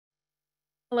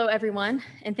Hello, everyone,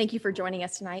 and thank you for joining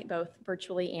us tonight, both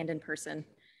virtually and in person.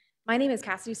 My name is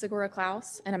Cassidy Segura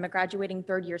Klaus, and I'm a graduating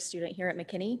third-year student here at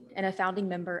McKinney and a founding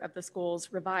member of the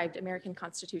school's revived American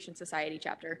Constitution Society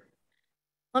chapter.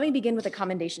 Let me begin with a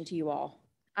commendation to you all.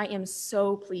 I am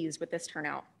so pleased with this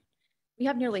turnout. We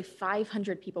have nearly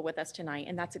 500 people with us tonight,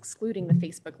 and that's excluding the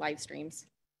Facebook live streams.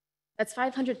 That's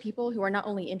 500 people who are not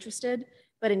only interested,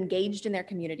 but engaged in their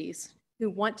communities, who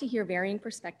want to hear varying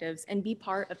perspectives and be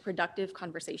part of productive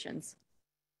conversations.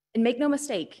 And make no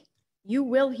mistake, you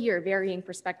will hear varying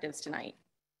perspectives tonight.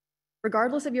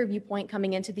 Regardless of your viewpoint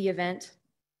coming into the event,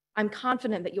 I'm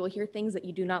confident that you will hear things that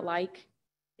you do not like,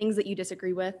 things that you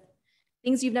disagree with,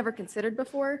 things you've never considered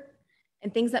before,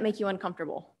 and things that make you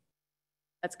uncomfortable.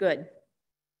 That's good.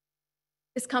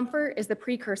 Discomfort is the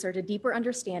precursor to deeper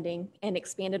understanding and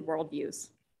expanded worldviews.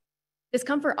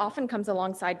 Discomfort often comes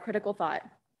alongside critical thought.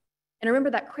 And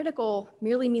remember that critical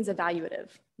merely means evaluative,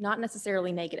 not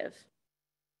necessarily negative.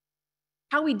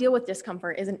 How we deal with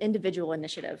discomfort is an individual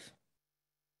initiative.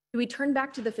 Do we turn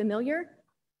back to the familiar,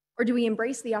 or do we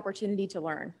embrace the opportunity to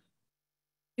learn?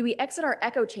 Do we exit our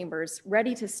echo chambers,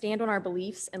 ready to stand on our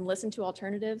beliefs and listen to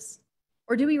alternatives,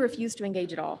 or do we refuse to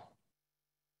engage at all?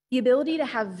 The ability to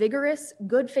have vigorous,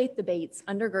 good faith debates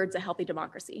undergirds a healthy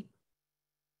democracy.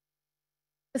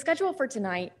 The schedule for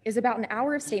tonight is about an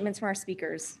hour of statements from our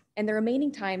speakers, and the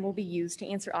remaining time will be used to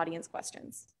answer audience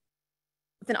questions.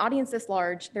 With an audience this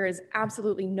large, there is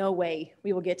absolutely no way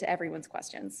we will get to everyone's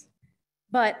questions.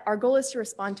 But our goal is to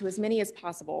respond to as many as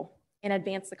possible and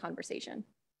advance the conversation.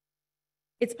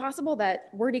 It's possible that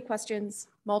wordy questions,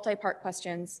 multi-part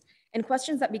questions, and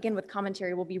questions that begin with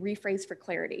commentary will be rephrased for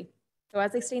clarity. So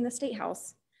as they say in the State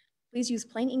House, please use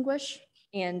plain English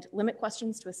and limit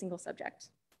questions to a single subject.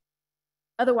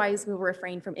 Otherwise, we will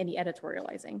refrain from any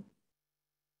editorializing.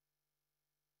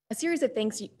 A series of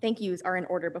thank yous are in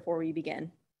order before we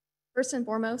begin. First and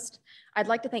foremost, I'd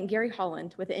like to thank Gary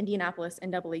Holland with the Indianapolis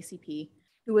NAACP,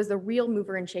 who was the real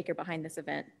mover and shaker behind this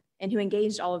event and who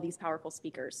engaged all of these powerful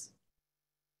speakers.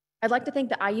 I'd like to thank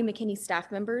the IU McKinney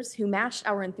staff members who matched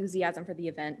our enthusiasm for the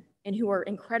event and who were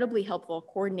incredibly helpful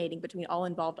coordinating between all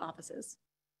involved offices.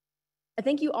 A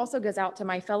thank you also goes out to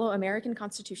my fellow American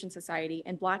Constitution Society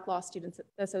and Black Law Students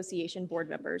Association board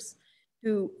members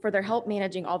for their help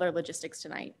managing all their logistics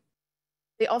tonight.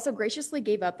 They also graciously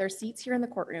gave up their seats here in the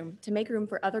courtroom to make room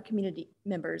for other community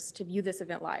members to view this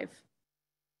event live.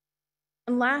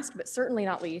 And last, but certainly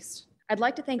not least, I'd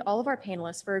like to thank all of our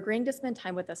panelists for agreeing to spend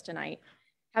time with us tonight,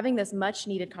 having this much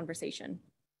needed conversation. And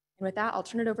with that, I'll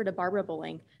turn it over to Barbara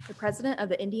Bolling, the president of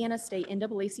the Indiana State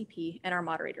NAACP and our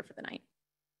moderator for the night.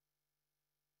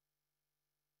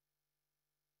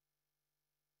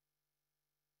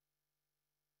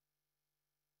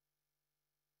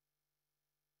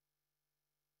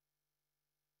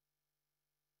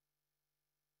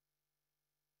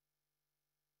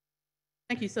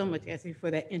 Thank you so much, Essie, for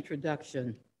that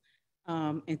introduction.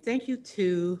 And thank you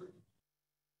to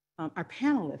our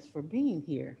panelists for being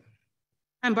here.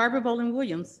 I'm Barbara Bolling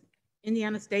Williams,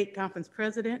 Indiana State Conference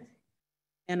President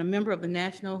and a member of the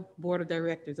National Board of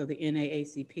Directors of the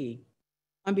NAACP.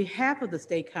 On behalf of the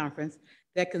State Conference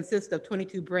that consists of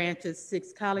 22 branches,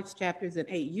 6 college chapters, and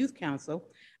 8 youth council,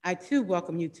 I too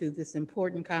welcome you to this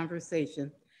important conversation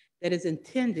that is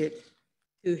intended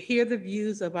to hear the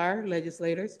views of our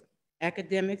legislators,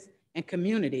 academics, and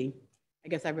community. I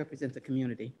guess I represent the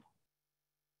community.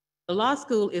 The law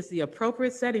school is the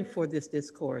appropriate setting for this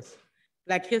discourse.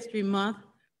 Black History Month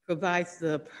provides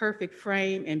the perfect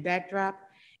frame and backdrop,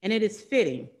 and it is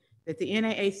fitting that the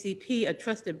NAACP, a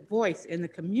trusted voice in the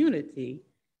community,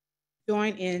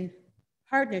 join in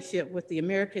partnership with the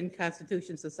American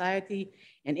Constitution Society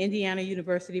and Indiana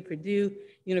University, Purdue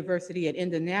University at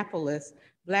Indianapolis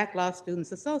Black Law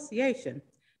Students Association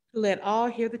to let all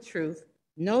hear the truth,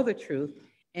 know the truth,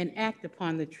 and act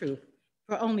upon the truth.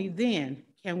 For only then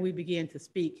can we begin to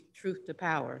speak truth to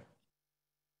power.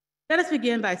 Let us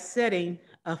begin by setting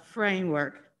a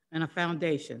framework and a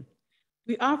foundation.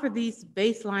 We offer these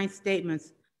baseline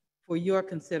statements for your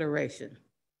consideration.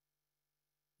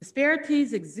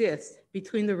 Disparities exist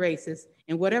between the races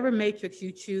in whatever matrix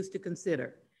you choose to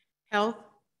consider: health,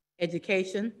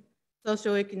 education,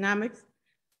 socioeconomics,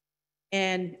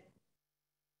 and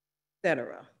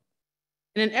etc.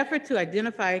 In an effort to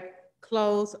identify,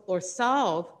 close, or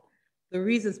solve the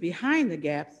reasons behind the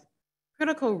gaps,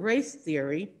 critical race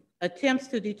theory attempts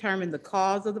to determine the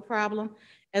cause of the problem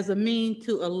as a means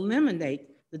to eliminate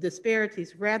the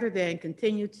disparities rather than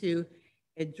continue to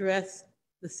address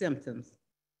the symptoms.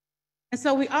 And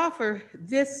so we offer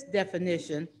this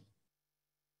definition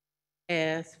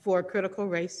as for critical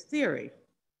race theory: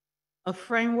 a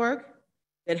framework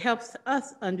that helps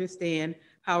us understand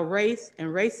how race and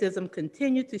racism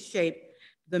continue to shape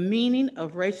the meaning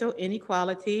of racial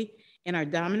inequality in our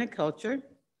dominant culture,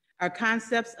 our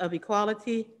concepts of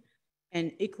equality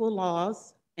and equal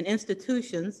laws and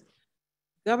institutions,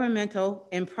 governmental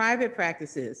and private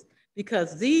practices,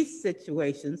 because these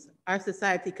situations, our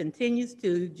society continues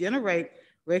to generate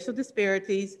racial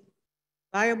disparities,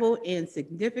 viable and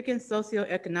significant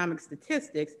socioeconomic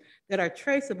statistics that are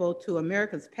traceable to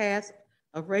America's past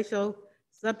of racial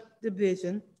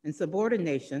subdivision and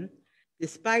subordination,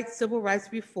 despite civil rights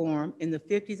reform in the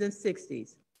 50s and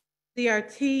 60s.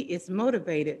 CRT is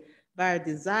motivated by a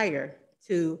desire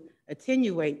to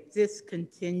attenuate this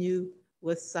continuous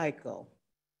cycle.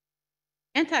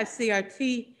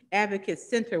 Anti-CRT advocates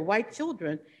center white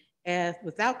children as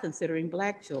without considering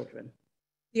Black children.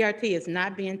 CRT is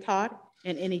not being taught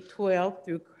in any 12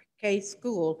 through K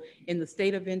school in the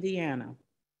state of Indiana.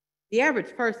 The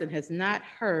average person has not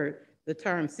heard the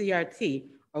term CRT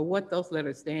or what those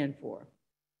letters stand for.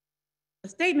 A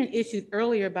statement issued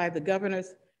earlier by the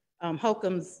Governor's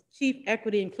Holcomb's Chief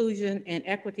Equity, Inclusion, and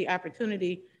Equity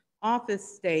Opportunity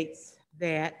Office states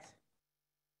that,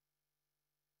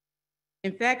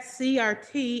 in fact,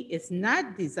 CRT is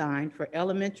not designed for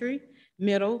elementary,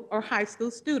 middle, or high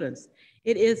school students.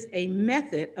 It is a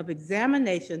method of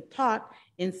examination taught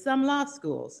in some law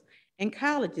schools and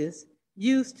colleges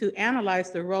used to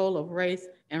analyze the role of race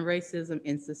and racism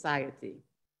in society.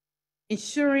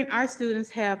 Ensuring our students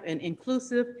have an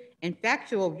inclusive and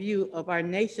factual view of our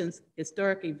nation's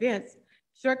historic events,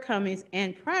 shortcomings,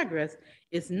 and progress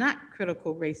is not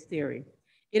critical race theory.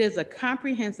 It is a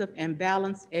comprehensive and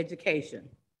balanced education.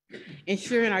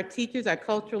 Ensuring our teachers are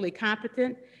culturally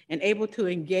competent and able to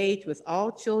engage with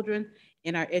all children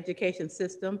in our education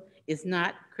system is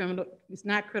not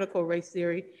critical race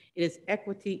theory. It is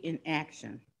equity in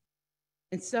action.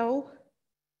 And so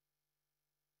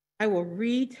I will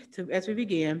read, as we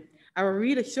begin, I will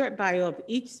read a short bio of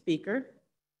each speaker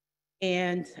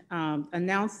and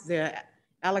announce the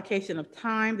allocation of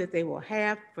time that they will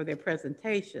have for their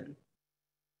presentation.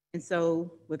 And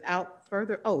so without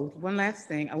further, one last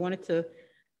thing, I wanted to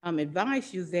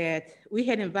advise you that we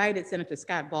had invited Senator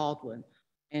Scott Baldwin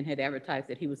and had advertised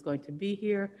that he was going to be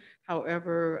here.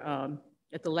 However,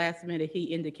 at the last minute, he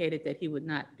indicated that he would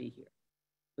not be here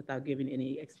without giving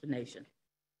any explanation.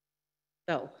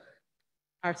 So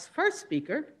our first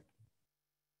speaker,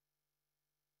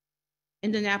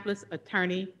 Indianapolis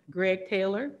attorney Greg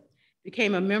Taylor,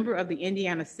 became a member of the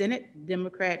Indiana Senate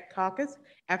Democrat Caucus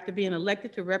after being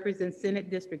elected to represent Senate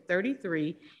District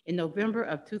 33 in November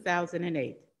of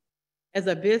 2008. As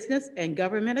a business and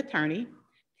government attorney,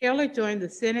 Taylor joined the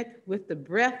Senate with the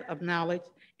breadth of knowledge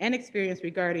and experience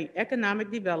regarding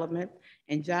economic development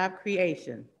and job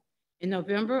creation. In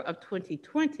November of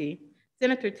 2020,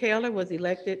 Senator Taylor was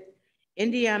elected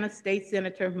Indiana State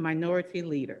Senator Minority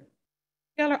Leader.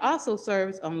 Taylor also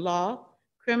serves on law,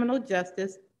 criminal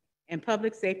justice, and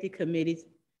public safety committees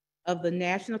of the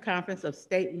National Conference of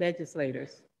State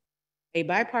Legislators, a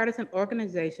bipartisan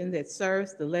organization that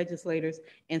serves the legislators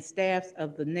and staffs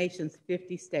of the nation's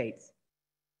 50 states,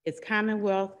 its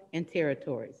Commonwealth and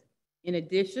territories. In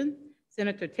addition,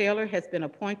 Senator Taylor has been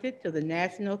appointed to the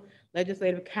National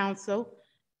Legislative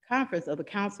Conference of the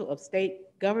Council of State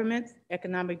Governments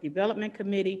Economic Development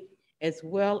Committee, as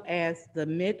well as the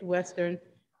Midwestern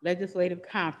Legislative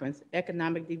Conference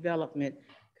Economic Development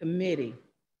Committee.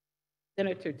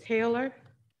 Senator Taylor,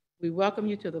 we welcome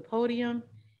you to the podium,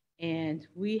 and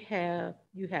you have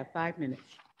 5 minutes.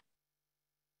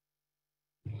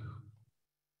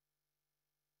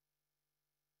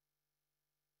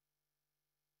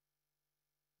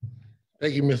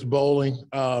 Thank you, Ms. Bolling.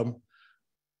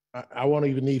 I won't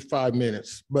even need 5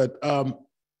 minutes, but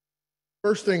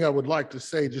first thing I would like to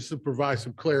say, just to provide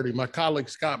some clarity, my colleague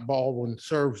Scott Baldwin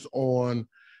serves on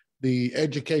the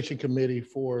Education Committee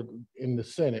in the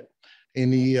Senate.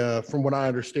 And from what I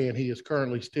understand, he is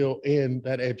currently still in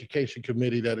that Education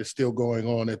Committee that is still going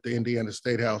on at the Indiana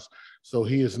State House. So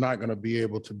he is not going to be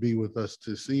able to be with us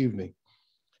this evening.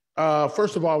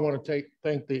 First of all, I want to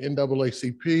thank the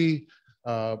NAACP,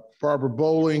 Barbara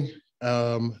Bolling,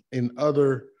 and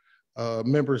other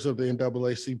members of the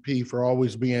NAACP for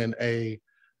always being an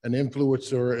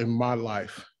influencer in my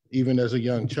life, even as a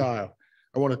young child.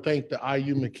 I want to thank the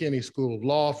IU McKinney School of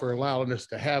Law for allowing us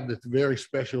to have this very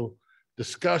special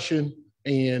discussion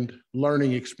and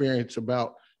learning experience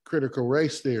about critical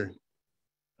race theory.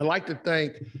 I'd like to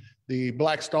thank the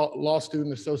Black Law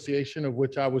Student Association, of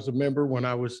which I was a member when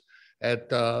I was at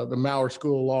the Maurer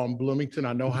School of Law in Bloomington.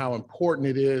 I know how important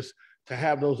it is to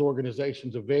have those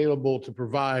organizations available to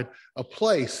provide a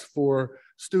place for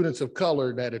students of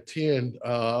color that attend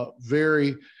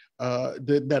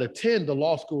that attend the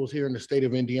law schools here in the state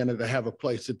of Indiana to have a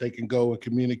place that they can go and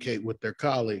communicate with their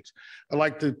colleagues. I'd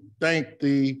like to thank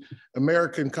the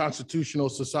American Constitutional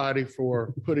Society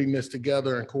for putting this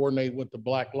together and coordinate with the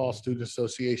Black Law Student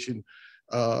Association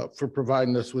for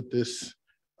providing us with this,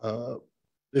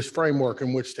 this framework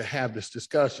in which to have this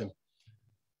discussion.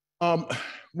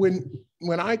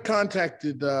 When I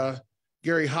contacted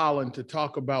Gary Holland to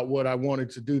talk about what I wanted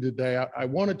to do today, I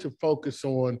wanted to focus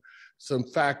on some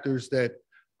factors that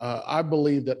I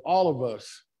believe that all of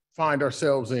us find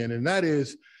ourselves in, and that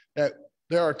is that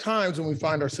there are times when we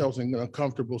find ourselves in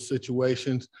uncomfortable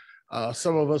situations,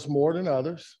 some of us more than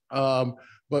others,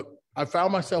 but I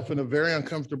found myself in a very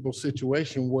uncomfortable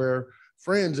situation where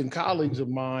friends and colleagues of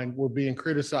mine were being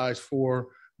criticized for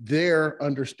their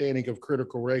understanding of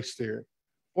critical race theory.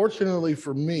 Fortunately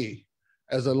for me,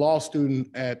 as a law student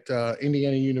at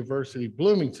Indiana University,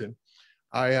 Bloomington,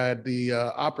 I had the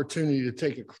opportunity to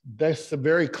take this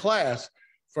very class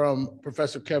from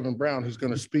Professor Kevin Brown, who's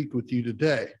going to speak with you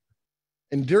today.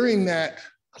 And during that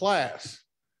class,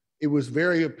 it was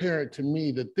very apparent to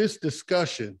me that this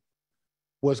discussion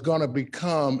was going to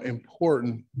become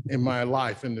important in my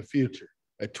life in the future.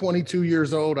 At 22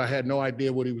 years old, I had no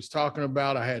idea what he was talking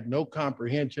about. I had no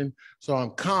comprehension. So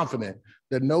I'm confident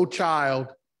that no child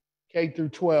K through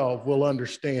 12 will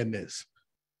understand this.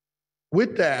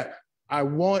 With that, I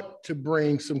want to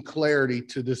bring some clarity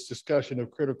to this discussion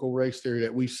of critical race theory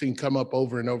that we've seen come up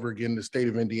over and over again in the state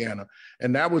of Indiana.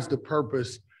 And that was the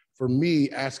purpose for me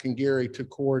asking Gary to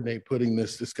coordinate putting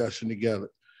this discussion together.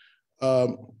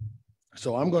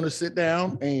 So I'm going to sit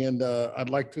down, and I'd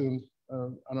like to,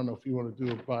 I don't know if you want to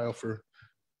do a bio for,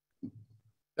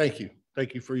 thank you.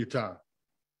 Thank you for your time.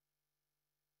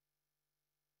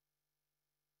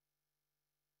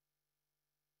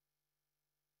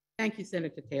 Thank you,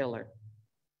 Senator Taylor.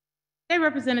 State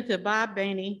Representative Bob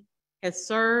Behning has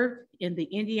served in the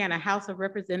Indiana House of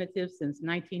Representatives since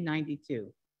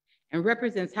 1992 and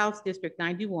represents House District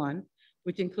 91,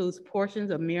 which includes portions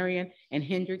of Marion and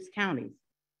Hendricks counties.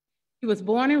 He was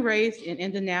born and raised in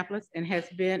Indianapolis and has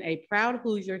been a proud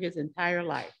Hoosier his entire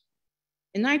life.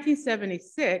 In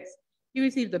 1976, he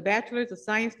received a Bachelor's of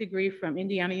Science degree from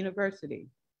Indiana University.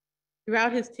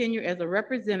 Throughout his tenure as a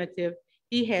representative,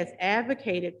 he has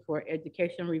advocated for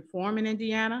education reform in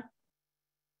Indiana.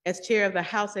 As chair of the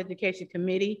House Education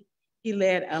Committee, he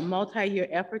led a multi-year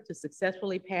effort to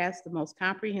successfully pass the most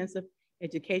comprehensive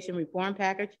education reform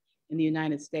package in the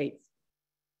United States.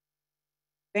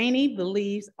 Behning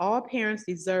believes all parents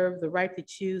deserve the right to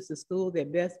choose the school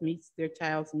that best meets their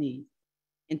child's needs.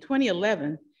 In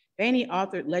 2011, Behning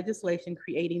authored legislation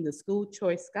creating the School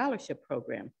Choice Scholarship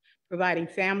Program, providing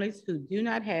families who do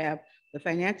not have the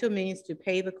financial means to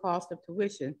pay the cost of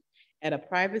tuition at a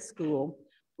private school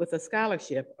with a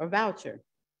scholarship or voucher.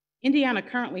 Indiana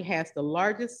currently has the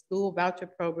largest school voucher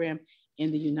program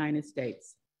in the United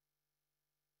States.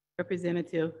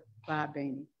 Representative Bob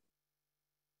Behning.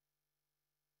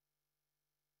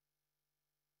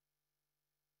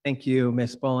 Thank you,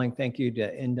 Ms. Bolling. Thank you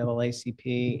to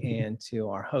NAACP and to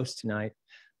our host tonight.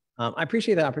 I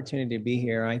appreciate the opportunity to be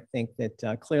here. I think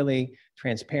that clearly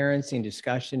transparency and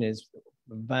discussion is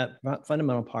a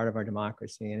fundamental part of our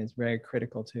democracy and is very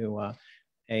critical to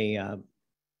a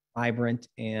vibrant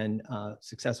and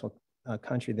successful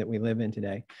country that we live in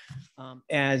today.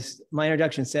 As my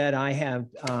introduction said, I have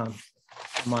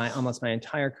almost my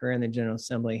entire career in the General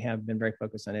Assembly have been very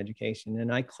focused on education.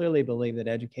 And I clearly believe that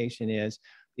education is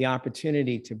the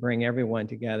opportunity to bring everyone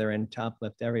together and to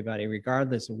uplift everybody,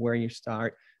 regardless of where you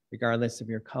start, regardless of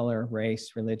your color,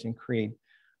 race, religion, creed.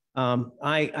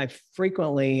 I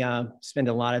frequently spend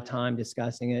a lot of time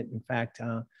discussing it. In fact,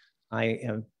 I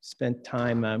have spent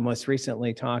time most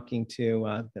recently talking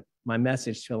to, my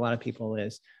message to a lot of people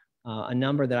is a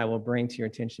number that I will bring to your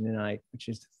attention tonight, which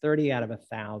is 30 out of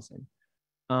 1,000.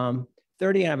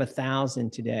 30 out of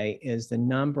 1,000 today is the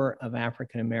number of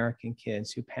African-American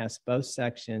kids who pass both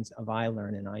sections of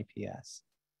iLearn and IPS.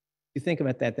 If you think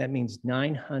about that, that means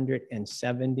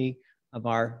 970 of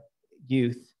our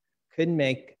youth could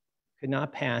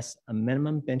not pass a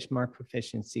minimum benchmark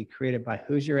proficiency created by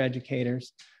Hoosier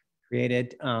educators,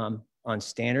 created on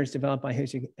standards developed by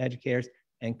Hoosier educators,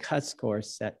 and cut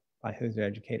scores set by Hoosier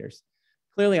educators.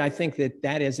 Clearly, I think that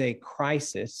that is a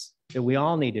crisis that we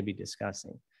all need to be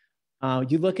discussing.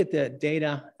 You look at the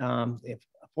data,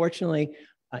 fortunately,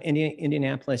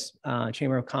 Indianapolis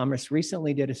Chamber of Commerce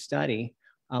recently did a study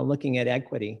looking at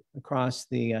equity across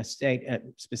the state,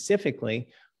 specifically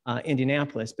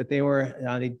Indianapolis, but they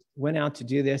went out to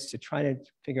do this to try to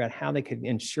figure out how they could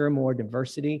ensure more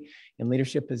diversity in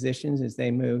leadership positions as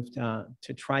they moved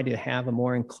to try to have a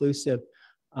more inclusive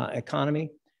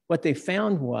economy. What they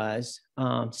found was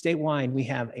statewide, we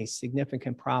have a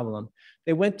significant problem.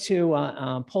 They went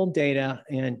to poll data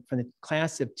from the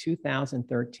class of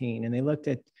 2013, and they looked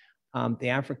at the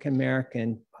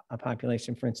African-American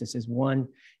population, for instance, as one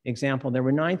example. There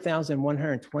were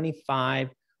 9,125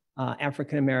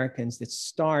 African-Americans that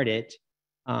started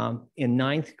in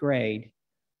ninth grade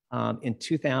in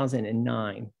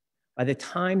 2009. By the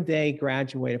time they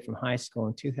graduated from high school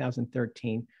in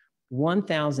 2013,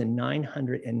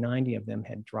 1,990 of them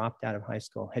had dropped out of high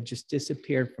school, had just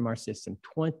disappeared from our system,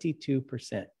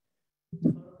 22%.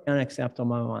 Unacceptable in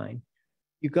my mind.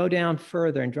 You go down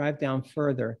further and drive down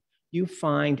further, you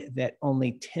find that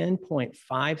only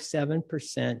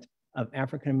 10.57% of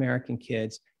African-American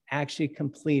kids actually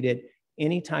completed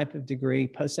any type of degree,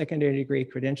 post-secondary degree,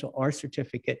 credential, or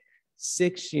certificate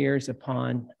 6 years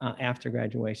after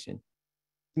graduation.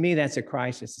 To me, that's a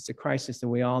crisis. It's a crisis that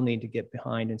we all need to get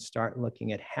behind and start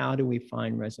looking at how do we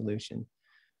find resolution.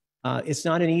 It's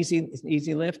not an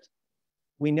easy lift.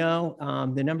 We know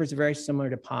the numbers are very similar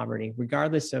to poverty,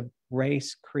 regardless of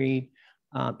race, creed.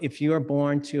 If you are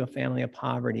born to a family of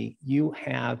poverty, you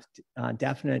have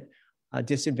definite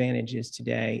disadvantages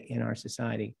today in our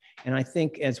society. And I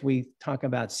think as we talk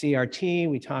about CRT,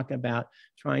 we talk about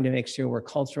trying to make sure we're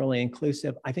culturally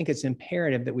inclusive. I think it's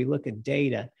imperative that we look at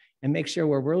data and make sure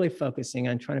we're really focusing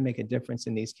on trying to make a difference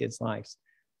in these kids' lives.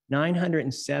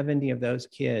 970 of those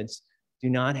kids do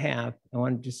not have, I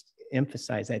want to just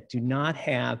emphasize that, do not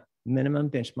have minimum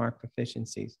benchmark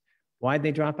proficiencies. Why'd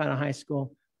they drop out of high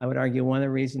school? I would argue one of the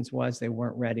reasons was they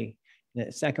weren't ready.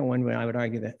 The second one, I would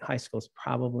argue that high school is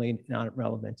probably not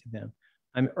relevant to them.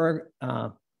 I'm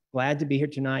glad to be here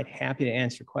tonight, happy to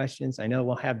answer questions. I know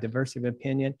we'll have diversity of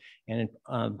opinion and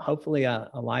hopefully a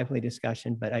lively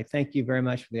discussion, but I thank you very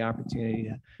much for the opportunity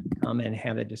to come and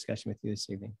have a discussion with you this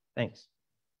evening. Thanks.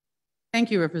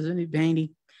 Thank you, Representative Behning.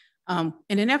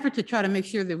 In an effort to try to make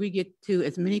sure that we get to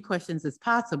as many questions as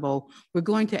possible, we're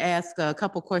going to ask a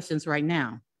couple questions right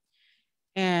now.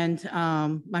 And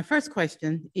my first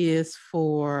question is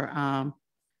for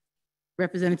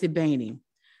Representative Behning.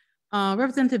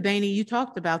 Representative Behning, you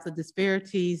talked about the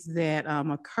disparities that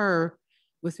occur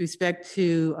with respect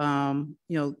to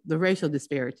the racial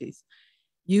disparities.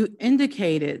 You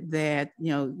indicated that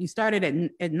you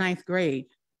started at ninth grade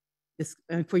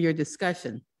for your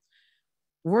discussion.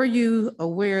 Were you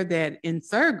aware that in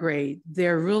third grade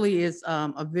there really is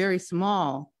a very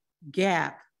small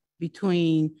gap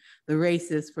between the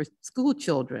races for school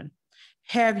children?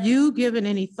 Have you given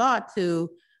any thought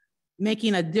to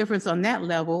making a difference on that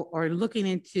level or looking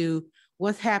into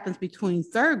what happens between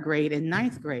third grade and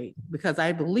ninth grade? Because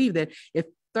I believe that if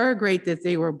third grade, that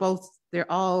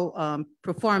they're all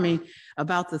performing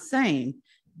about the same,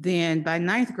 then by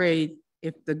ninth grade,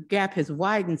 if the gap has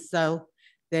widened so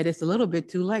that it's a little bit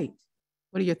too late.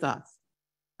 What are your thoughts?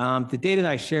 The data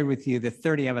that I shared with you, the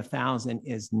 30 of 1,000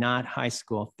 is not high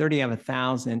school. 30 of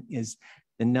 1,000 is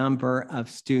the number of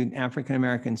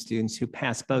African-American students who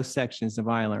pass both sections of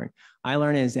iLearn.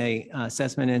 iLearn is an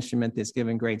assessment instrument that's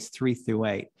given grades 3 through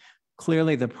 8.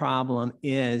 Clearly the problem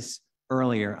is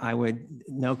earlier.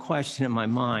 No question in my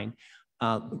mind.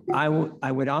 I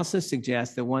would also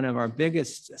suggest that one of our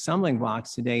biggest stumbling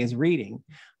blocks today is reading.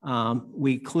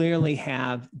 We clearly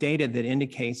have data that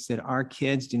indicates that our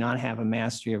kids do not have a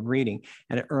mastery of reading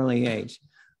at an early age.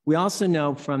 We also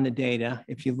know from the data,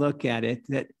 if you look at it,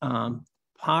 that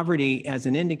poverty as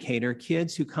an indicator,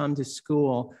 kids who come to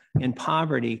school in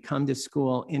poverty come to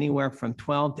school anywhere from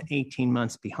 12 to 18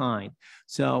 months behind.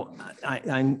 So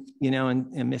and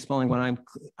Ms. Bolling,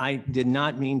 I did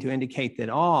not mean to indicate at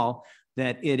all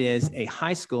that it is a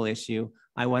high school issue.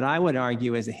 What I would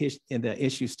argue is the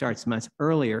issue starts much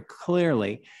earlier,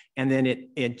 clearly, and then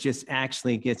it just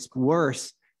actually gets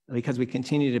worse because we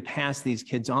continue to pass these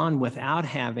kids on without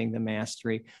having the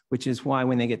mastery, which is why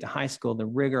when they get to high school, the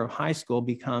rigor of high school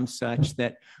becomes such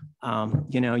that,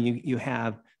 you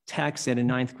have text at a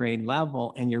ninth grade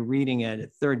level and you're reading at a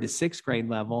third to sixth grade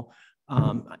level.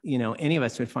 Any of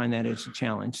us would find that as a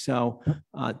challenge. So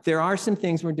there are some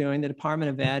things we're doing. The Department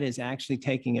of Ed is actually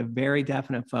taking a very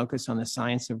definite focus on the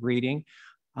science of reading.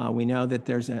 We know that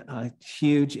there's a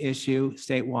huge issue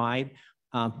statewide.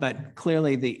 But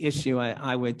clearly the issue,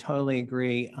 I would totally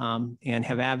agree and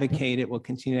have advocated, will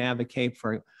continue to advocate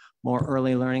for more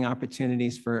early learning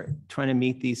opportunities for trying to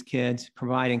meet these kids,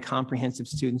 providing comprehensive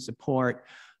student support,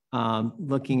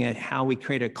 looking at how we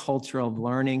create a culture of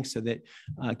learning so that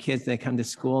kids that come to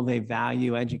school, they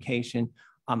value education.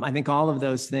 I think all of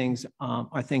those things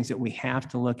are things that we have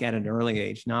to look at an early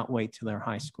age, not wait till they're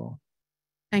high school.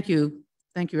 Thank you.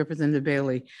 Thank you, Representative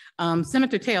Bailey.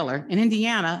 Senator Taylor, in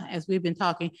Indiana, as we've been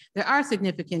talking, there are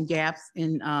significant gaps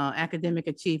in academic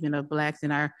achievement of Blacks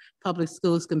in our public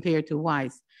schools compared to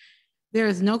whites. There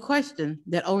is no question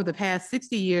that over the past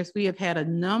 60 years, we have had a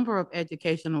number of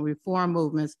educational reform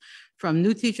movements, from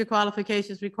new teacher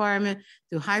qualifications requirement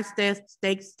to high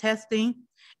stakes testing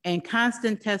and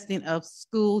constant testing of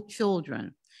school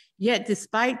children. Yet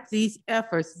despite these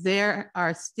efforts, there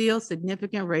are still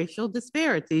significant racial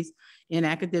disparities in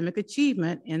academic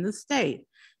achievement in the state.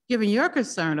 Given your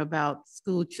concern about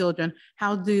school children,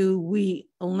 how do we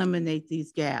eliminate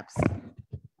these gaps?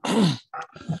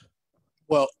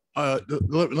 Well,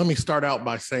 let me start out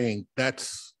by saying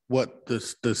that's what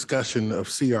this discussion of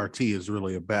CRT is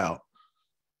really about.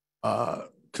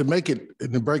 To make it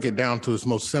and to break it down to its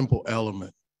most simple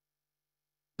element,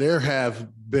 there have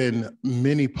been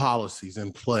many policies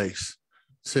in place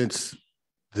since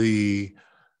the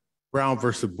Brown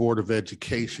versus Board of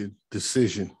Education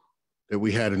decision that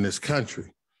we had in this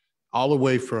country, all the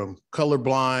way from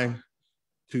colorblind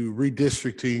to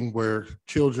redistricting, where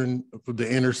children from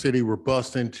the inner city were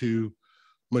bused into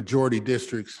majority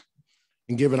districts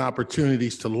and given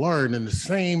opportunities to learn in the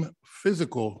same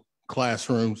physical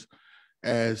classrooms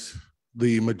as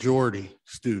the majority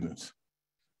students.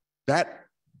 That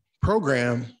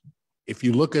program, if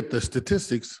you look at the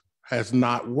statistics, has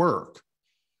not worked.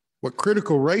 What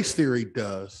critical race theory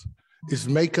does is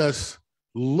make us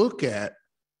look at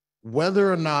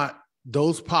whether or not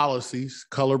those policies,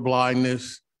 color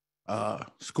blindness,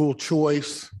 school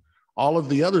choice, all of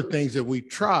the other things that we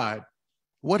tried,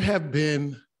 what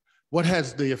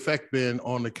has the effect been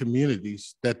on the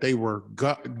communities that they were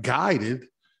guided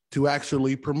to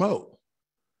actually promote?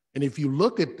 And if you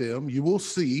look at them, you will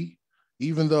see,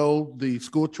 even though the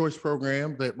school choice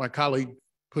program that my colleague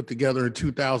put together in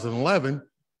 2011,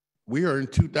 we are in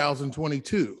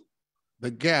 2022.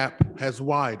 The gap has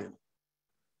widened.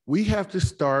 We have to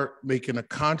start making a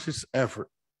conscious effort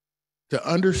to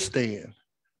understand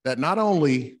that not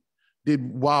only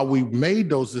while we made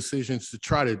those decisions to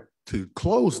try to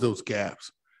close those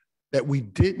gaps, that we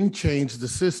didn't change the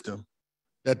system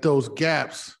that those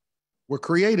gaps were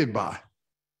created by.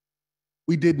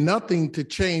 We did nothing to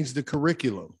change the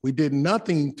curriculum. We did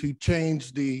nothing to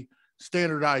change the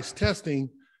standardized testing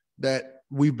that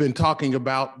we've been talking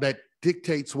about that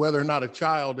dictates whether or not a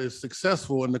child is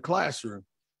successful in the classroom.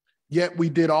 Yet we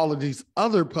did all of these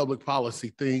other public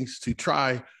policy things to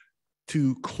try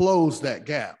to close that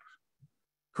gap.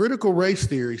 Critical race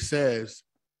theory says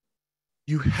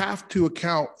you have to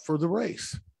account for the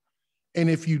race. And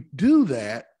if you do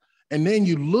that, and then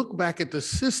you look back at the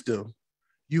system,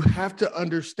 you have to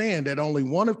understand that only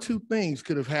one of two things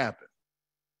could have happened.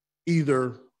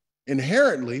 Either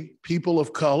inherently, people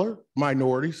of color,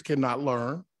 minorities, cannot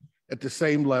learn at the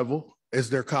same level as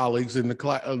their colleagues in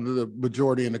the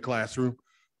majority in the classroom,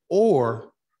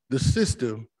 or the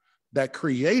system that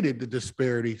created the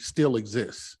disparity still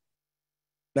exists.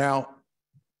 Now,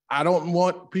 I don't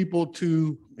want people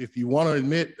to, if you want to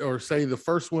admit or say the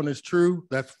first one is true,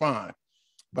 that's fine.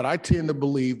 But I tend to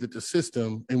believe that the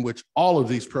system in which all of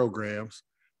these programs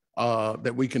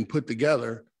that we can put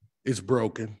together is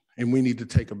broken, and we need to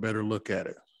take a better look at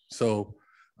it. So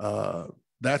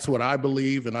that's what I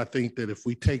believe, and I think that if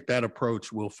we take that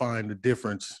approach, we'll find a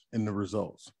difference in the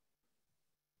results.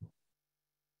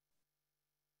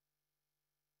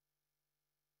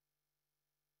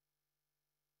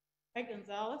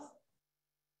 Gonzalez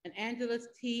and Angeles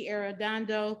T.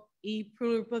 Arredondo E.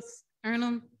 Pluribus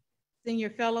Urnum,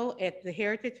 Senior Fellow at the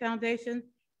Heritage Foundation,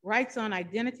 writes on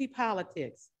identity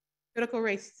politics, critical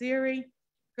race theory,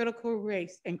 critical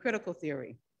race and critical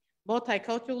theory,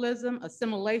 multiculturalism,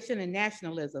 assimilation, and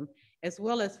nationalism, as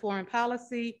well as foreign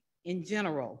policy in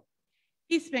general.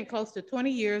 He spent close to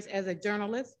 20 years as a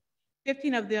journalist,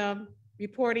 15 of them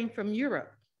reporting from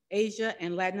Europe, Asia,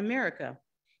 and Latin America.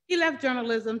 He left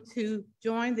journalism to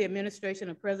join the administration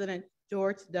of President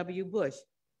George W. Bush,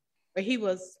 where he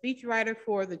was speechwriter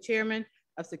for the chairman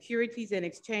of Securities and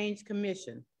Exchange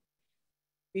Commission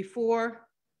before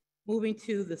moving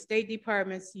to the State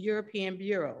Department's European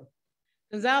Bureau.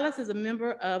 Gonzalez is a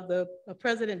member of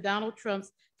President Donald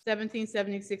Trump's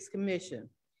 1776 Commission.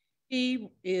 He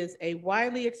is a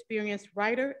widely experienced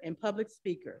writer and public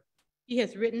speaker. He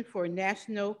has written for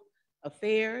National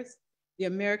Affairs, The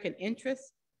American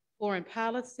Interest, Foreign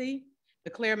Policy,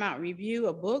 the Claremont Review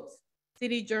of Books,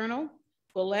 City Journal,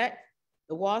 Follett,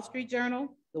 the Wall Street Journal,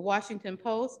 the Washington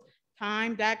Post,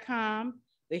 Time.com,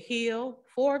 The Hill,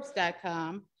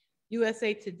 Forbes.com,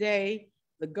 USA Today,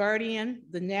 The Guardian,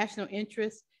 The National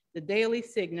Interest, The Daily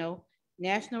Signal,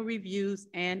 National Reviews,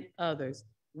 and others.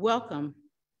 Welcome,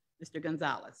 Mr.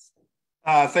 Gonzalez.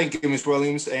 Thank you, Ms.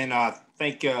 Williams, and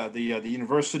thank the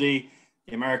university,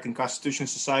 the American Constitution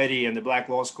Society, and the Black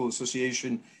Law School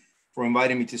Association for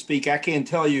inviting me to speak. I can't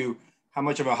tell you how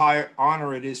much of a high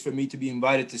honor it is for me to be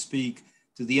invited to speak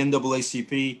to the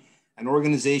NAACP, an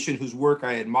organization whose work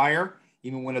I admire,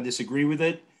 even when I disagree with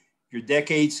it. Your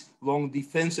decades-long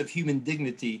defense of human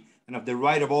dignity and of the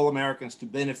right of all Americans to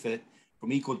benefit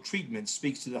from equal treatment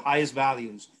speaks to the highest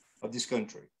values of this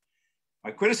country.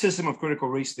 My criticism of critical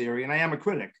race theory, and I am a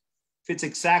critic, fits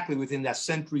exactly within that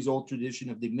centuries-old tradition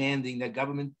of demanding that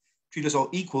government treat us all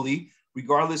equally,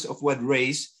 regardless of what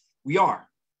race we are.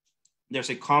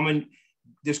 There's common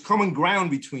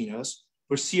ground between us,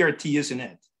 but CRT isn't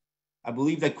it. I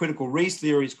believe that critical race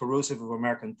theory is corrosive of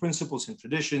American principles and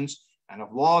traditions and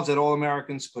of laws that all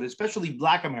Americans, but especially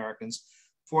Black Americans,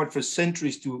 fought for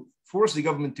centuries to force the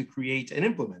government to create and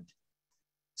implement.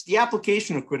 It's the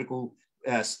application of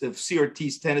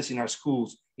CRT's tenets in our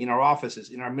schools, in our offices,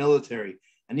 in our military,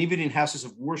 and even in houses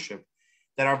of worship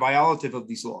that are violative of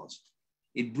these laws.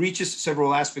 It breaches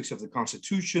several aspects of the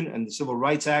Constitution and the Civil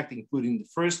Rights Act, including the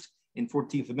First and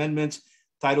 14th Amendments,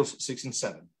 Titles 6 and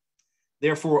 7.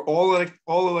 Therefore,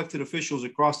 all elected officials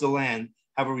across the land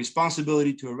have a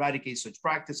responsibility to eradicate such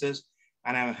practices,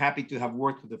 and I'm happy to have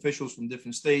worked with officials from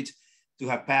different states to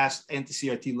have passed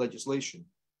anti-CRT legislation.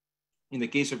 In the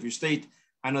case of your state,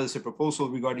 I know there's a proposal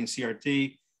regarding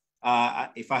CRT.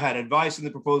 If I had advice in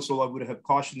the proposal, I would have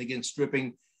cautioned against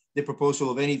stripping the proposal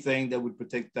of anything that would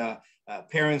protect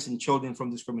parents and children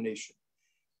from discrimination.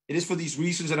 It is for these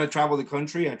reasons that I travel the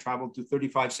country. I traveled to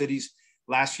 35 cities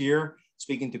last year,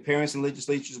 speaking to parents and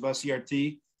legislatures about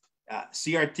CRT.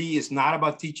 CRT is not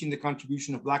about teaching the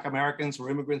contribution of Black Americans or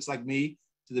immigrants like me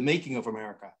to the making of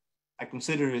America. I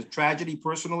consider it a tragedy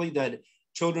personally that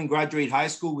children graduate high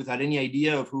school without any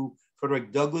idea of who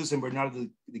Frederick Douglass and Bernardo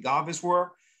de Galvez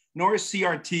were, nor is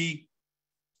CRT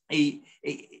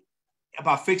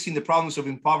about fixing the problems of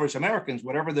impoverished Americans,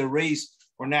 whatever their race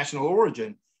or national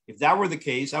origin. If that were the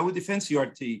case, I would defend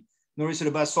CRT, nor is it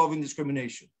about solving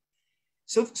discrimination.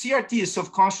 So CRT is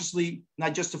self-consciously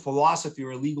not just a philosophy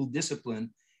or a legal discipline.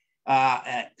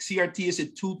 CRT is a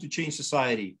tool to change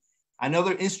society,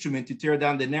 another instrument to tear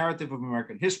down the narrative of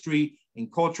American history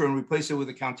and culture and replace it with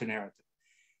a counter-narrative.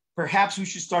 Perhaps we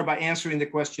should start by answering the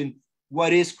question,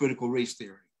 what is critical race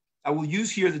theory? I will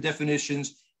use here the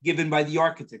definitions given by the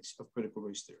architects of critical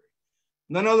race theory.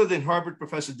 None other than Harvard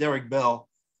professor Derek Bell,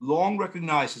 long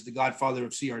recognized as the godfather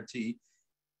of CRT,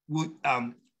 would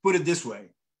put it this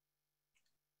way,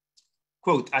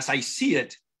 quote, as I see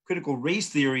it, critical race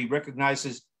theory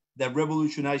recognizes that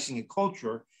revolutionizing a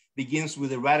culture begins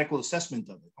with a radical assessment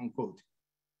of it, unquote.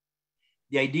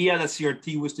 The idea that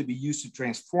CRT was to be used to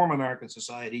transform American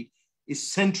society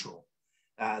is central.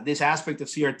 This aspect of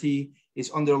CRT is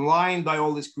underlined by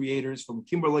all its creators, from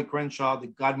Kimberly Crenshaw, the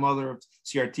godmother of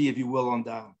CRT, if you will, on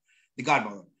down, the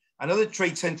godmother. Another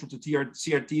trait central to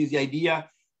CRT is the idea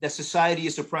that society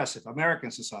is oppressive,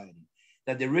 American society,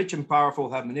 that the rich and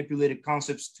powerful have manipulated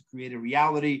concepts to create a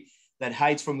reality that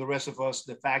hides from the rest of us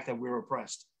the fact that we're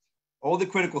oppressed. All the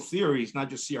critical theories, not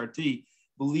just CRT,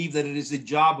 believe that it is the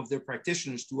job of their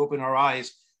practitioners to open our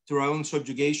eyes to our own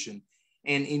subjugation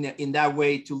and in that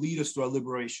way to lead us to our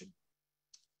liberation.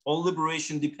 All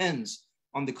liberation depends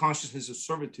on the consciousness of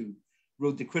servitude,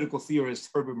 wrote the critical theorist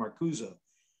Herbert Marcuse.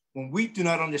 When we do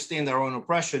not understand our own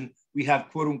oppression, we have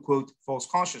quote unquote false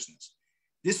consciousness.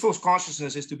 This false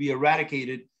consciousness is to be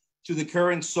eradicated through the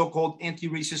current so-called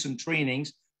anti-racism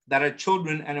trainings that our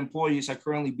children and employees are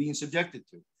currently being subjected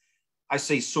to. I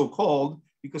say so-called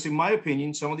because in my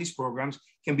opinion, some of these programs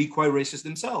can be quite racist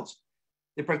themselves.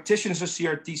 The practitioners of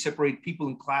CRT separate people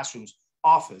in classrooms,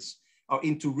 office,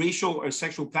 into racial or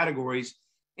sexual categories,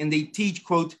 and they teach,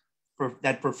 quote,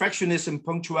 that perfectionism,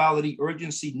 punctuality,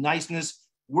 urgency, niceness,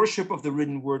 worship of the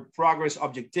written word, progress,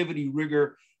 objectivity,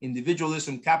 rigor,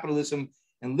 individualism, capitalism,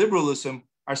 and liberalism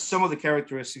are some of the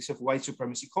characteristics of white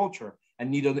supremacy culture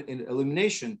and need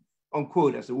elimination,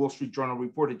 unquote, as the Wall Street Journal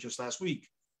reported just last week.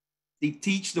 They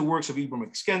teach the works of Ibram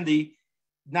X. Kendi,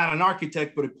 not an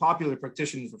architect, but a popular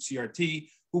practitioner of CRT,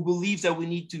 who believes that we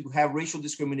need to have racial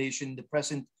discrimination in the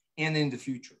present and in the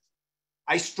future.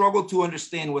 I struggle to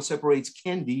understand what separates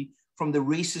Kendi from the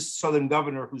racist Southern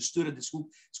governor who stood at the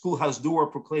schoolhouse door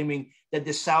proclaiming that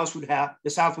the South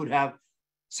would have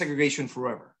segregation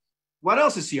forever. What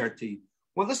else is CRT?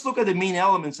 Well, let's look at the main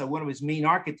elements that one of his main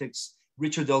architects,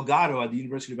 Richard Delgado at the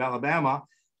University of Alabama,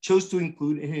 chose to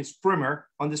include in his primer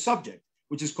on the subject,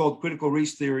 which is called Critical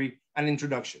Race Theory, an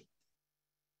Introduction.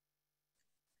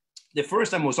 The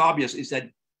first and most obvious is that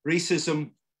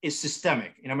racism is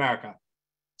systemic in America.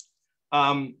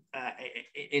 And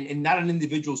not an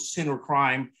individual sin or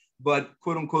crime, but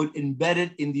quote unquote,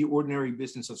 embedded in the ordinary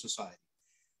business of society.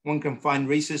 One can find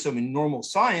racism in normal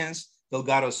science,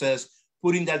 Delgado says,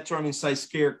 putting that term inside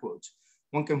scare quotes.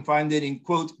 One can find it in,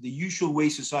 quote, the usual way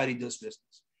society does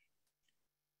business.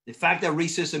 The fact that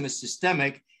racism is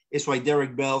systemic is why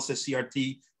Derek Bell says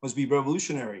CRT must be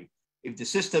revolutionary. If the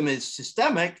system is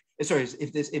systemic,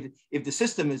 if the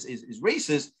system is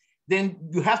racist, then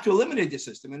you have to eliminate the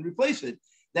system and replace it.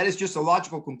 That is just a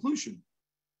logical conclusion.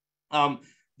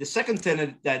 The second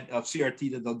tenet of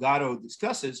CRT that Delgado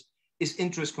discusses is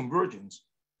interest convergence.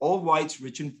 All whites,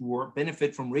 rich and poor,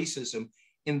 benefit from racism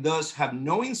and thus have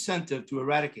no incentive to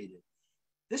eradicate it.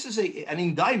 This is an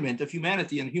indictment of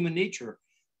humanity and human nature.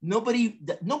 Nobody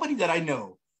that I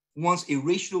know wants a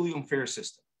racially unfair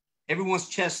system. Everyone's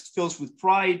chest fills with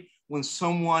pride when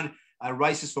someone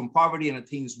rises from poverty and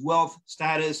attains wealth,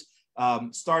 status,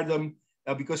 stardom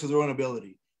because of their own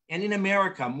ability. And in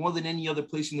America, more than any other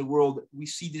place in the world, we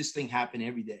see this thing happen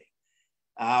every day.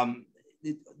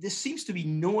 This seems to be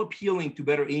no appealing to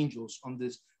better angels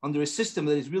under a system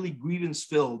that is really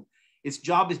grievance-filled. Its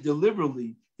job is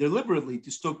deliberately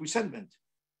to stoke resentment.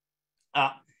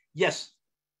 Yes,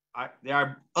 there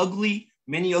are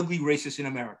many ugly racists in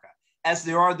America, as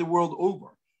there are the world over.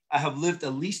 I have lived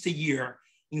at least a year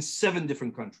in 7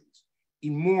 different countries,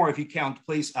 in more if you count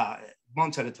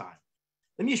months at a time.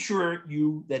 Let me assure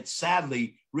you that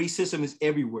sadly, racism is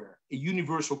everywhere, a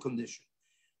universal condition.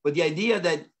 But the idea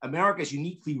that America is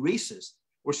uniquely racist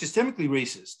or systemically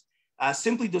racist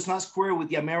simply does not square with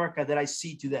the America that I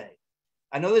see today.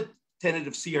 Another tenet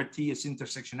of CRT is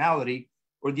intersectionality,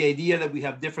 or the idea that we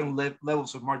have different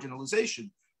levels of marginalization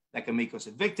that can make us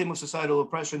a victim of societal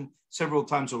oppression several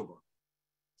times over.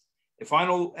 The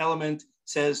final element,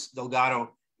 says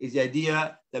Delgado, is the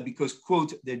idea that because,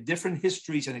 quote, there are different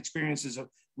histories and experiences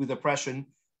with oppression,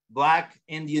 Black,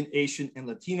 Indian, Asian, and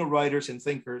Latino writers and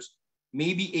thinkers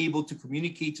may be able to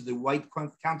communicate to the white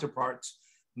counterparts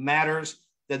matters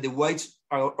that the whites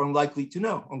are unlikely to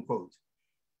know, unquote.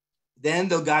 Then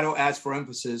Delgado adds for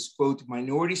emphasis, quote,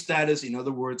 minority status, in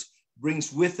other words,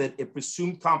 brings with it a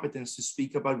presumed competence to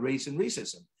speak about race and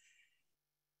racism,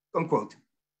 unquote.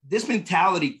 This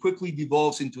mentality quickly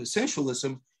devolves into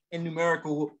essentialism and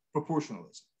numerical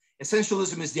proportionalism.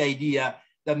 Essentialism is the idea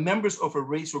that members of a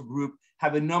race or group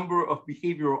have a number of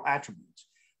behavioral attributes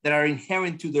that are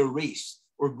inherent to their race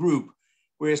or group,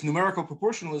 whereas numerical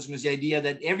proportionalism is the idea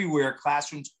that everywhere,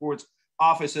 classrooms, courts,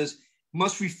 offices,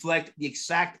 must reflect the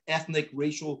exact ethnic,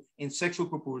 racial, and sexual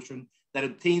proportion that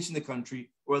obtains in the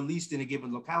country, or at least in a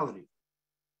given locality.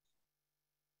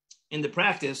 In the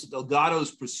practice,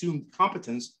 Delgado's presumed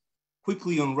competence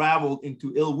quickly unraveled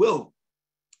into ill will.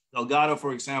 Delgado,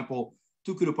 for example,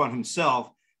 took it upon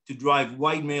himself to drive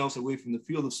white males away from the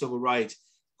field of civil rights,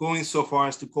 going so far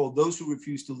as to call those who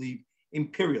refuse to leave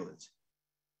imperialists.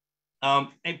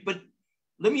 But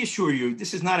let me assure you,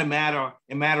 this is not a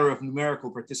matter of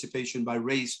numerical participation by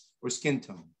race or skin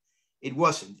tone. It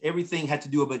wasn't. Everything had to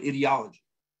do about ideology.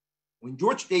 When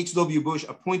George H.W. Bush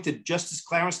appointed Justice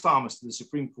Clarence Thomas to the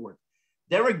Supreme Court,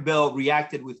 Derek Bell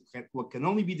reacted with what can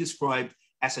only be described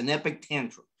as an epic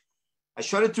tantrum. I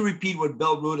shudder to repeat what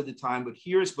Bell wrote at the time, but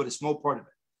here is but a small part of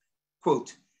it.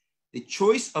 Quote, the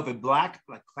choice of a Black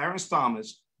like Clarence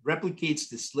Thomas replicates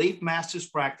the slave master's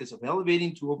practice of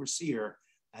elevating to overseer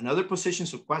and other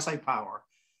positions of quasi-power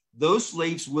those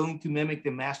slaves willing to mimic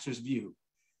the master's view.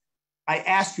 I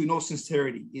ask you in all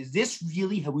sincerity, is this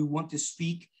really how we want to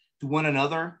speak to one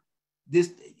another?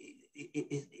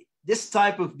 This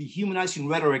type of dehumanizing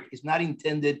rhetoric is not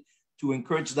intended to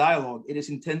encourage dialogue. It is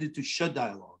intended to shut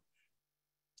dialogue.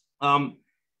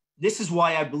 This is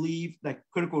why I believe that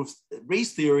critical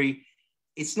race theory,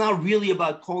 it's not really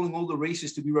about calling all the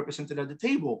races to be represented at the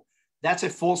table. That's a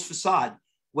false facade.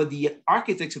 What the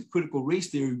architects of critical race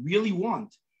theory really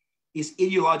want is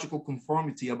ideological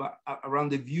conformity around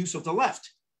the views of the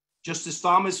left. Justice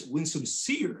Thomas Winsome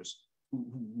Sears,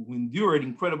 who endured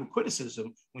incredible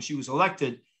criticism when she was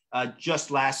elected just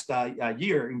last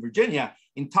year in Virginia,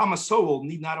 and Thomas Sowell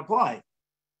need not apply.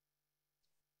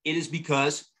 It is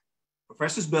because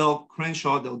Professors Bell,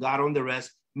 Crenshaw, Delgado, and the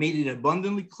rest made it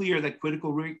abundantly clear that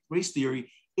critical race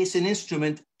theory is an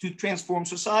instrument to transform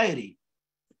society.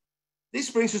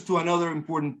 This brings us to another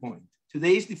important point.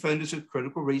 Today's defenders of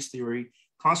critical race theory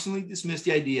constantly dismiss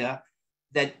the idea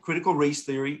that critical race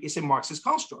theory is a Marxist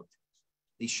construct.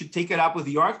 They should take it up with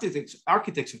the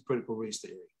architects of critical race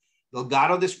theory.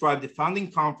 Delgado described the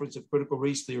founding conference of critical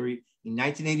race theory in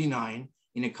 1989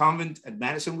 in a convent at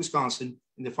Madison, Wisconsin,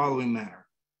 in the following manner.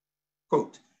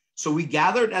 Quote, so we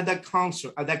gathered at that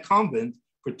convent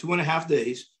for 2.5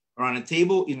 days around a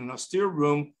table in an austere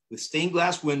room with stained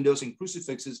glass windows and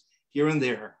crucifixes here and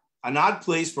there, an odd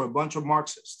place for a bunch of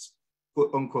Marxists,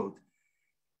 quote unquote.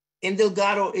 And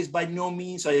Delgado is by no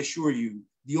means, I assure you,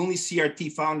 the only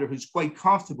CRT founder who's quite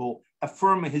comfortable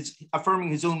affirming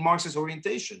his own Marxist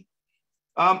orientation.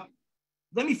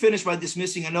 Let me finish by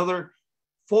dismissing another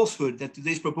falsehood that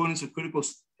today's proponents of critical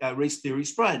race theory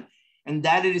spread, and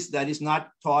that is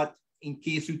not taught in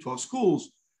K through 12 schools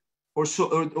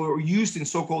or used in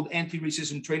so-called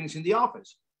anti-racism trainings in the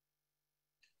office.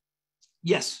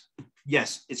 Yes,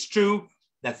 it's true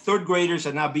that third graders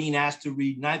are now being asked to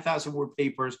read 9,000-word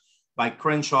papers by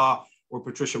Crenshaw or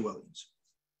Patricia Williams.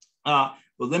 But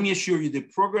let me assure you, the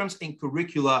programs and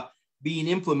curricula being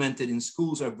implemented in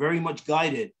schools are very much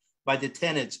guided by the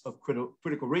tenets of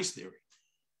critical race theory.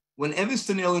 When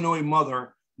Evanston, Illinois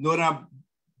mother, Nora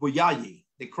Boyayi,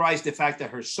 decries the fact that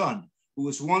her son, who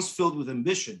was once filled with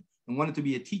ambition and wanted to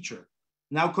be a teacher,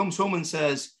 now comes home and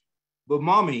says, but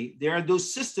mommy, there are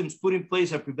those systems put in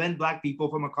place that prevent Black people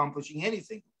from accomplishing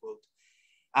anything, quote.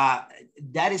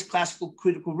 That is classical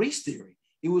critical race theory.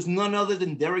 It was none other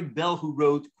than Derek Bell who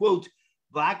wrote, quote,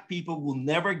 Black people will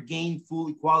never gain full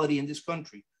equality in this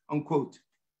country, unquote.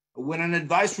 When an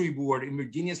advisory board in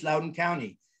Virginia's Loudoun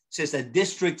County says that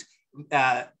the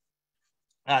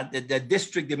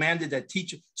district demanded that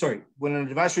when an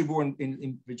advisory board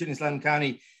in Virginia's Loudoun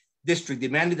County district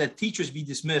demanded that teachers be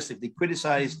dismissed if they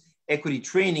criticized equity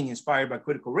training inspired by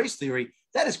critical race theory,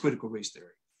 that is critical race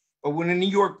theory. Or when a New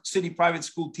York City private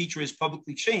school teacher is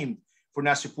publicly shamed for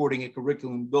not supporting a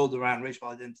curriculum built around racial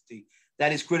identity,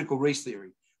 that is critical race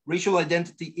theory. Racial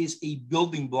identity is a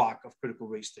building block of critical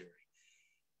race theory.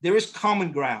 There is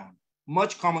common ground,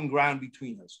 much common ground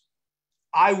between us.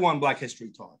 I want Black history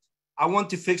taught. I want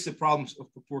to fix the problems of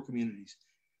poor communities.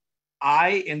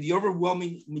 I and the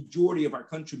overwhelming majority of our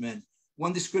countrymen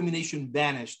want discrimination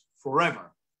banished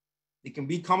forever. It can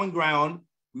be common ground.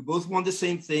 We both want the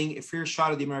same thing, a fair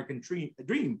shot at the American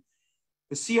dream.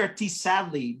 The CRT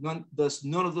sadly does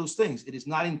none of those things. It is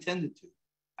not intended to.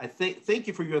 I thank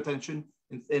you for your attention,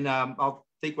 and I'll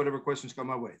take whatever questions come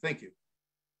my way. Thank you.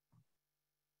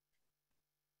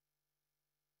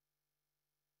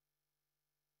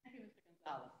 Thank you, Mr.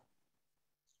 Gonzalez.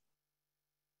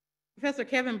 Professor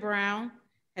Kevin Brown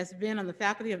has been on the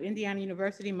faculty of Indiana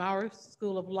University Maurer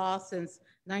School of Law since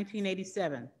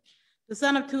 1987. The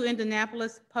son of two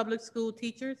Indianapolis public school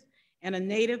teachers and a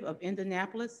native of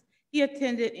Indianapolis, he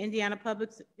attended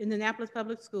Indianapolis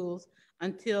Public Schools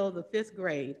until the 5th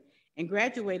grade and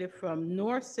graduated from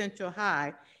North Central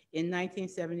High in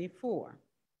 1974.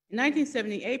 In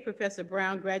 1978, Professor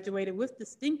Brown graduated with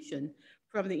distinction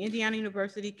from the Indiana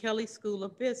University Kelley School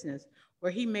of Business,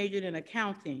 where he majored in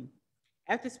accounting.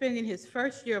 After spending his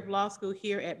first year of law school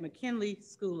here at McKinley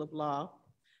School of Law,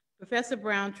 Professor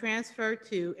Brown transferred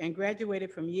to and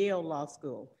graduated from Yale Law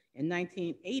School in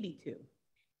 1982.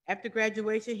 After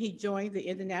graduation, he joined the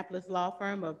Indianapolis law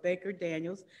firm of Baker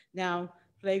Daniels, now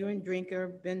Flagrant Drinker,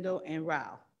 Bindle, and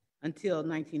Rao, until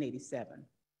 1987.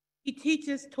 He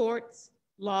teaches torts,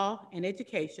 law, and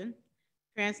education,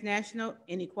 transnational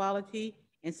inequality,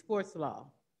 and sports law.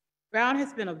 Brown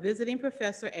has been a visiting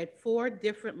professor at 4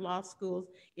 different law schools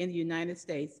in the United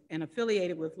States and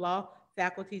affiliated with law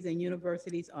faculties and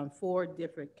universities on 4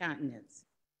 different continents.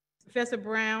 Professor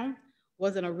Brown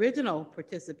was an original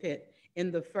participant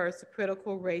in the first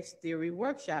critical race theory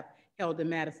workshop held in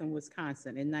Madison,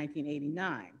 Wisconsin in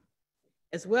 1989,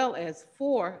 as well as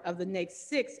 4 of the next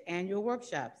 6 annual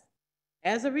workshops.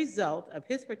 As a result of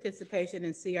his participation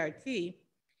in CRT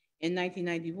in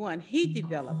 1991, he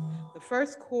developed the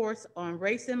first course on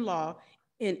race and law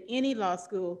in any law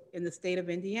school in the state of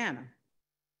Indiana.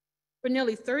 For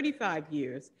nearly 35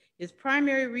 years, his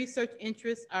primary research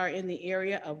interests are in the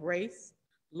area of race,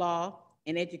 law,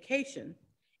 and education,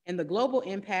 and the global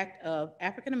impact of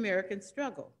African American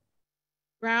struggle.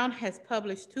 Brown has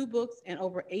published 2 books and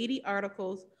over 80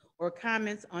 articles or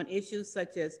comments on issues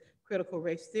such as critical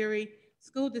race theory,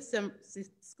 school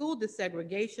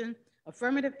desegregation,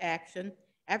 affirmative action,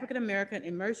 African American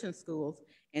immersion schools,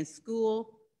 and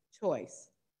school choice.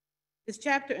 His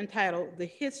chapter entitled The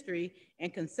History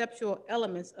and Conceptual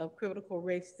Elements of Critical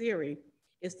Race Theory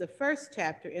is the first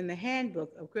chapter in the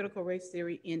Handbook of Critical Race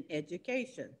Theory in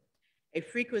Education. A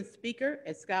frequent speaker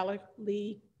at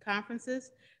scholarly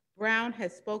conferences, Brown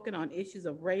has spoken on issues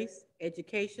of race,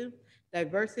 education,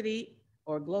 diversity,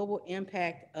 or global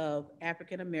impact of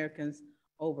African Americans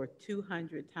over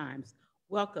 200 times.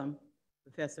 Welcome,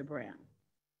 Professor Brown.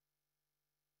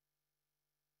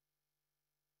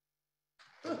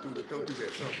 Don't do that. Don't do that.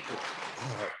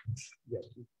 Yes.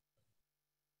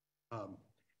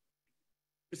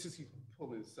 Just as he's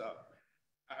pulling this up,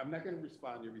 I'm not going to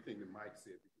respond to everything that Mike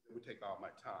said because it would take all my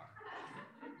time.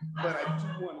 But I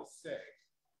do want to say,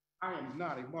 I am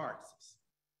not a Marxist.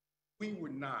 We were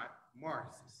not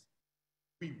Marxists.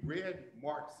 We read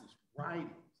Marxist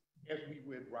writings as we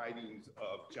read writings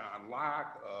of John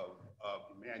Locke, of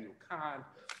Immanuel Kant,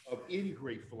 of any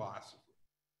great philosopher.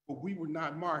 But we were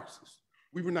not Marxists.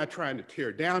 We were not trying to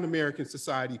tear down American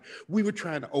society. We were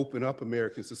trying to open up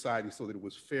American society so that it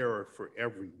was fairer for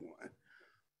everyone.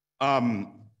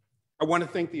 I want to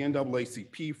thank the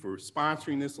NAACP for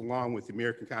sponsoring this along with the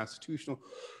American Constitutional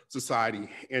Society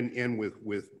and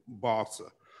with BALSA.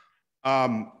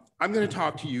 I'm going to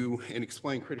talk to you and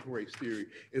explain critical race theory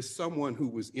as someone who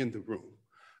was in the room.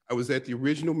 I was at the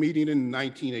original meeting in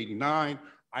 1989.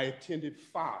 I attended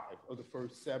 5 of the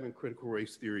first 7 critical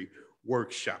race theory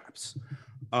workshops.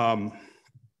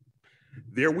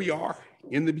 There we are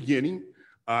in the beginning.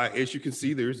 As you can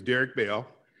see, there's Derek Bell,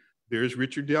 there's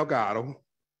Richard Delgado,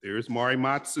 there's Mari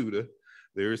Matsuda,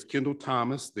 there's Kendall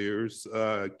Thomas, there's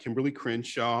Kimberly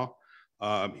Crenshaw,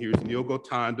 here's Neil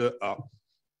Gotanda,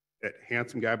 that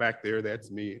handsome guy back there,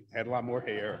 that's me, had a lot more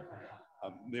hair.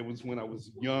 It was when I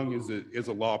was young as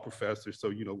a law professor, so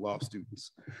you know, law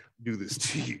students do this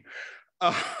to you.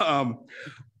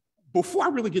 Before I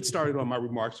really get started on my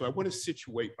remarks, so I want to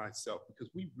situate myself because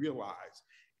we realize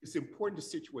it's important to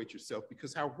situate yourself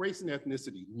because how race and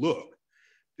ethnicity look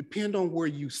depend on where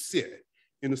you sit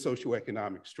in the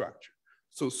socioeconomic structure.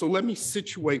 So let me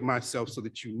situate myself so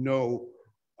that you know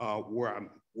where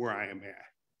I am at.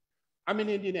 I'm in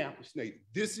Indianapolis native.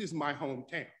 This is my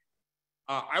hometown.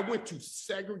 I went to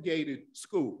segregated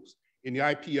schools in the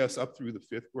IPS up through the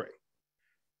 5th grade.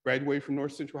 Graduated from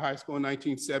North Central High School in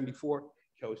 1974,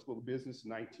 Kelley School of Business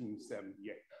in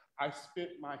 1978. I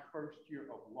spent my first year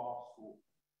of law school.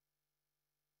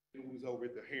 It was over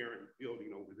at the Heron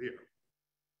building over there.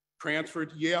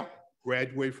 Transferred to Yale,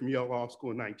 graduated from Yale Law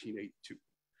School in 1982.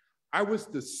 I was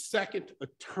the 2nd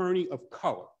attorney of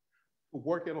color to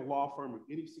work at a law firm of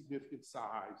any significant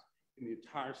size in the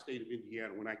entire state of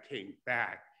Indiana when I came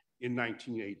back in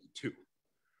 1982.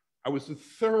 I was the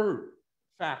 3rd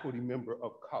faculty member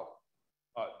of color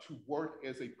to work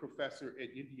as a professor at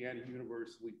Indiana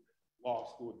University Law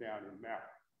School down in Maryland.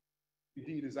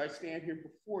 Indeed, as I stand here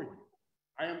before you,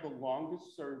 I am the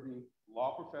longest serving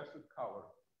law professor of color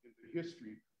in the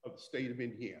history of the state of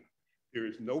Indiana. There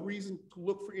is no reason to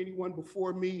look for anyone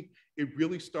before me. It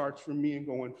really starts from me and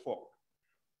going forward.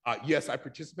 Yes, I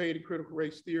participated in critical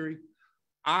race theory.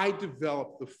 I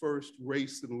developed the first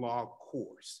race and law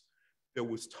course that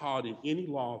was taught in any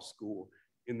law school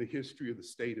in the history of the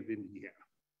state of Indiana.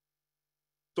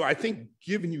 So I think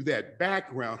giving you that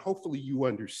background, hopefully you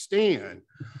understand,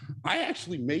 I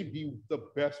actually may be the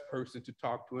best person to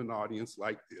talk to an audience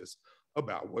like this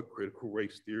about what critical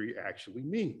race theory actually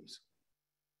means.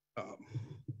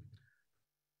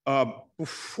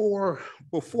 Before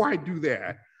I do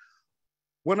that,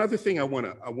 one other thing I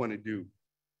want to do,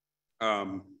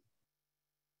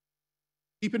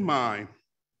 keep in mind,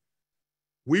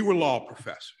 we were law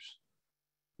professors.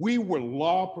 We were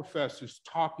law professors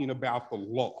talking about the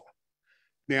law.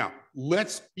 Now,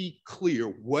 let's be clear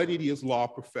what it is law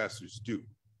professors do.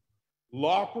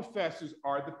 Law professors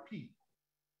are the people,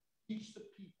 teach the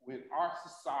people in our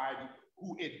society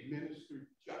who administer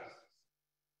justice.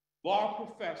 Law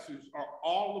professors are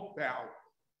all about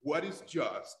what is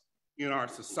just in our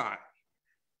society.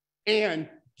 And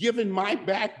given my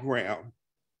background,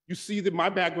 you see that my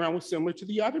background was similar to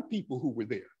the other people who were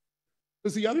there.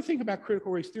 Because the other thing about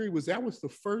critical race theory was that was the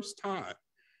first time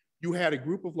you had a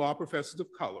group of law professors of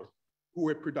color who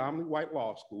were at predominantly white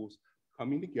law schools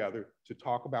coming together to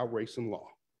talk about race and law.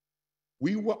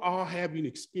 We were all having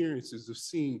experiences of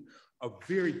seeing a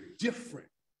very different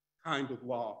kind of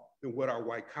law than what our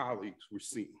white colleagues were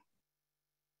seeing.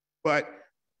 But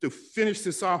to finish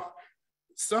this off,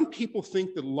 some people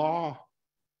think that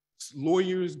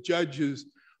lawyers, judges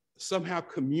somehow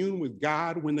commune with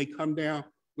God when they come down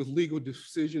with legal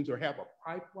decisions or have a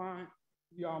pipeline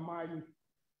to the Almighty.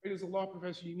 But as a law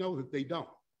professor, you know that they don't.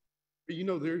 But you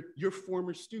know, they're your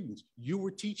former students. You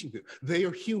were teaching them. They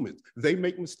are humans. They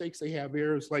make mistakes. They have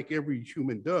errors like every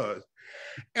human does.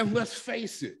 And let's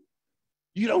face it,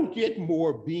 you don't get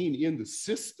more being in the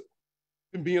system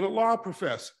than being a law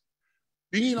professor.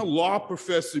 Being a law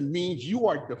professor means you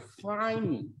are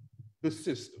defining the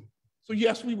system. So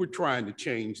yes, we were trying to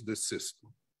change the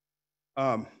system.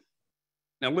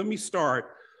 Now let me start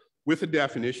with a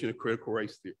definition of critical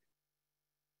race theory.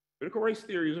 Critical race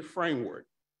theory is a framework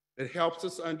that helps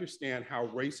us understand how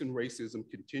race and racism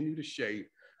continue to shape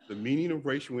the meaning of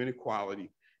racial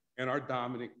inequality in our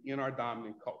dominant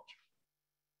culture,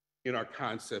 in our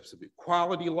concepts of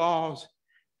equality laws,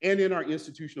 and in our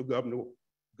institutional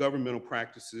governmental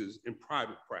practices and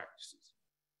private practices.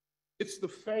 It's the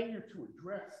failure to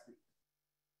address this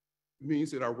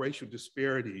means that our racial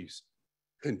disparities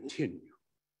continue.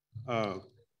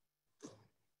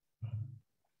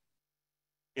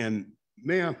 And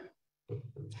ma'am,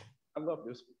 I love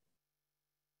this one.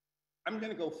 I'm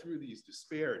gonna go through these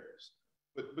disparities,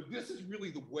 but this is really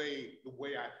the way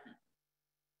I feel.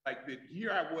 Like that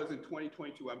here I was in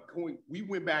 2022, we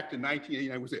went back to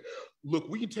 1989, we said, look,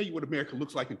 we can tell you what America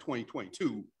looks like in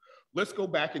 2022. Let's go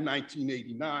back in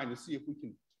 1989 and see if we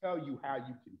can tell you how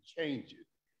you can change it.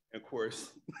 And of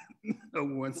course, no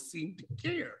one seemed to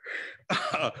care,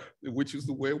 which is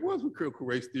the way it was with critical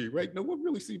race theory, right? No one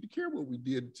really seemed to care what we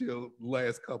did until the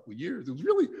last couple of years. It was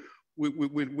really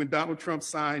when Donald Trump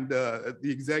signed the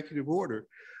executive order,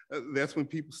 that's when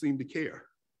people seemed to care.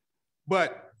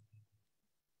 But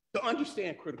to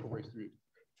understand critical race theory,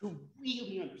 to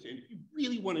really understand, if you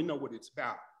really want to know what it's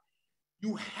about,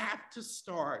 you have to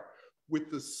start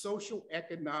with the social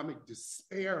economic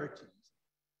disparities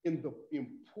in the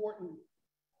important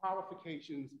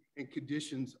qualifications and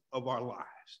conditions of our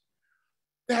lives.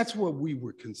 That's what we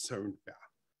were concerned about.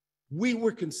 We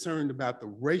were concerned about the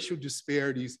racial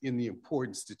disparities in the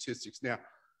important statistics. Now,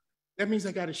 that means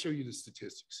I got to show you the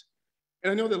statistics.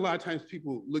 And I know that a lot of times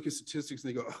people look at statistics and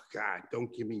they go, oh God,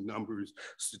 don't give me numbers,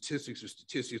 statistics are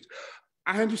statistics.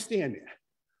 I understand that.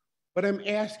 But I'm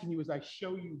asking you as I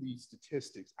show you these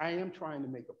statistics, I am trying to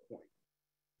make a point.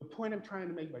 The point I'm trying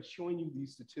to make by showing you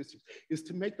these statistics is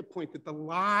to make the point that the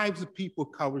lives of people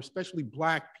of color, especially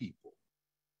Black people,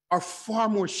 are far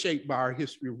more shaped by our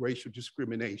history of racial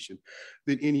discrimination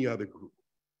than any other group.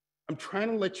 I'm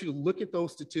trying to let you look at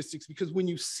those statistics because when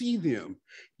you see them,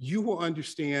 you will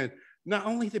understand not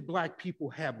only that Black people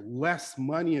have less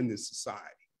money in this society,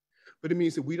 but it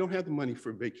means that we don't have the money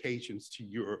for vacations to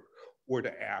Europe or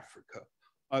to Africa.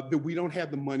 That we don't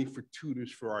have the money for tutors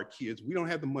for our kids. We don't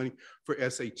have the money for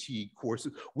SAT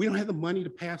courses. We don't have the money to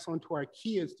pass on to our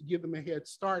kids to give them a head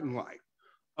start in life.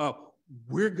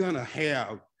 We're gonna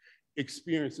have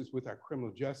experiences with our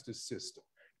criminal justice system,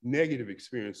 negative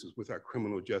experiences with our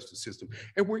criminal justice system.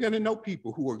 And we're gonna know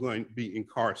people who are going to be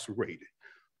incarcerated.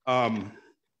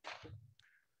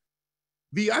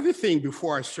 The other thing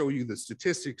before I show you the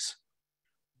statistics,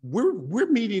 we're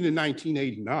meeting in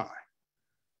 1989.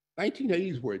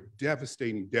 1980s were a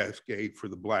devastating decade for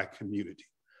the Black community.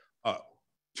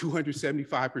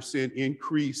 275%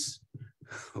 increase.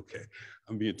 Okay,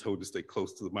 I'm being told to stay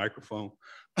close to the microphone.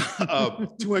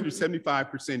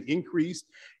 275% increase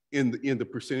in the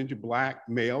percentage of Black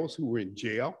males who were in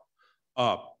jail.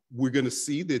 We're gonna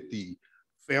see that the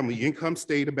family income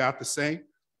stayed about the same.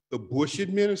 The Bush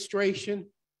administration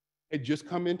had just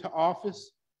come into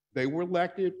office. They were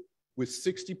elected with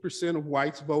 60% of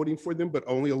whites voting for them, but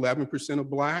only 11% of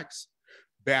Blacks.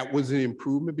 That was an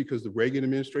improvement because the Reagan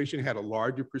administration had a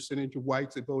larger percentage of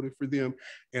whites that voted for them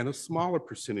and a smaller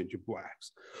percentage of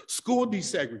Blacks. School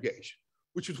desegregation,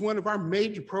 which was one of our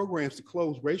major programs to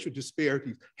close racial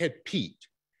disparities, had peaked.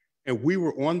 And we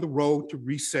were on the road to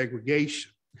resegregation.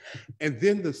 And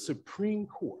then the Supreme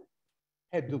Court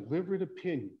had delivered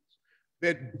opinions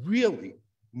that really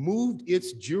moved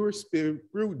its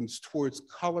jurisprudence towards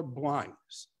color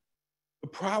blindness. The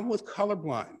problem with color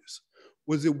blindness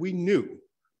was that we knew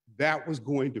that was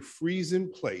going to freeze in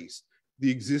place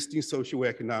the existing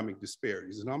socioeconomic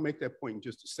disparities. And I'll make that point in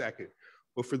just a second.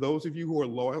 But for those of you who are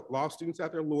law students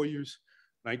out there, lawyers,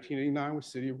 1989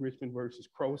 was City of Richmond versus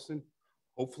Croson.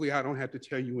 Hopefully I don't have to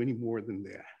tell you any more than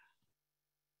that.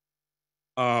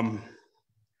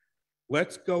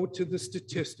 Let's go to the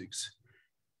statistics.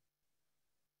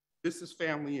 This is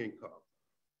family income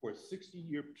for a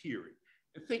 60-year period.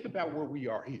 And think about where we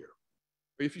are here.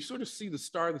 If you sort of see the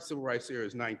start of the civil rights era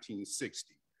is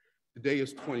 1960, today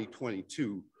is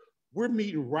 2022, we're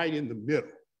meeting right in the middle,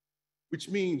 which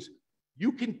means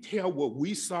you can tell what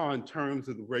we saw in terms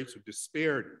of the racial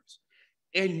disparities,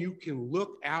 and you can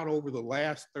look out over the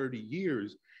last 30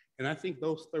 years, and I think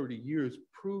those 30 years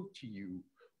prove to you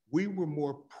we were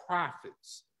more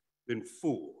prophets than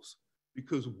fools,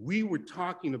 because we were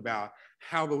talking about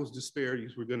how those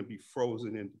disparities were going to be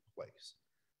frozen into place.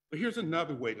 But here's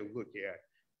another way to look at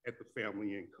the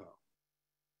family income.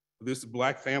 This is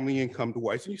Black family income to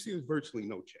whites, and you see there's virtually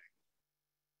no change.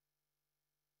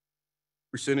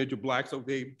 Percentage of Blacks over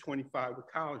the age of 25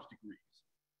 with college degrees.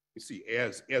 You see,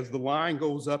 as the line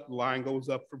goes up, the line goes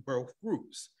up for both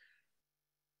groups.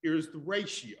 Here's the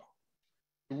ratio.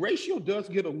 The ratio does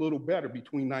get a little better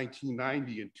between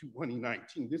 1990 and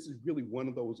 2019. This is really one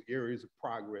of those areas of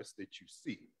progress that you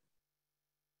see.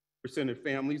 Percent of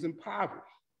families in poverty.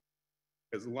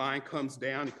 As the line comes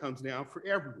down, it comes down for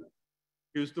everyone.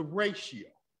 Here's the ratio.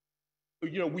 So,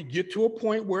 you know, we get to a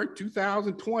point where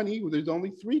 2020, where there's only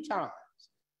 3 times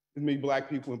as many Black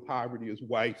people in poverty as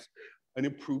whites, an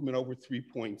improvement over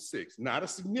 3.6. Not a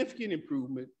significant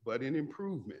improvement, but an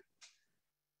improvement.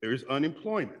 There's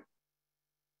unemployment.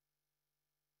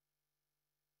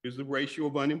 Here's the ratio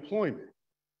of unemployment,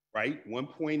 right?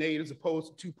 1.8 as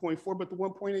opposed to 2.4, but the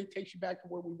 1.8 takes you back to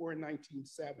where we were in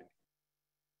 1970.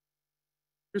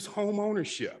 Here's home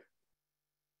ownership.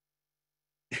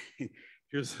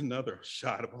 Here's another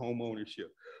shot of home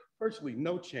ownership. Virtually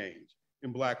no change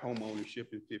in Black home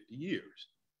ownership in 50 years.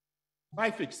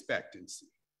 Life expectancy.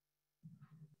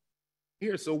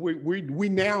 Here, so we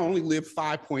now only live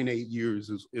 5.8 years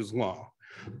as long.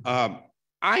 I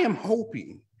am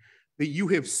hoping that you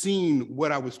have seen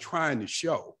what I was trying to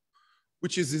show,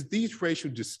 which is that these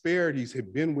racial disparities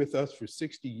have been with us for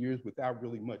 60 years without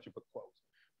really much of a close,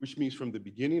 which means from the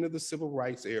beginning of the civil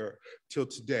rights era till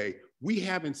today, we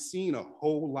haven't seen a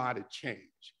whole lot of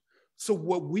change. So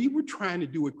what we were trying to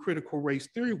do with critical race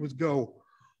theory was go,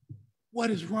 what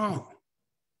is wrong?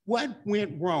 What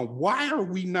went wrong? Why are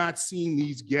we not seeing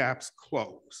these gaps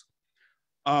close?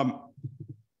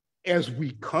 As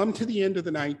we come to the end of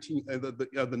the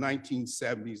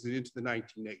 1970s and into the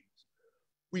 1980s,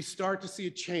 we start to see a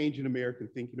change in American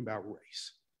thinking about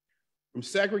race. From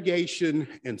segregation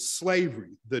and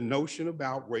slavery, the notion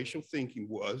about racial thinking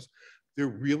was there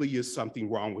really is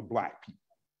something wrong with Black people.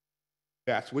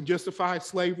 That's what justified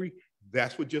slavery.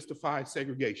 That's what justified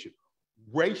segregation.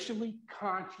 Racially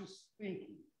conscious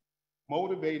thinking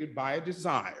motivated by a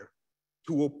desire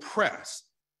to oppress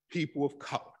people of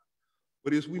color.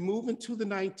 But as we move into the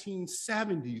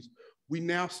 1970s, we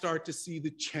now start to see the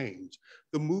change,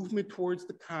 the movement towards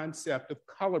the concept of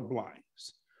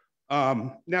colorblindness.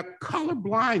 Now,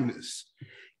 colorblindness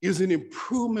is an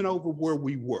improvement over where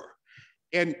we were.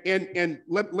 And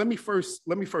let me first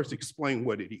explain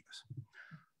what it is.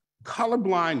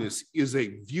 Colorblindness is a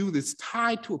view that's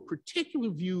tied to a particular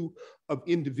view of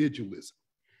individualism.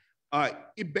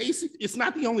 It's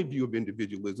not the only view of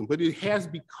individualism, but it has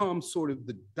become sort of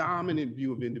the dominant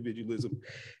view of individualism,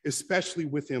 especially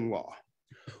within law.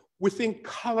 Within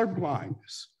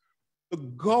colorblindness, the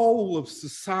goal of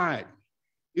society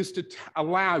is to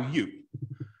allow you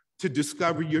to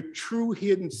discover your true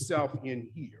hidden self in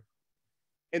here,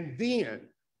 and then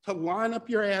to line up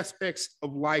your aspects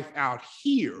of life out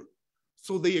here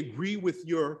so they agree with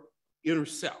your inner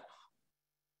self.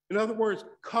 In other words,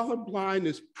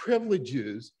 colorblindness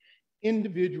privileges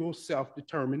individual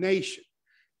self-determination.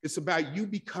 It's about you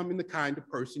becoming the kind of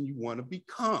person you want to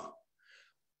become.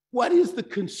 What is the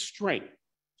constraint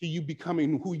to you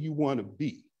becoming who you want to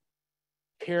be?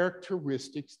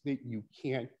 Characteristics that you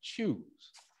can't choose.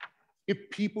 If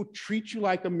people treat you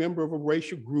like a member of a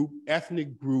racial group,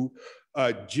 ethnic group,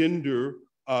 gender,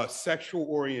 sexual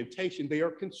orientation, they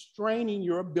are constraining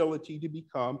your ability to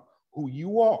become who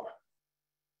you are.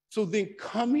 So then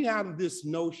coming out of this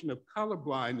notion of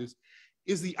colorblindness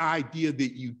is the idea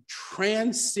that you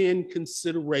transcend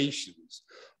considerations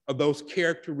of those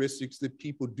characteristics that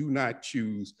people do not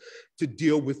choose to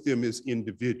deal with them as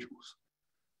individuals.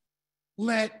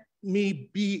 Let me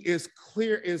be as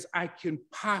clear as I can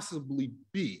possibly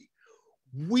be.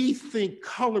 We think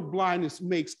colorblindness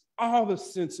makes all the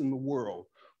sense in the world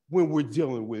when we're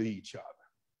dealing with each other.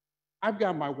 I've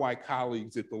got my white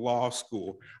colleagues at the law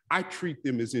school. I treat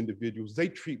them as individuals. They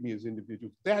treat me as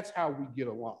individuals. That's how we get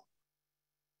along.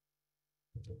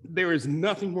 There is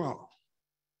nothing wrong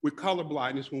with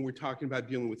colorblindness when we're talking about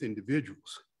dealing with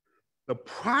individuals. The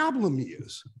problem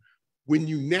is when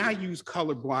you now use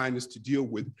colorblindness to deal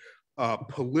with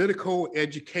political,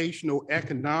 educational,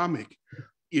 economic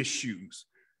issues,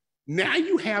 now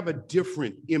you have a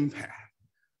different impact.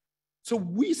 So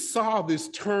we saw this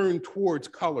turn towards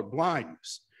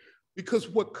colorblindness because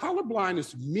what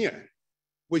colorblindness meant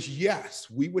was, yes,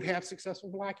 we would have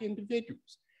successful Black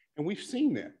individuals. And we've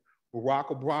seen that. Barack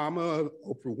Obama,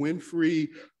 Oprah Winfrey,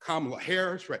 Kamala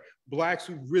Harris, right? Blacks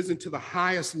who've risen to the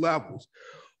highest levels.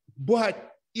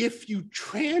 But if you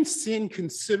transcend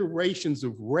considerations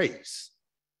of race,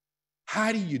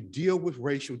 how do you deal with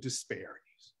racial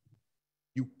disparities?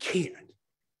 You can't.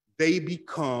 They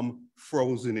become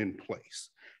frozen in place.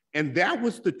 And that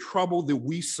was the trouble that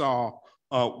we saw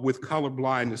with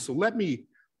colorblindness. So let me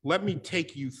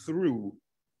take you through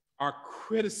our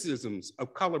criticisms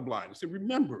of colorblindness. And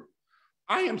remember,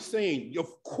 I am saying, of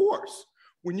course,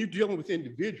 when you're dealing with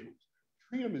individuals,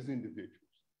 treat them as individuals.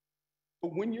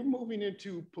 But when you're moving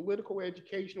into political,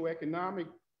 educational, economic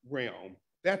realm,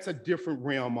 that's a different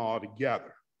realm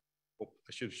altogether. Oh,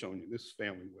 I should have shown you this is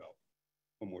family wealth.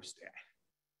 One more stat.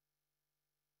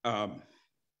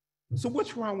 So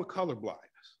what's wrong with color blindness?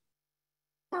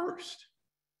 First,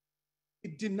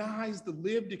 it denies the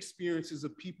lived experiences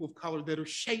of people of color that are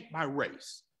shaped by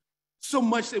race. So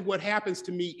much that what happens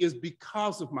to me is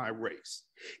because of my race.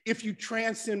 If you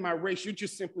transcend my race, you're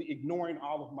just simply ignoring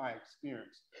all of my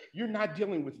experience. You're not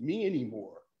dealing with me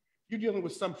anymore. You're dealing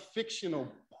with some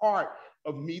fictional part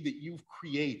of me that you've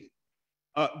created.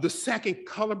 The second,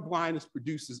 color blindness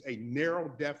produces a narrow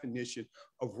definition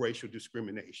of racial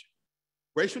discrimination.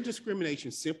 Racial discrimination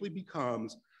simply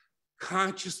becomes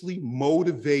consciously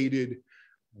motivated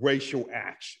racial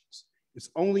actions. It's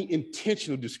only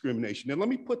intentional discrimination. Now, let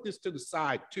me put this to the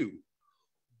side too.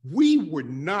 We were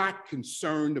not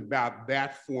concerned about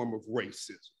that form of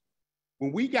racism.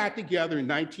 When we got together in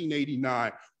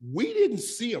 1989, we didn't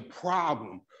see a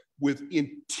problem with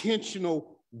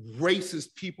intentional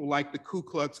racist people like the Ku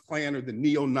Klux Klan or the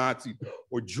neo-Nazis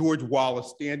or George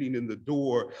Wallace standing in the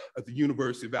door at the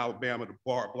University of Alabama to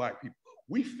bar Black people.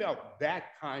 We felt that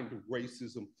kind of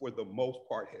racism for the most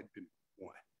part had been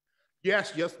won.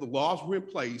 Yes, the laws were in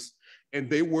place and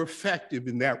they were effective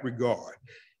in that regard.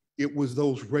 It was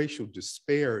those racial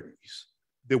disparities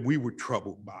that we were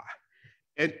troubled by.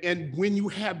 And when you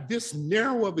have this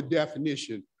narrow of a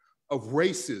definition of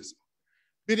racism,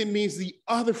 then it means the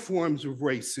other forms of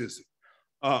racism,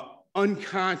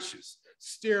 unconscious,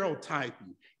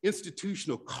 stereotyping,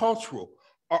 institutional, cultural,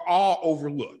 are all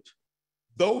overlooked.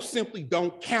 Those simply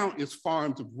don't count as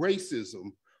forms of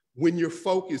racism when your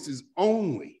focus is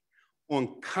only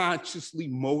on consciously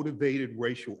motivated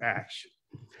racial action.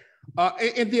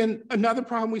 And then another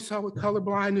problem we saw with color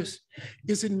blindness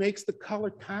is it makes the color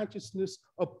consciousness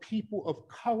of people of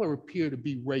color appear to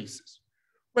be racist.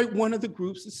 Right, one of the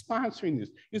groups that's sponsoring this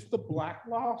is the Black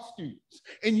law students.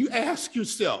 And you ask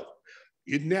yourself,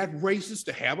 isn't that racist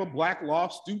to have a Black law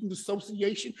student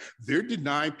association? They're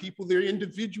denying people their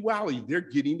individuality. They're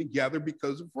getting together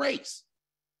because of race.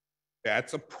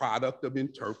 That's a product of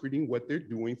interpreting what they're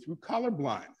doing through color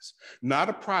blindness, not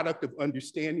a product of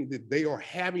understanding that they are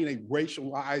having a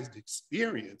racialized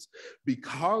experience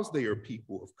because they are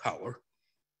people of color.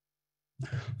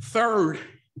 Third,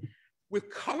 with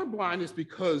color blindness,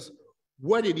 because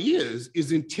what it is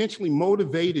intentionally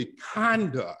motivated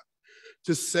conduct.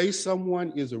 To say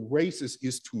someone is a racist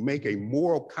is to make a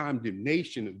moral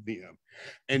condemnation of them,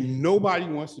 and nobody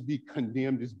wants to be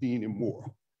condemned as being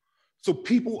immoral. So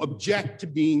people object to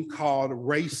being called a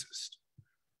racist.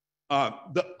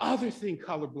 The other thing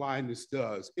color blindness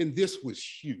does, and this was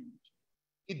huge,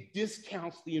 it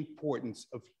discounts the importance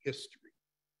of history.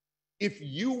 If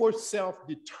you are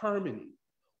self-determining,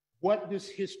 what does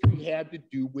history have to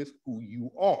do with who you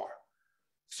are?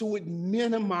 So it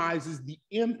minimizes the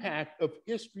impact of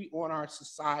history on our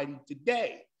society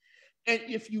today. And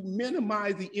if you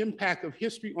minimize the impact of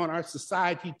history on our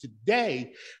society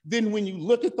today, then when you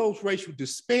look at those racial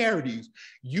disparities,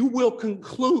 you will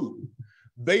conclude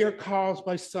they are caused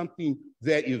by something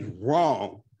that is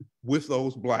wrong with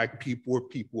those Black people or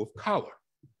people of color.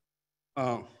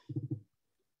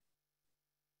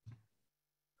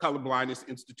 Color blindness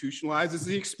institutionalizes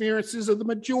the experiences of the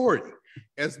majority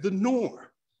as the norm,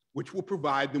 which will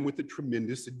provide them with a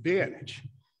tremendous advantage.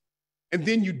 And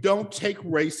then you don't take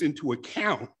race into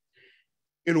account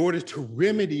in order to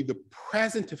remedy the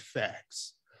present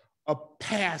effects of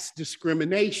past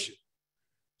discrimination.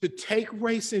 To take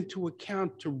race into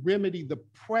account to remedy the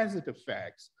present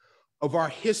effects of our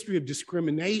history of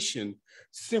discrimination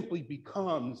simply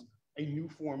becomes a new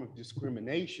form of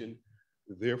discrimination.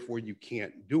 Therefore, you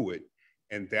can't do it.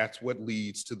 And that's what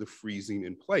leads to the freezing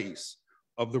in place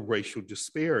of the racial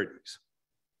disparities.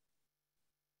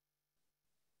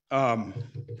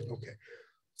 Okay,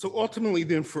 so ultimately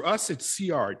then for us at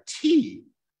CRT,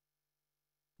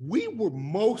 we were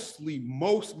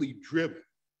mostly driven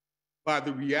by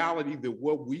the reality that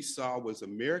what we saw was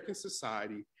American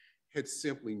society had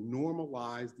simply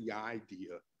normalized the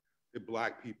idea that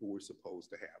Black people were supposed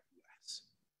to have less.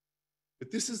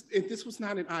 But this was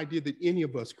not an idea that any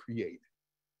of us created.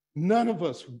 None of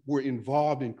us were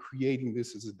involved in creating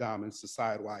this as a dominant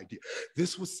societal idea.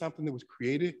 This was something that was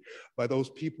created by those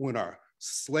people in our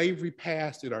slavery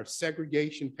past, in our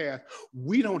segregation past.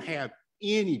 We don't have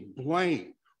any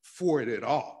blame for it at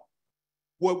all.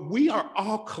 What we are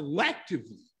all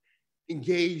collectively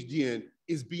engaged in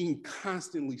is being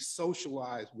constantly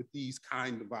socialized with these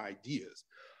kind of ideas.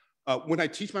 When I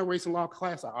teach my race and law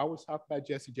class, I always talk about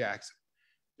Jesse Jackson.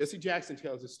 Jesse Jackson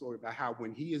tells a story about how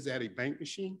when he is at a bank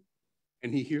machine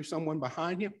and he hears someone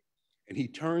behind him, and he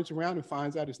turns around and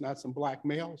finds out it's not some black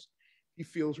males, he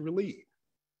feels relieved.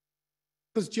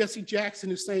 Because Jesse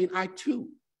Jackson is saying, I too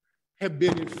have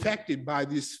been infected by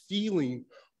this feeling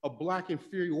of black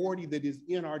inferiority that is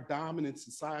in our dominant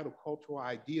societal cultural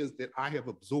ideas that I have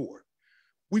absorbed.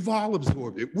 We've all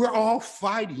absorbed it. We're all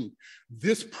fighting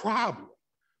this problem.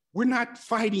 We're not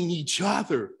fighting each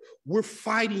other. We're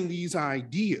fighting these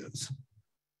ideas.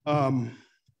 So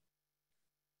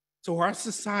our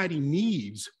society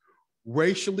needs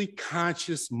racially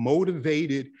conscious,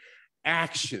 motivated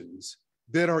actions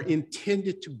that are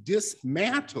intended to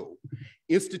dismantle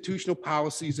institutional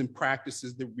policies and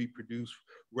practices that reproduce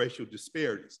racial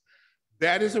disparities.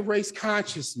 That is a race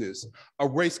consciousness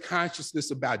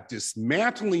about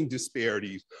dismantling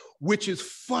disparities, which is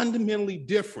fundamentally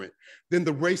different than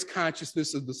the race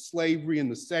consciousness of the slavery and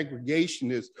the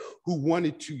segregationists who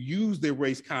wanted to use their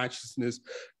race consciousness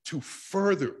to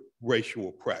further racial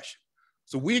oppression.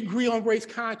 So we agree on race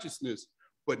consciousness,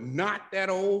 but not that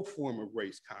old form of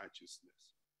race consciousness.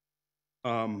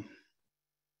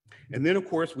 And then, of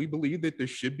course, we believe that there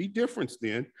should be difference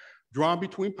then drawn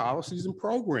between policies and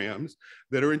programs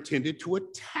that are intended to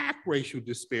attack racial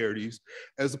disparities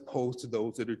as opposed to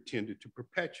those that are intended to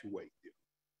perpetuate them.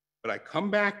 But I come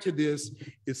back to this,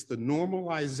 it's the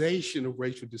normalization of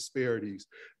racial disparities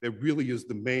that really is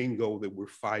the main goal that we're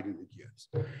fighting against.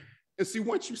 And see,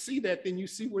 once you see that, then you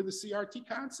see where the CRT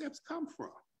concepts come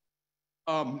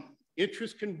from.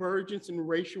 Interest convergence and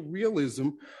racial realism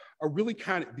are really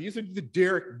these are the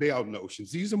Derek Bell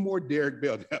notions. These are more Derek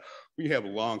Bell. We have a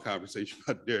long conversation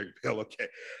about Derek Bell. Okay,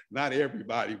 not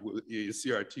everybody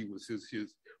CRT was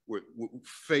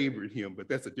favored him, but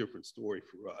that's a different story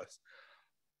for us.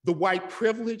 The white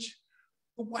privilege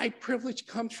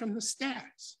comes from the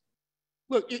stats.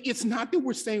 Look, it's not that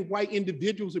we're saying white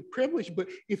individuals are privileged, but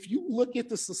if you look at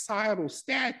the societal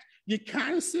stats, you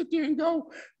kind of sit there and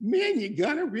go, man, you're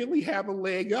gonna really have a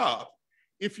leg up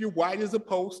if you're white as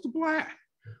opposed to black.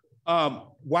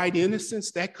 White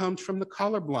innocence, that comes from the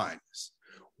color blindness.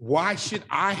 Why should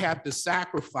I have to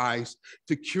sacrifice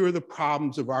to cure the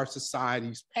problems of our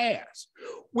society's past?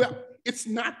 Well, it's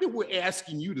not that we're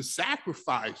asking you to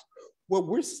sacrifice. What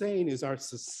we're saying is our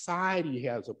society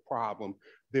has a problem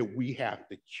that we have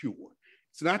to cure.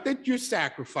 It's not that you're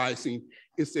sacrificing,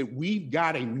 it's that we've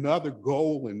got another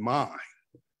goal in mind.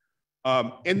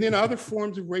 And then other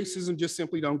forms of racism just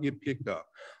simply don't get picked up.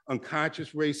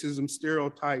 Unconscious racism,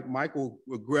 stereotype,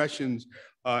 microaggressions,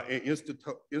 and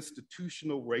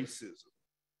institutional racism.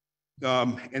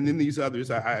 And then these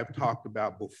others I have talked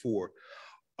about before.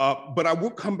 But I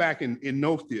will come back and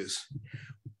note this.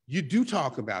 You do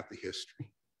talk about the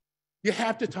history. You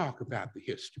have to talk about the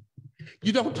history.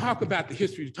 You don't talk about the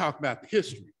history to talk about the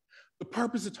history. The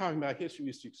purpose of talking about history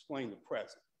is to explain the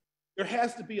present. There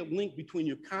has to be a link between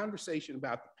your conversation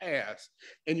about the past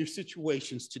and your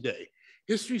situations today.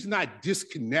 History is not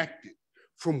disconnected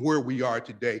from where we are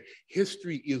today.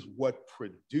 History is what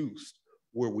produced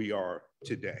where we are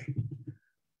today.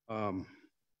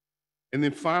 And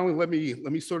then finally, let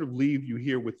me sort of leave you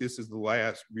here with this as the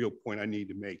last real point I need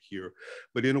to make here.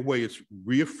 But in a way, it's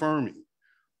reaffirming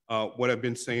what I've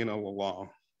been saying all along.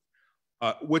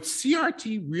 What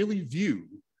CRT really views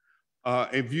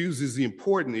as the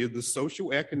important is the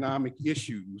socioeconomic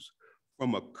issues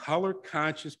from a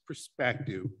color-conscious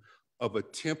perspective of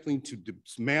attempting to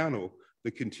dismantle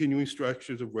the continuing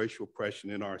structures of racial oppression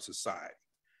in our society.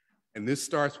 And this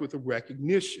starts with a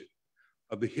recognition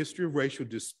of the history of racial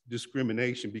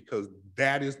discrimination because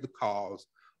that is the cause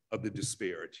of the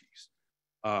disparities.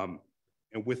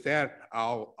 And with that,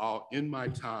 I'll end my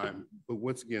time. But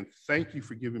once again, thank you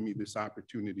for giving me this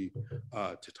opportunity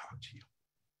to talk to you.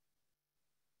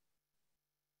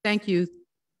 Thank you,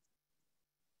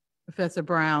 Professor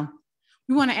Brown.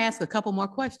 We want to ask a couple more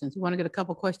questions. We want to get a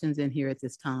couple questions in here at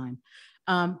this time.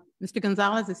 Mr.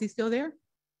 Gonzalez, is he still there?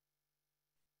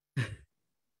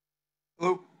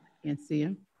 Hello. Can't see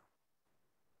him.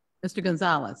 Mr.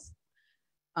 Gonzalez,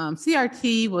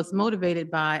 CRT was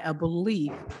motivated by a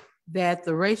belief that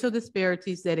the racial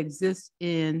disparities that exist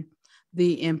in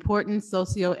the important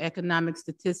socioeconomic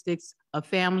statistics of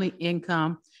family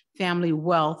income, family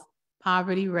wealth,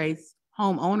 poverty rates,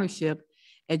 home ownership,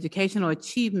 educational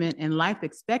achievement, and life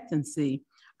expectancy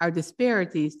are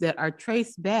disparities that are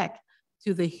traced back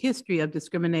to the history of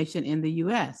discrimination in the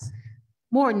US.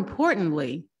 More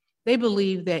importantly, they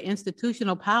believe that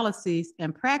institutional policies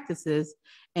and practices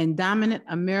and dominant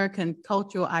American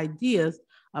cultural ideas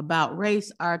about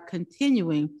race are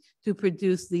continuing to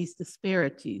produce these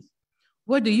disparities.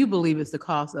 What do you believe is the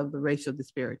cause of the racial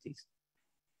disparities?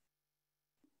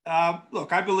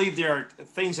 Look, I believe there are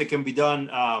things that can be done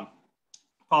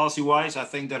policy-wise. I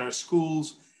think that our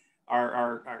schools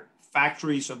are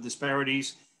factories of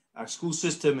disparities. Our school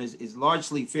system is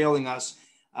largely failing us.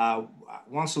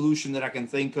 One solution that I can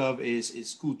think of is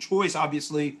school choice.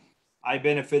 Obviously, I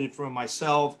benefited from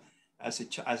myself as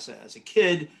a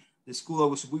kid. The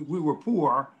school we were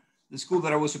poor. The school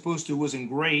that I was supposed to wasn't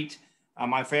great.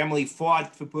 My family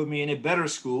fought to put me in a better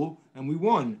school, and we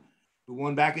won. We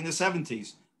won back in the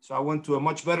 70s. So I went to a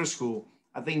much better school.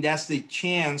 I think that's the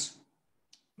chance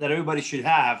that everybody should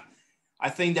have. I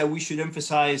think that we should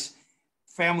emphasize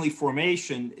family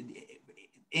formation,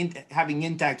 having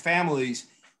intact families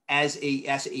as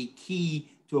a key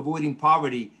to avoiding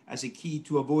poverty, as a key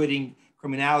to avoiding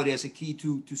criminality, as a key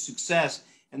to success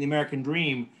and the American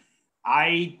dream.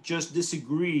 I just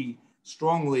disagree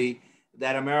strongly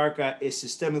that America is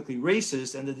systemically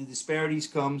racist and that the disparities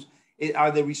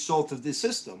are the result of this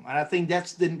system. And I think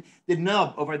that's the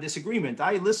nub of our disagreement.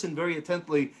 I listened very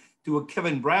attentively to what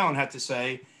Kevin Brown had to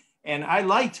say, and I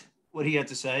liked what he had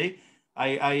to say.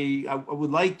 I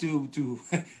would like to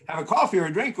have a coffee or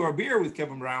a drink or a beer with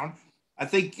Kevin Brown. I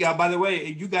think, by the way,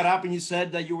 you got up and you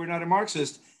said that you were not a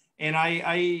Marxist, and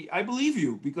I believe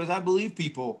you because I believe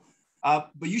people. But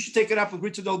you should take it up with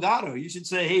Richard Delgado. You should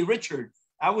say, hey, Richard,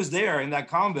 I was there in that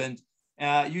convent.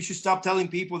 You should stop telling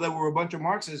people that we're a bunch of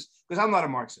Marxists because I'm not a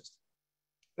Marxist.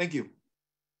 Thank you.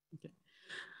 Okay.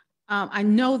 I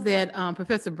know that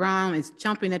Professor Brown is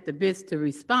chomping at the bits to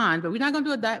respond, but we're not going to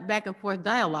do a back and forth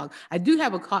dialogue. I do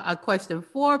have a question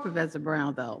for Professor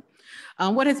Brown, though.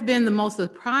 What has been the most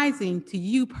surprising to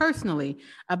you personally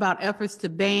about efforts to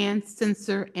ban,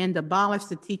 censor, and abolish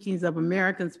the teachings of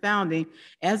America's founding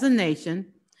as a nation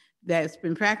that's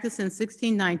been practiced since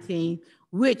 1619,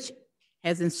 which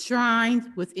has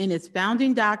enshrined within its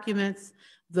founding documents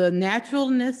the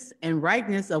naturalness and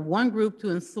rightness of one group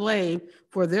to enslave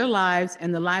for their lives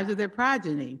and the lives of their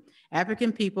progeny,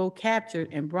 African people captured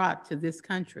and brought to this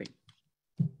country?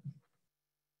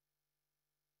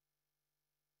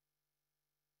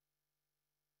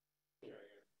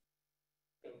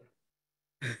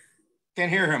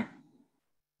 Can't hear him.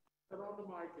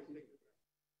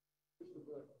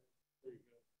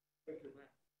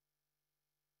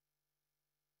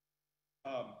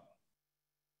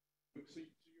 So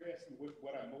you're asking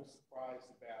what I'm most surprised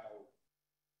about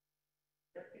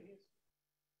American history?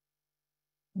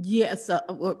 Yes,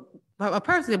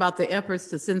 personally about the efforts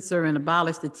to censor and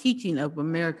abolish the teaching of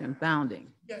American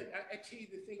founding. Yeah, I tell you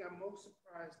the thing I'm most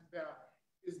surprised about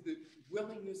is the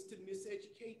willingness to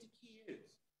miseducate the kids.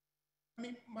 I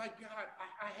mean, my God,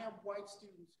 I have white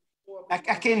students. I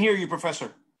can't hear you,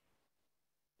 Professor.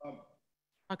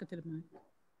 Talking to the mic.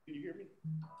 Can you hear me?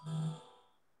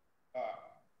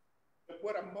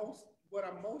 What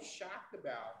I'm most shocked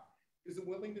about is the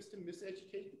willingness to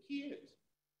miseducate the kids.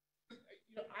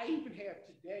 You know, I even have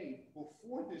today,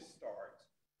 before this starts,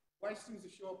 white students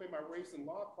that show up in my race and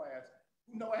law class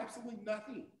who know absolutely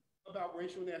nothing about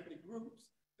racial and ethnic groups.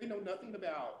 They know nothing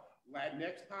about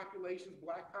Latinx populations,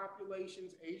 Black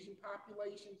populations, Asian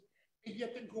populations, and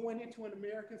yet they're going into an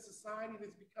American society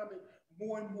that's becoming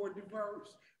more and more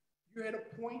diverse. You're at a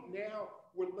point now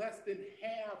where less than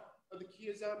half of the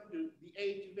kids under the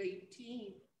age of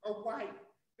 18 are white.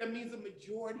 That means the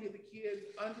majority of the kids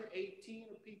under 18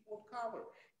 are people of color.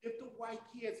 If the white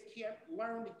kids can't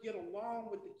learn to get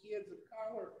along with the kids of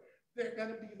color, they're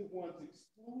gonna be the ones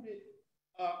excluded.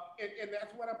 And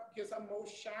that's what I guess I'm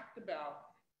most shocked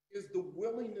about is the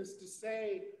willingness to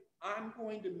say, I'm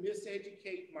going to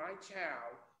miseducate my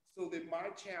child so that my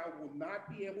child will not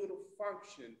be able to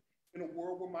function in a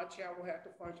world where my child will have to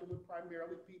function with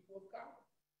primarily people of color.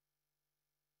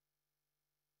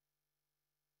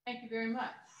 Thank you very much.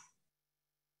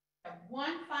 I have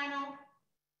one final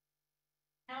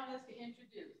panelist to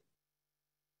introduce.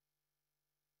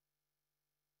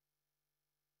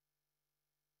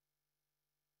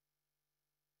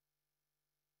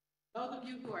 Those of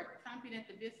you who are chomping at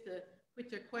the bits to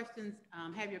put your questions,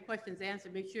 have your questions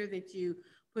answered, make sure that you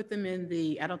put them in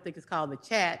the, I don't think it's called the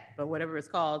chat, but whatever it's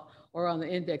called, or on the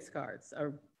index cards,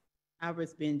 or however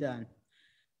it's being done.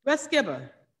 Russ Skiba,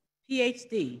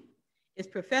 PhD, is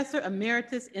Professor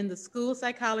Emeritus in the School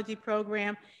Psychology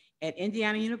Program at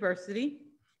Indiana University.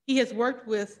 He has worked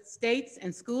with states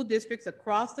and school districts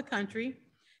across the country,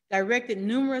 directed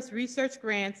numerous research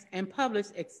grants, and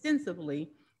published extensively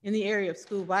in the area of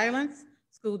school violence,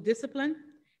 school discipline,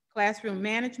 classroom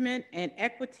management, and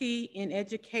equity in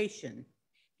education.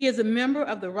 He is a member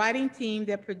of the writing team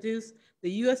that produced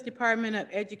the U.S. Department of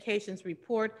Education's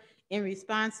report in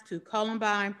response to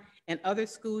Columbine and other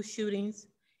school shootings,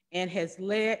 and has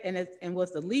led and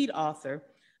was the lead author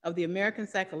of the American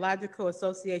Psychological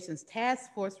Association's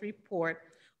Task Force Report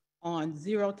on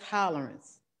Zero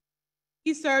Tolerance.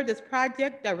 He served as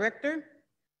project director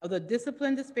of the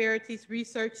Discipline Disparities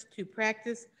Research to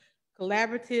Practice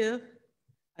Collaborative,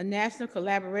 a national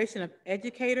collaboration of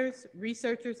educators,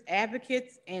 researchers,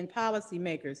 advocates, and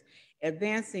policymakers,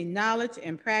 advancing knowledge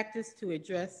and practice to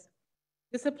address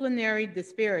disciplinary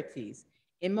disparities.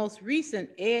 In most recent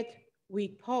Ed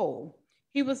Week poll,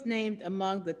 he was named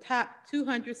among the top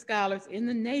 200 scholars in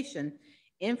the nation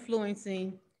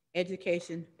influencing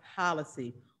education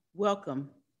policy. Welcome,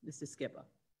 Mr. Skiba,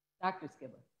 Dr.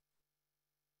 Skiba.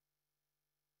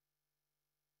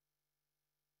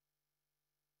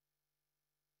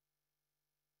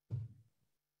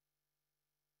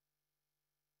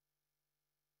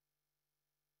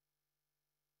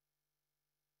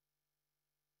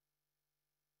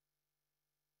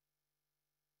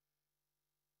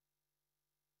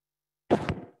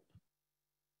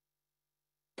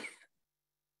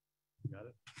 Got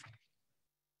it.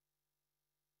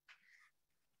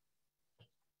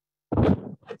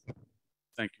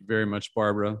 Thank you very much,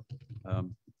 Barbara.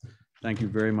 Thank you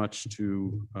very much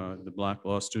to the Black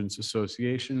Law Students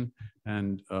Association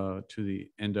and to the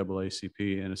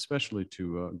NAACP, and especially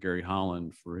to Gary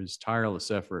Holland for his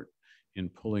tireless effort in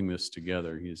pulling this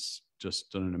together. He's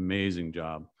just done an amazing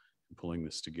job in pulling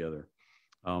this together.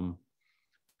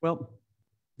 Well,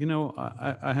 you know,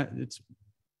 I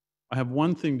have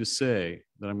one thing to say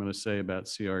that I'm going to say about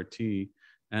CRT,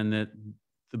 and that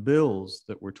the bills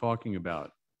that we're talking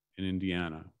about in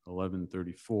Indiana,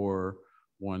 1134,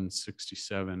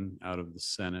 167 out of the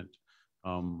Senate,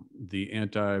 the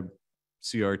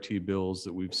anti-CRT bills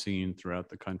that we've seen throughout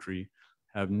the country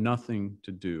have nothing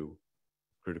to do with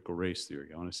critical race theory.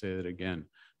 I want to say that again.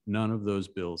 None of those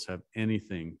bills have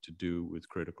anything to do with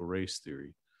critical race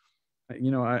theory.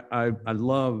 You know, I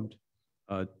loved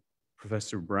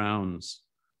Professor Brown's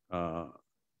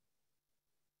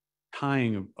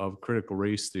tying of critical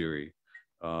race theory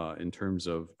in terms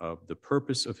of the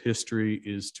purpose of history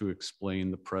is to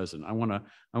explain the present. I want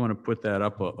to put that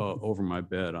up over my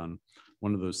bed on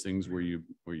one of those things where you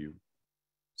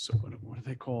so what are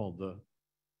they called, the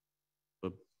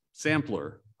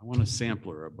sampler. I want a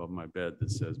sampler above my bed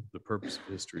that says the purpose of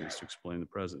history is to explain the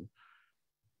present.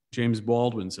 James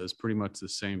Baldwin says pretty much the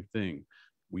same thing.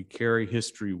 We carry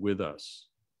history with us.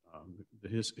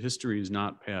 History is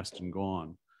not past and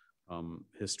gone.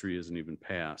 History isn't even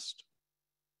past.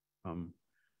 And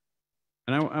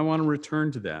I want to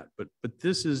return to that, but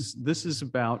this is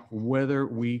about whether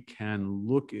we can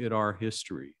look at our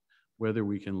history, whether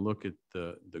we can look at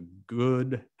the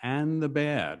good and the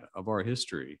bad of our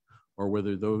history, or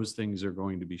whether those things are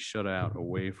going to be shut out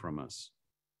away from us.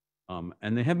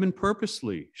 And they have been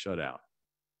purposely shut out.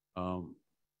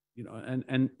 You know,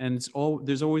 and it's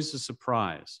there's always a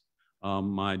surprise.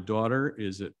 My daughter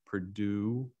is at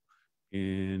Purdue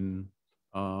in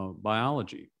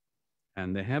biology,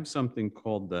 and they have something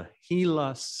called the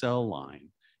HeLa cell line,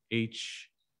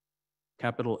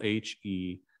 capital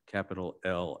H-E, capital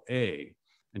L-A.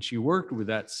 And she worked with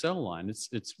that cell line.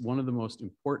 It's one of the most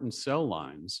important cell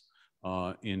lines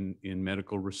in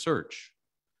medical research.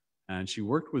 And she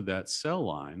worked with that cell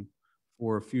line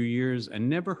for a few years and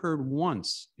never heard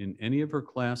once in any of her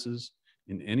classes,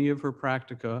 in any of her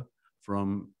practica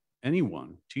from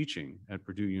anyone teaching at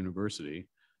Purdue University.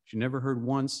 She never heard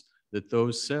once that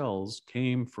those cells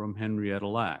came from Henrietta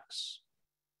Lacks,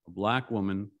 a Black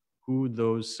woman who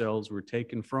those cells were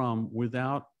taken from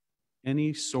without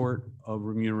any sort of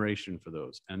remuneration for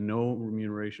those, and no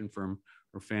remuneration from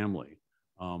her family.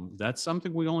 That's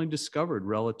something we only discovered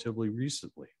relatively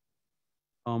recently.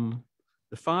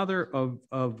 The father of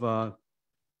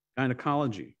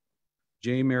gynecology,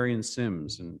 J. Marion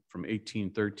Sims, and from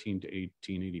 1813 to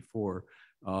 1884,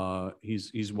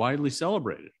 he's widely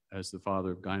celebrated as the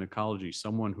father of gynecology,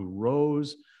 someone who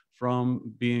rose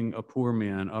from being a poor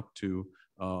man up to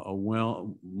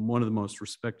one of the most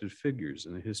respected figures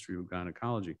in the history of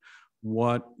gynecology.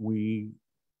 What we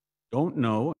don't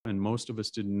know, and most of us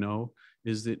didn't know,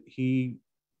 is that he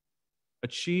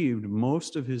achieved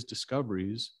most of his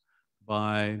discoveries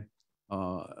by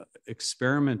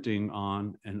experimenting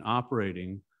on and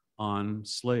operating on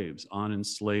slaves, on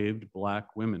enslaved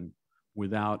Black women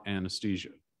without anesthesia.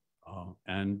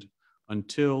 And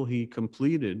until he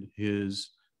completed his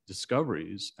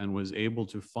discoveries and was able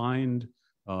to find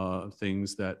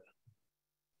things that,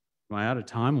 am I out of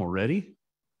time already?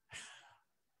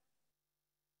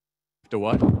 To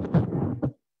what?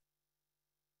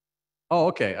 Oh,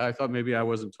 okay. I thought maybe I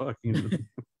wasn't talking.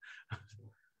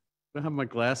 I have my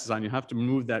glasses on. You have to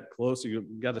move that closer. You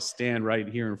got to stand right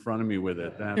here in front of me with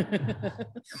it.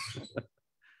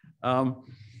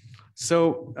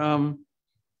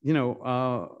 You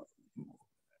know,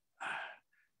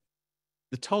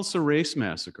 the Tulsa Race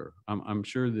Massacre. I'm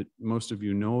sure that most of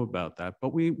you know about that,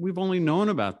 but we've only known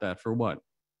about that for what,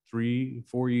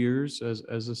 3-4 years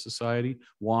as a society.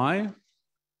 Why?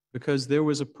 Because there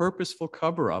was a purposeful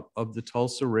cover-up of the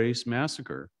Tulsa Race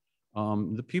Massacre.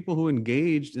 The people who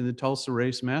engaged in the Tulsa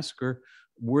Race Massacre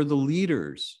were the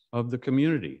leaders of the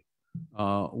community,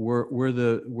 were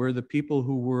the people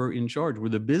who were in charge, were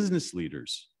the business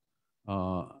leaders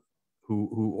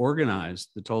who organized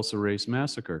the Tulsa Race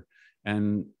Massacre.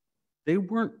 And they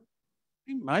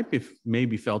might be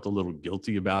maybe felt a little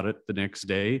guilty about it the next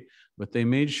day, but they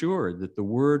made sure that the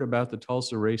word about the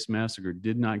Tulsa Race Massacre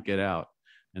did not get out.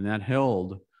 And that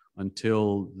held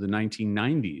until the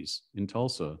 1990s in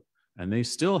Tulsa. And they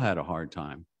still had a hard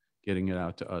time getting it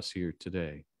out to us here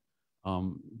today.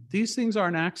 These things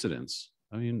aren't accidents.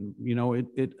 I mean, you know,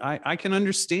 I can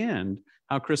understand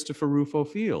how Christopher Rufo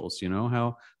feels, you know,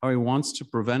 how he wants to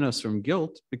prevent us from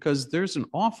guilt, because there's an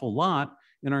awful lot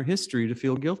in our history to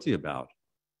feel guilty about.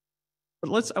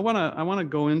 But I want to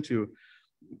go into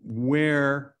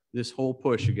where this whole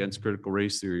push against critical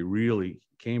race theory really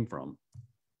came from.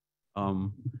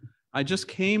 I just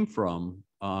came from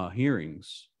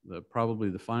hearings, probably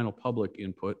the final public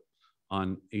input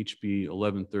on HB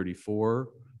 1134,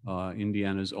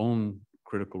 Indiana's own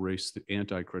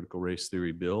anti-critical race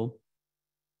theory bill.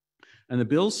 And the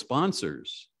bill's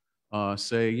sponsors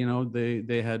say, you know,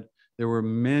 there were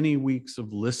many weeks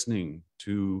of listening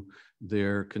to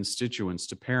their constituents,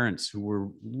 to parents who were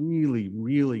really,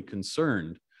 really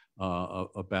concerned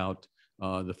about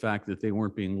the fact that they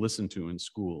weren't being listened to in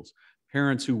schools.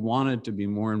 Parents who wanted to be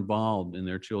more involved in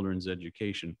their children's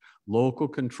education, local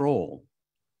control.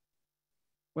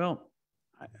 Well,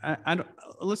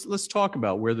 let's talk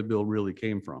about where the bill really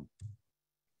came from.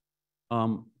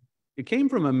 It came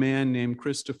from a man named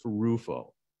Christopher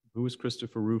Rufo. Who was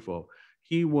Christopher Rufo?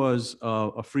 He was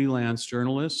a freelance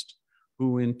journalist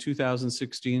who in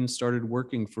 2016 started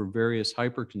working for various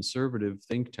hyper-conservative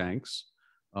think tanks.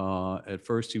 At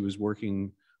first, he was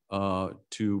working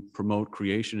to promote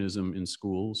creationism in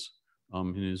schools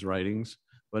in his writings.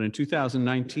 But in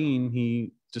 2019,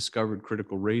 he discovered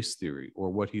critical race theory, or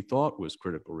what he thought was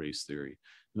critical race theory.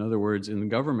 In other words, in the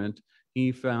government,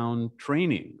 he found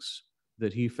trainings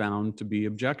that he found to be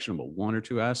objectionable, 1 or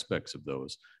 2 aspects of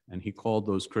those, and he called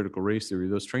those critical race theory.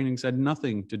 Those trainings had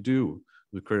nothing to do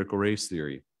with critical race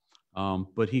theory.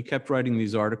 But he kept writing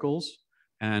these articles,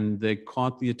 and they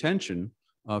caught the attention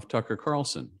of Tucker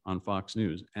Carlson on Fox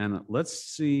News. And let's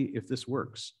see if this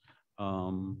works.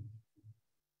 I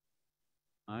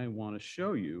want to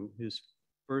show you his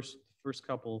first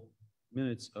couple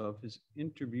minutes of his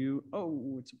interview.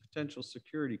 Oh, it's a potential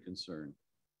security concern.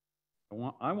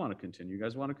 I want to continue. You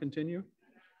guys want to continue?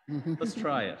 Let's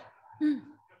try it.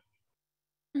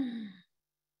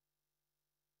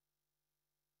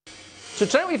 So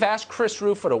tonight we've asked Chris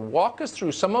Rufo to walk us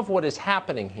through some of what is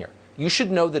happening here. You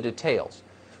should know the details.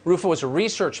 Rufo is a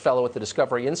research fellow at the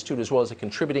Discovery Institute as well as a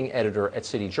contributing editor at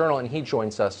City Journal, and he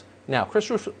joins us now. Chris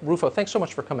Rufo, thanks so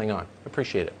much for coming on.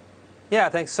 Appreciate it. Yeah,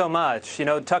 thanks so much. You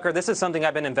know, Tucker, this is something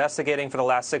I've been investigating for the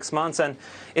last 6 months, and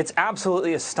it's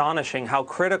absolutely astonishing how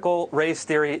critical race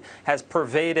theory has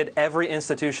pervaded every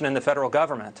institution in the federal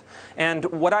government. And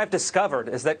what I've discovered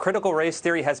is that critical race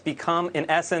theory has become, in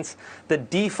essence, the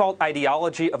default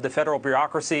ideology of the federal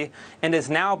bureaucracy and is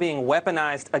now being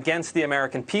weaponized against the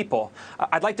American people.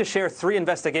 I'd like to share 3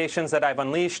 investigations that I've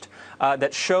unleashed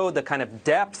that show the kind of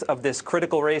depth of this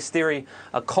critical race theory,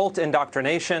 cult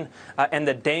indoctrination, and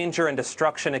the danger and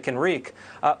destruction it can wreak.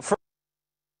 For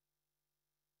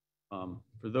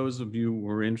those of you who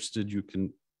are interested, you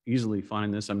can easily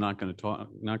find this. I'm not going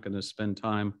to spend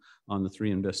time on the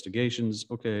 3 investigations,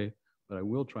 okay, but I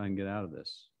will try and get out of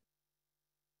this.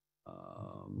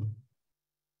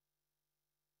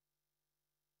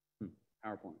 PowerPoint,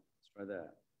 let's try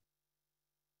that.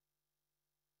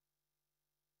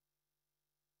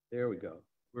 There we go,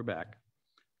 we're back.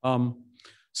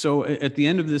 So at the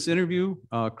end of this interview,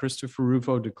 Christopher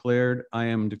Rufo declared, "I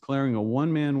am declaring a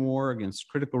one-man war against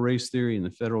critical race theory in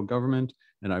the federal government,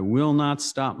 and I will not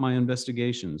stop my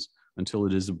investigations until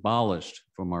it is abolished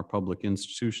from our public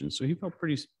institutions." So he felt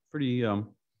pretty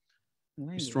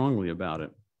strongly about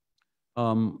it.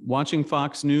 Watching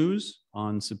Fox News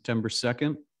on September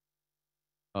 2nd,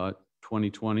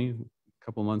 2020, a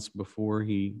couple months before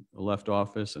he left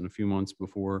office and a few months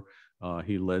before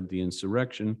he led the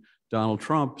insurrection, Donald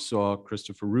Trump saw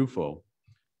Christopher Rufo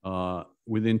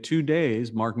within 2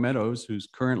 days, Mark Meadows, who's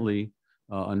currently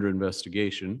under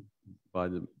investigation by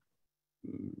the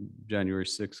January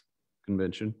 6th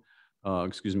convention,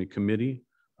 committee,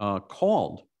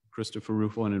 called Christopher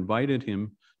Rufo and invited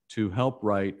him to help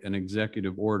write an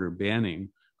executive order banning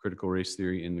critical race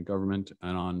theory in the government.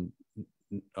 And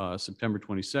on September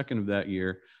 22nd of that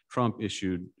year, Trump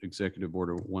issued Executive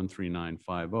Order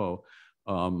 13950.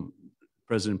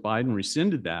 President Biden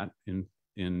rescinded that in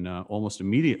almost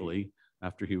immediately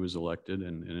after he was elected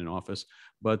and in office.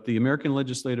 But the American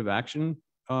Legislative Action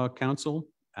Council,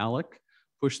 ALEC,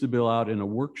 pushed the bill out in a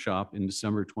workshop in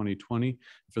December 2020.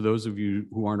 For those of you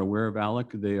who aren't aware of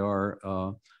ALEC, they are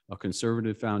a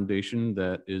conservative foundation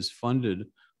that is funded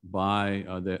by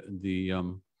the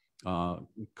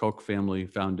Koch family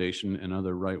foundation and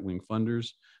other right-wing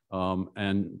funders,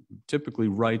 and typically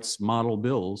writes model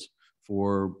bills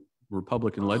for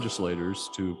Republican legislators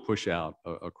to push out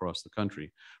across the country.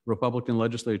 Republican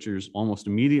legislatures almost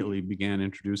immediately began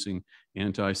introducing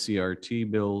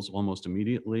anti-CRT bills almost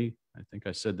immediately. I think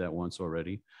I said that once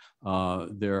already.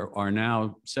 There are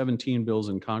now 17 bills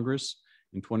in Congress.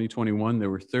 In 2021, there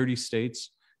were 30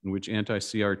 states in which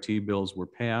anti-CRT bills were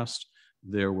passed.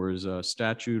 There was a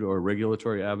statute or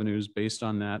regulatory avenues based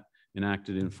on that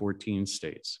enacted in 14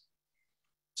 states.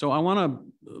 So I want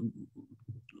to,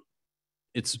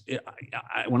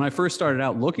 when I first started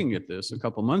out looking at this a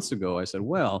couple months ago, I said,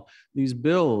 well, these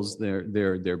bills,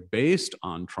 they're based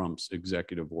on Trump's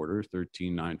executive order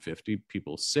 13950.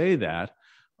 People say that,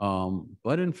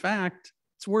 but in fact,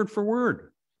 it's word for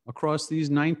word across these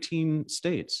 19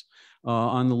 states.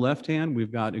 On the left hand,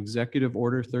 we've got Executive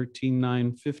Order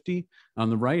 13950.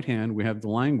 On the right hand, we have the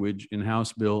language in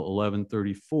House Bill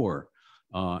 1134.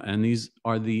 And these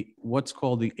are what's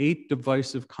called the 8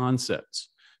 divisive concepts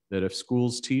that if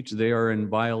schools teach, they are in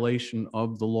violation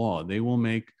of the law. They will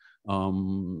make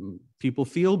people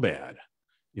feel bad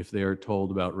if they are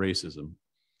told about racism.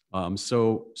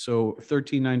 So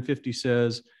 13950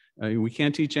 says, we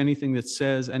can't teach anything that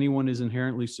says anyone is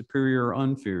inherently superior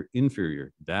or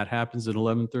inferior. That happens at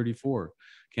 1134.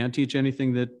 Can't teach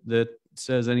anything that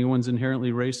says anyone's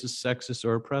inherently racist, sexist,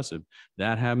 or oppressive.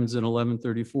 That happens in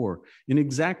 1134. In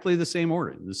exactly the same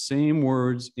order, the same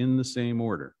words in the same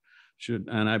order.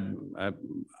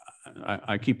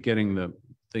 I keep getting the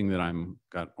thing that I'm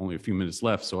got only a few minutes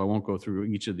left, so I won't go through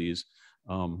each of these.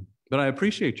 But I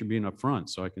appreciate you being up front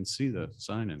so I can see the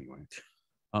sign anyway.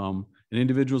 An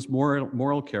individual's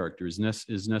moral character is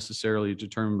necessarily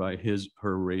determined by his,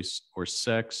 her race, or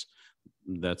sex.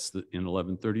 That's in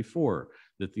 1134.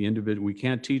 That we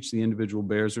can't teach the individual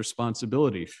bears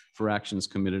responsibility for actions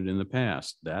committed in the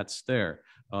past. That's there.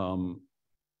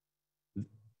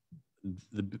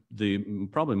 The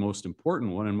probably most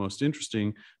important one and most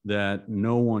interesting, that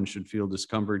no one should feel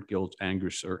discomfort, guilt,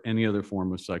 anguish, or any other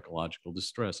form of psychological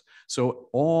distress. So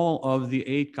all of the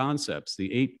 8 concepts,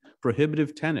 the 8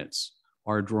 prohibitive tenets,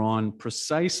 are drawn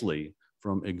precisely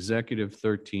from Executive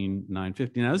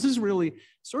 13950. Now, this is really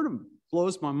sort of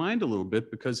blows my mind a little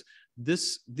bit, because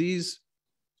these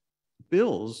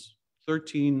bills,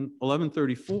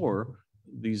 1134,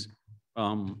 these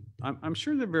I'm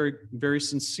sure they're very, very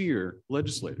sincere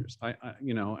legislators. I'm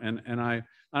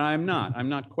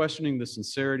not questioning the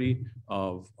sincerity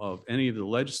of any of the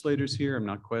legislators here. I'm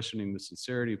not questioning the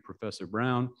sincerity of Professor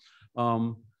Brown.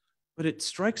 But it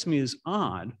strikes me as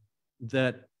odd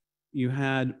that you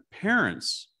had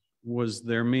parents was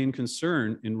their main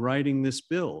concern in writing this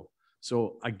bill.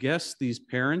 So I guess these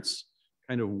parents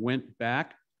kind of went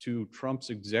back to Trump's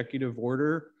executive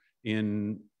order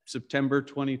in September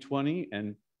 2020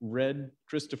 and read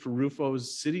Christopher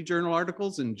Rufo's City Journal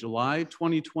articles in July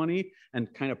 2020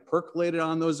 and kind of percolated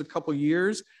on those a couple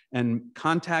years and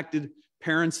contacted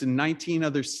parents in 19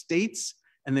 other states.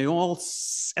 And they all,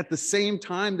 at the same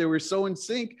time, they were so in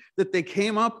sync that they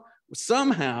came up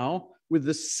somehow with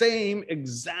the same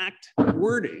exact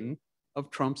wording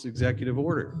of Trump's executive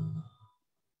order.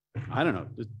 I don't know,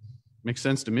 it makes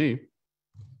sense to me.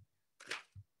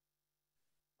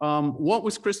 What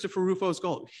was Christopher Rufo's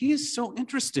goal? He is so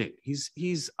interesting. He's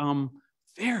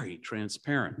very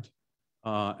transparent,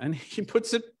 and he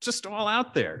puts it just all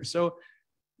out there. So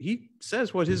he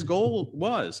says what his goal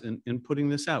was in putting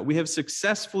this out. We have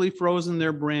successfully frozen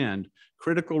their brand,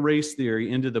 critical race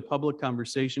theory, into the public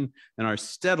conversation and are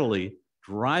steadily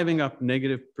driving up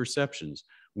negative perceptions.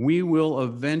 We will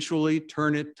eventually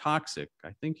turn it toxic.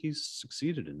 I think he's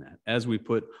succeeded in that, as we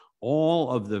put all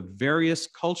of the various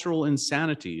cultural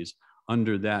insanities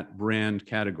under that brand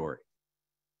category.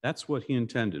 That's what he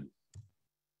intended.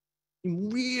 He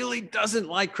really doesn't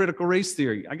like critical race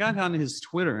theory. I got on his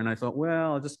Twitter and I thought,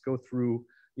 well, I'll just go through,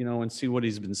 you know, and see what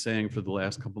he's been saying for the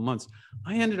last couple months.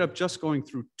 I ended up just going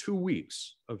through 2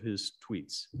 weeks of his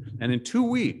tweets. And in 2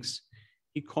 weeks,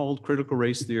 he called critical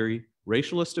race theory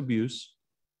racialist abuse.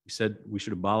 He said we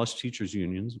should abolish teachers'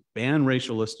 unions, ban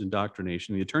racialist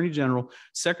indoctrination. The Attorney General,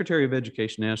 Secretary of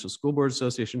Education, National School Board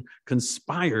Association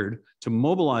conspired to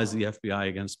mobilize the FBI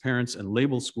against parents and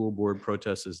label school board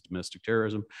protests as domestic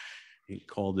terrorism. He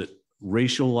called it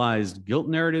racialized guilt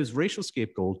narratives, racial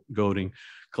scapegoating,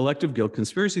 collective guilt,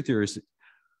 conspiracy theories,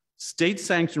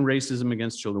 state-sanctioned racism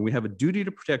against children. We have a duty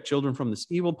to protect children from this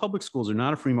evil. Public schools are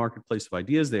not a free marketplace of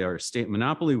ideas. They are a state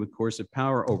monopoly with coercive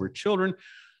power over children.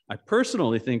 I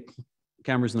personally think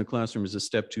cameras in the classroom is a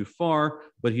step too far,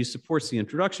 but he supports the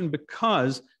introduction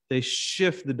because they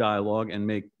shift the dialogue and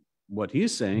make what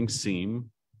he's saying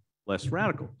seem less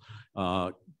radical.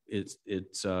 It's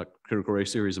critical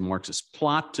race theory is a Marxist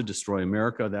plot to destroy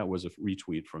America. That was a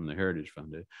retweet from the Heritage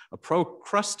Foundation. A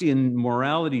Procrustean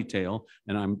morality tale,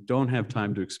 and I don't have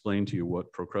time to explain to you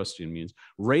what Procrustean means.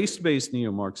 Race-based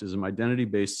neo-Marxism,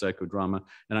 identity-based psychodrama,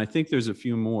 and I think there's a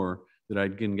few more that I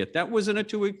didn't get. That was in a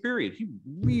 2-week period. He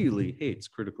really hates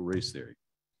critical race theory.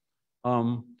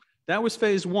 That was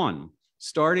phase 1.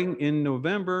 Starting in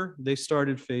November, they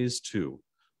started phase 2.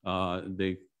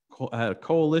 They had a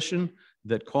coalition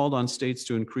that called on states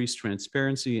to increase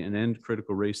transparency and end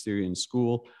critical race theory in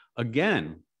school.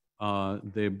 Again,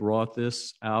 they brought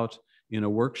this out in a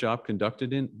workshop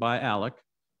conducted by ALEC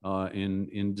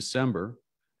in December.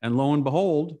 And lo and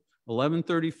behold,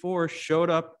 1134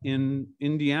 showed up in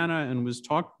Indiana and was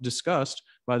discussed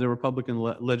by the Republican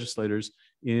legislators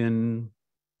in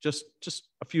just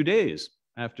a few days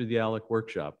after the ALEC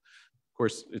workshop. Of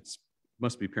course, it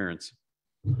must be parents.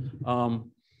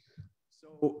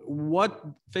 So what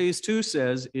phase 2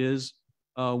 says is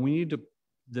we need to,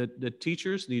 the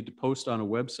teachers need to post on a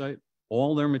website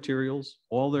all their materials,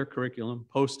 all their curriculum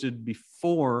posted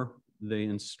before they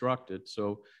instruct it.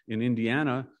 So in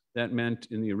Indiana, that meant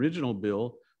in the original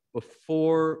bill,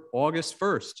 before August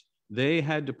 1st, they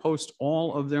had to post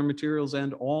all of their materials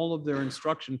and all of their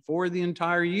instruction for the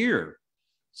entire year.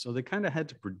 So they kind of had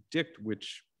to predict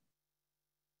which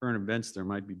current events there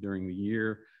might be during the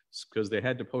year because they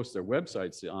had to post their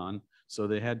websites on. So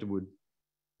they would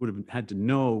have had to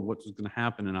know what was going to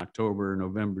happen in October,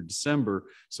 November, December,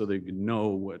 so they could know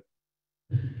what.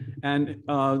 And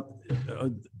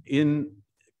in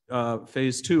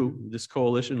phase 2, this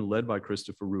coalition led by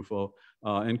Christopher Rufo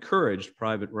encouraged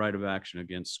private right of action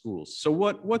against schools. So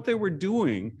what they were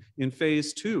doing in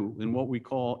phase 2, in what we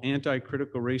call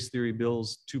anti-critical race theory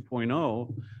bills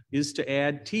 2.0, is to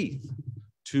add teeth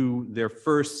to their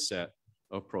first set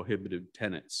of prohibitive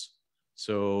tenets,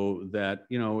 so that,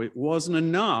 you know, it wasn't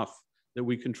enough that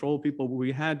we control people, but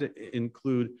we had to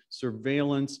include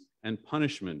surveillance and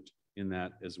punishment in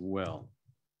that as well.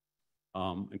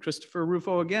 And Christopher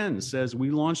Rufo again says,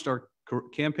 we launched our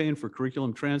campaign for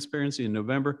curriculum transparency in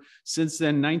November. Since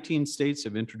then, 19 states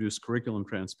have introduced curriculum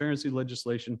transparency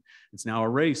legislation. It's now a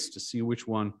race to see which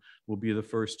one will be the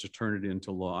first to turn it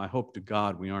into law. I hope to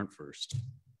God we aren't first.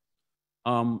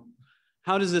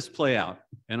 How does this play out?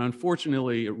 And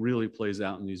unfortunately, it really plays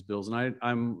out in these bills. And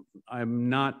I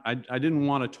didn't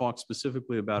want to talk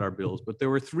specifically about our bills, but there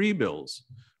were 3 bills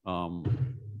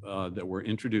that were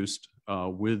introduced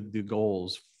with the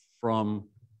goals from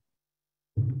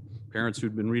parents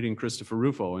who'd been reading Christopher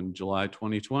Rufo in July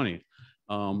 2020.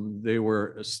 They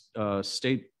were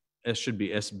SB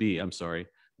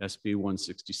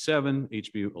 167,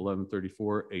 HB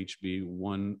 1134, HB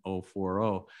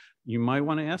 1040. You might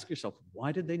want to ask yourself,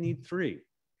 why did they need 3?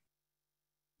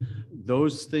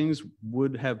 Those things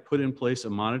would have put in place a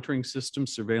monitoring system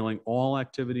surveilling all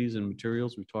activities and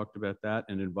materials. We talked about that.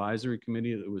 An advisory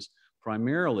committee that was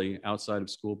primarily outside of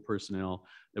school personnel.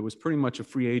 That was pretty much a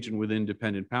free agent with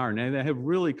independent power. Now they have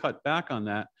really cut back on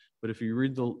that. But if you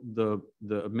read the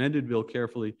amended bill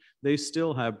carefully, they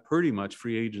still have pretty much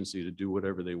free agency to do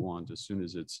whatever they want as soon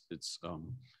as it's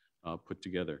put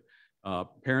together.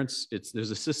 Parents, there's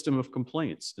a system of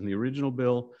complaints. In the original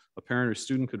bill, a parent or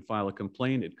student could file a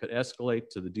complaint. It could escalate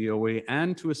to the DOE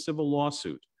and to a civil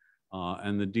lawsuit.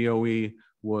 And the DOE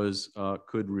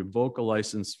could revoke a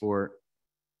license for,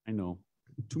 2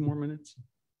 more minutes?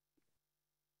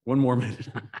 1 more minute.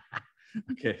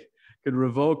 Okay. Could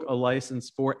revoke a license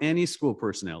for any school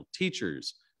personnel,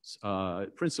 teachers,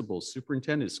 principals,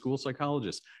 superintendents, school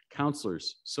psychologists,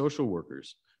 counselors, social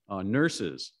workers,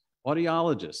 nurses,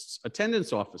 audiologists,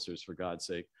 attendance officers, for God's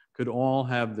sake, could all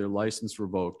have their license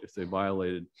revoked if they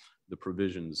violated the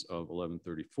provisions of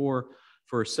 1134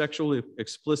 for sexually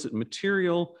explicit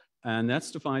material, and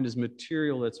that's defined as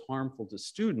material that's harmful to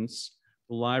students.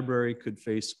 the library could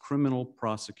face criminal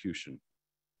prosecution.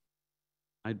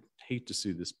 I'd hate to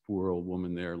see this poor old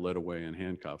woman there led away in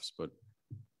handcuffs, but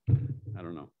I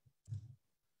don't know.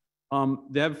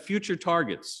 They have future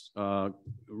targets.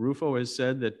 Rufo has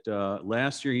said that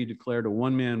last year he declared a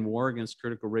one-man war against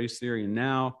critical race theory, and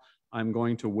now I'm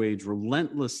going to wage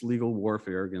relentless legal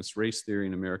warfare against race theory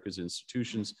in America's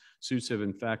institutions. Suits have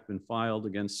in fact been filed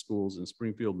against schools in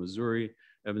Springfield, Missouri,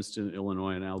 Evanston,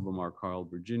 Illinois, and Albemarle, Carl,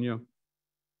 Virginia.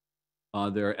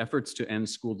 There are efforts to end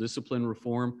school discipline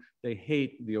reform. They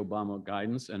hate the Obama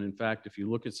guidance, and in fact, if you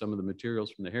look at some of the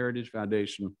materials from the Heritage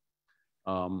Foundation,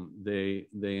 they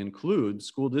include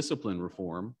school discipline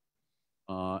reform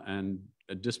and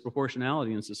a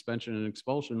disproportionality in suspension and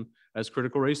expulsion as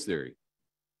critical race theory.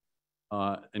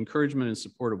 Encouragement and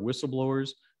support of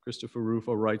whistleblowers. Christopher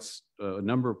Rufo writes a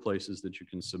number of places that you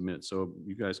can submit. So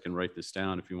you guys can write this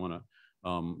down if you want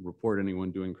to report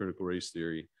anyone doing critical race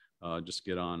theory. Just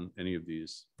get on any of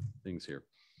these things here.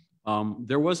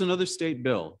 There was another state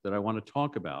bill that I want to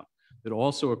talk about that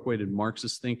also equated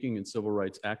Marxist thinking and civil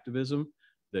rights activism,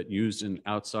 that used an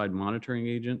outside monitoring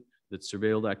agent, that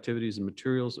surveilled activities and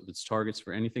materials of its targets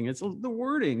for anything. The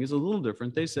wording is a little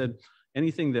different. They said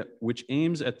anything which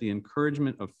aims at the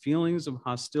encouragement of feelings of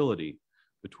hostility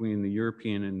between the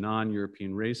European and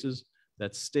non-European races.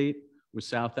 That state was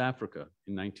South Africa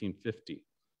in 1950.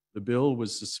 The bill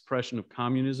was the Suppression of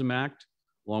Communism Act,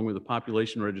 along with the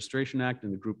Population Registration Act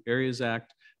and the Group Areas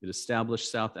Act. It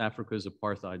established South Africa's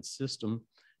apartheid system.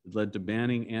 It led to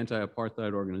banning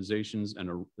anti-apartheid organizations and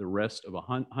the arrest of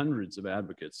hundreds of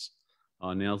advocates.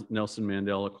 Nelson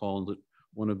Mandela called it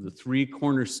one of the 3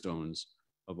 cornerstones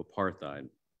of apartheid.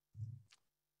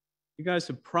 You guys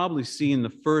have probably seen the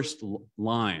first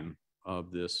line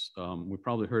of this. We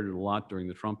probably heard it a lot during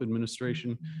the Trump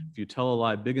administration. If you tell a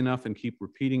lie big enough and keep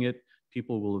repeating it,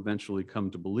 people will eventually come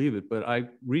to believe it. But I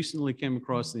recently came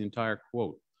across the entire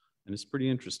quote, and it's pretty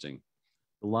interesting.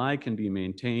 The lie can be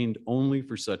maintained only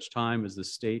for such time as the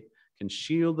state can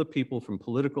shield the people from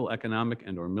political, economic,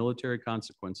 and/or military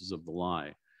consequences of the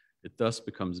lie. It thus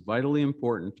becomes vitally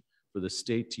important for the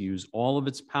state to use all of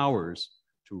its powers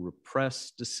to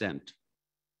repress dissent.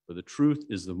 For the truth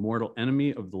is the mortal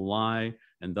enemy of the lie,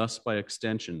 and thus by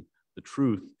extension, the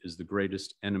truth is the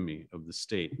greatest enemy of the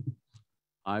state.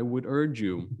 I would urge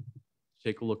you to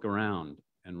take a look around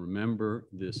and remember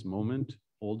this moment,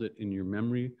 hold it in your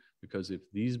memory, because if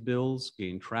these bills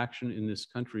gain traction in this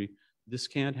country, this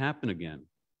can't happen again.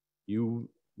 Your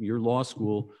law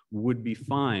school would be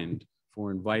fined for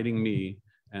inviting me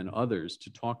and others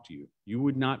to talk to you. You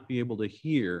would not be able to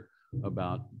hear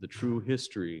about the true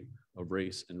history of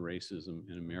race and racism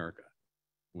in America.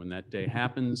 When that day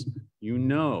happens, you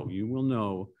will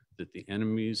know that the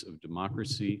enemies of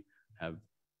democracy have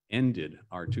ended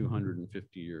our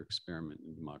 250-year experiment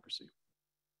in democracy.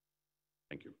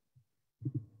 Thank you.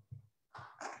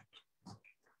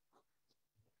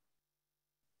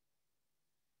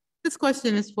 This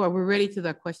question is we're ready to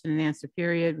the question and answer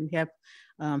period. We have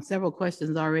several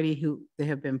questions already they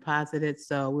have been posited,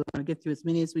 so we're going to get through as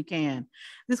many as we can.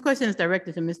 This question is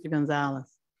directed to Mr.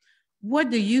 Gonzalez.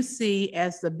 What do you see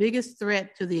as the biggest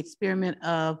threat to the experiment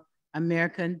of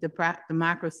American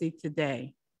democracy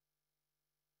today?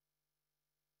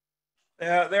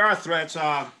 There are threats.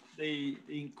 The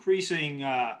increasing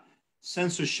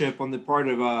censorship on the part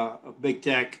of big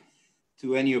tech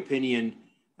to any opinion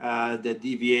that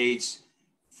deviates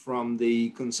from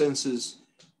the consensus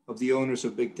of the owners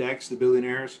of big techs, the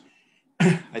billionaires.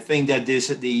 I think that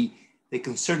the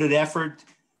concerted effort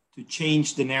to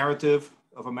change the narrative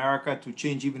of America, to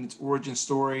change even its origin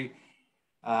story,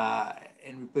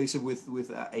 and replace it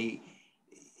with a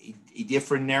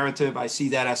different narrative, I see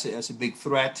that as a big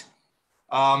threat.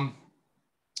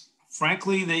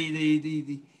 Frankly,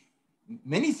 the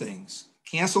many things.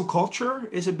 Cancel culture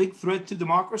is a big threat to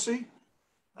democracy.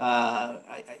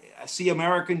 I see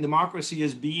American democracy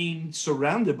as being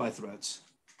surrounded by threats.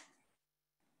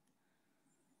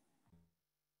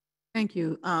 Thank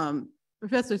you.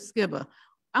 Professor Skiba,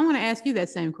 I want to ask you that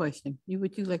same question.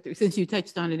 Would you like to, since you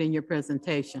touched on it in your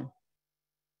presentation?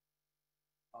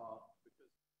 Because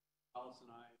Alice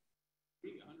and I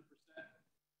agree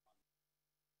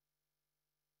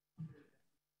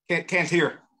 100%. Can't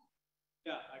hear.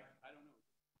 Yeah, I don't know.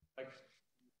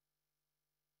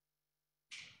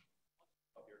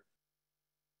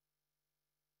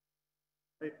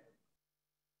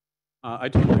 I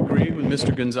totally agree with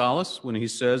Mr. Gonzalez when he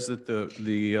says that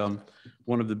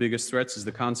one of the biggest threats is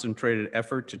the concentrated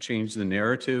effort to change the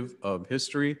narrative of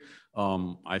history.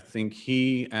 I think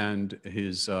he and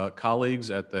his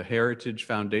colleagues at the Heritage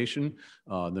Foundation,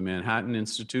 the Manhattan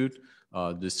Institute,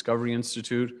 Discovery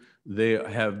Institute, they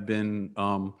have been,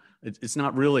 it's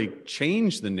not really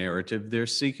changed the narrative. They're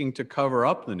seeking to cover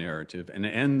up the narrative and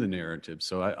end the narrative.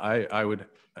 So I would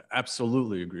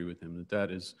absolutely agree with him that that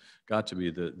has got to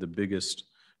be the biggest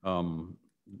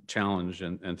challenge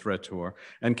and threat to our,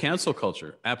 and cancel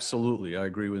culture. Absolutely, I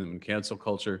agree with him. Cancel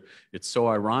culture, it's so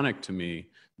ironic to me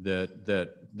that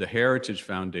the Heritage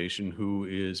Foundation, who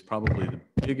is probably the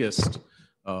biggest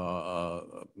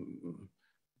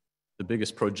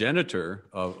progenitor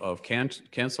of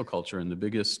cancel culture and the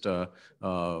biggest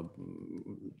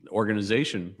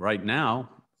organization right now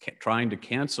trying to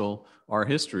cancel our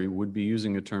history, would be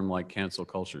using a term like cancel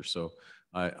culture. So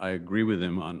I agree with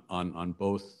him on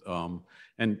both.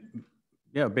 And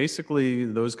yeah, basically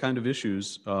those kind of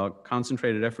issues,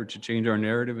 concentrated effort to change our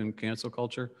narrative in cancel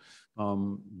culture,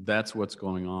 that's what's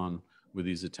going on with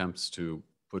these attempts to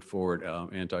put forward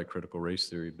anti-critical race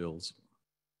theory bills.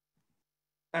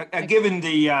 Given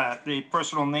the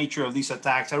personal nature of these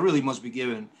attacks, I really must be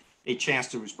given a chance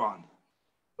to respond.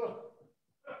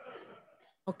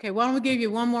 Okay, why don't we give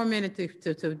you one more minute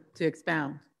to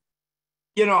expound?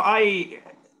 You know,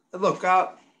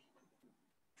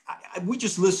 we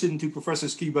just listened to Professor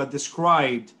Skiba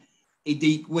described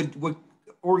what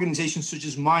organizations such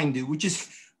as mine do, which is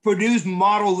produce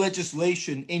model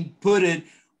legislation and put it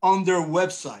on their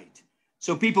website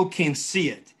so people can see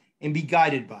it and be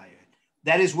guided by it.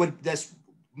 That's one of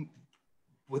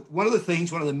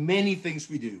the many things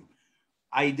we do.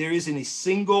 There isn't a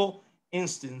single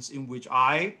instance in which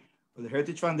I or the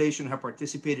Heritage Foundation have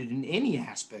participated in any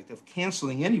aspect of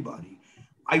canceling anybody.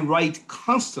 I write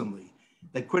constantly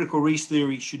that critical race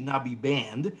theory should not be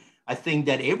banned. I think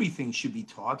that everything should be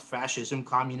taught, fascism,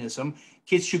 communism.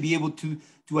 Kids should be able to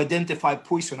identify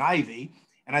poison ivy.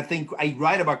 And I think I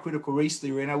write about critical race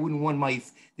theory, and I wouldn't want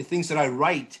the things that I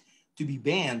write to be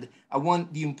banned. I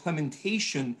want the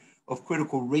implementation of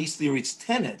critical race theory, its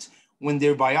tenets, when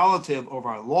they're violative of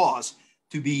our laws,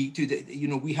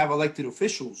 we have elected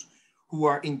officials who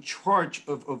are in charge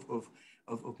of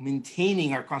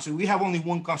maintaining our constitution. We have only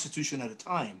one constitution at a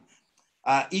time.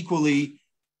 Equally,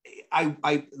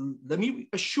 let me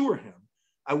assure him,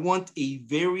 I want a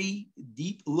very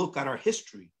deep look at our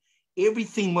history.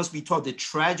 Everything must be taught: the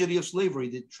tragedy of slavery,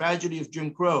 the tragedy of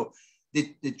Jim Crow,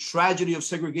 the tragedy of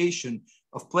segregation,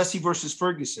 of Plessy versus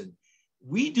Ferguson.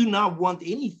 We do not want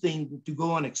anything to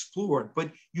go unexplored,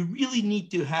 but you really need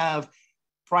to have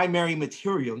primary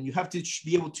material, and you have to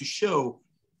be able to show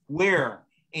where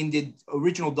in the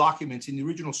original documents, in the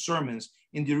original sermons,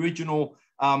 in the original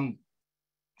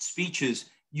speeches,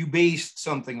 you based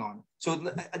something on. So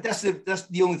that's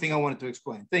the only thing I wanted to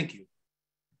explain. Thank you.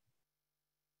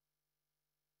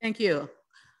 Thank you.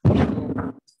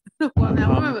 Well,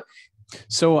 now remember.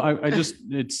 So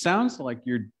it sounds like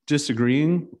you're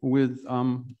disagreeing with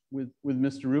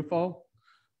Mr. Rufo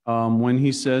when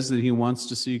he says that he wants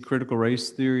to see critical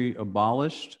race theory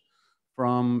abolished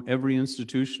from every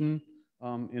institution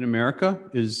in America.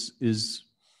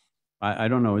 I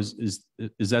don't know, is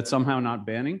that somehow not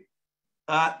banning?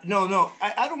 No,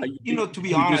 I don't, to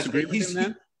be honest,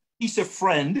 he's a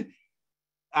friend.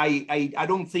 I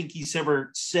don't think he's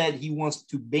ever said he wants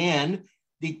to ban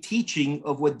the teaching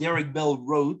of what Derek Bell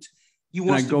wrote. Can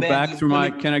I go back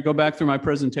through my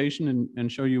presentation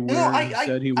and show you where he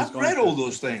said he was I've read all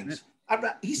those things.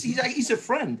 He's a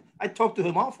friend. I talk to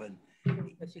him often.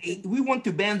 We want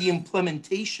to ban the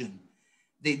implementation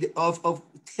of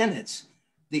tenets,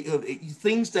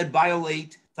 things that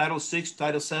violate Title VI,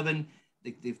 Title VII,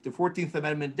 the 14th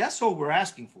Amendment. That's all we're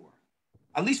asking for.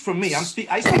 At least from me. I speak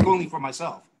only for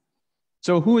myself.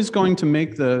 So who is going to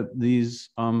make these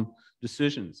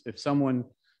decisions? If someone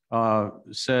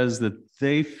says that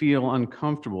they feel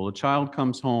uncomfortable, a child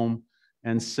comes home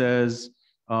and says,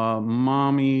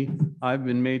 Mommy, I've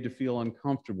been made to feel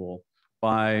uncomfortable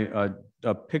by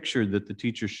a picture that the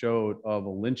teacher showed of a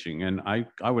lynching. And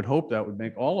I would hope that would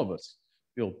make all of us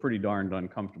feel pretty darned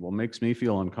uncomfortable. It makes me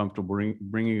feel uncomfortable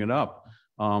bringing it up.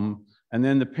 And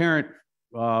then the parent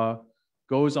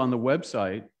goes on the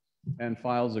website and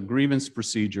files a grievance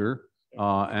procedure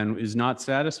and is not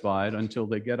satisfied until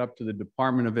they get up to the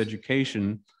Department of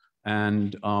Education,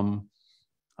 and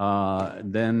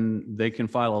then they can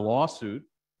file a lawsuit.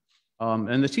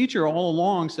 And the teacher all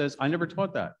along says, I never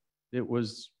taught that. It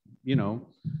was,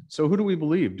 so who do we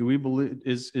believe? Do we believe,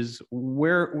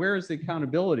 where is the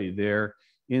accountability there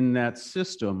in that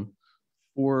system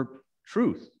for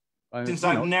truth? Since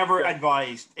I've never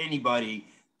advised anybody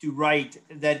to write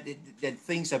that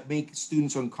things that make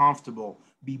students uncomfortable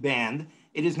be banned,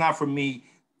 it is not for me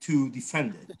to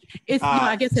defend it. It's, no,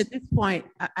 I guess at this point,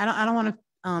 I don't want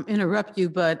to interrupt you,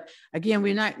 but again,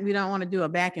 we don't want to do a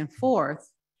back and forth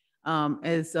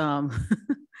as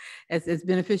as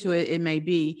beneficial it may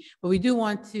be, but we do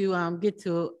want to get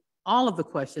to all of the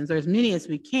questions, or as many as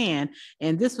we can.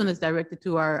 And this one is directed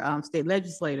to our state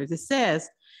legislators. It says,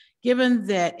 given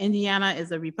that Indiana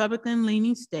is a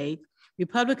Republican-leaning state,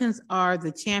 Republicans are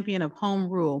the champion of home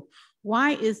rule.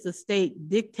 Why is the state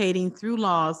dictating through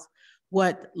laws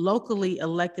what locally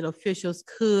elected officials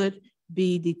could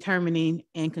be determining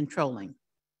and controlling?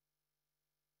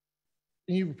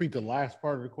 Can you repeat the last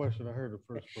part of the question? I heard the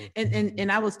first part.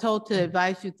 And I was told to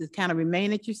advise you to kind of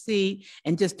remain at your seat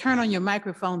and just turn on your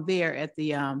microphone there at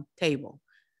the table.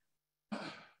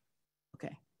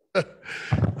 Okay. Can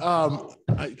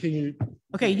you?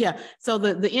 Okay, yeah. So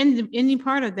the ending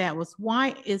part of that was,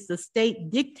 why is the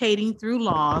state dictating through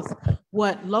laws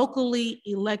what locally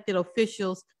elected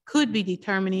officials could be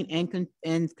determining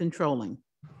and controlling?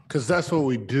 Because that's what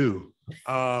we do.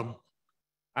 I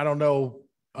don't know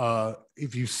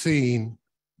if you've seen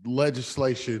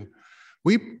legislation.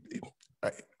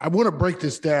 I want to break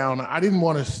this down. I didn't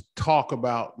want to talk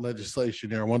about legislation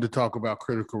there. I wanted to talk about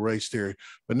critical race theory.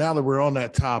 But now that we're on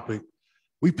that topic,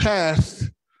 we passed,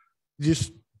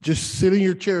 just sit in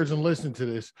your chairs and listen to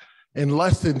this. In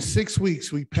less than 6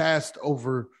 weeks, we passed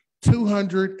over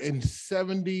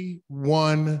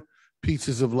 271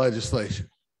 pieces of legislation.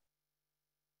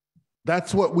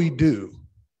 That's what we do.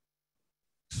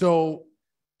 So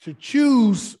to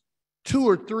choose 2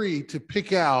 or 3 to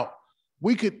pick out,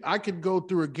 I could go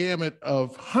through a gamut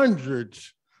of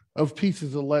hundreds of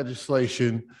pieces of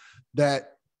legislation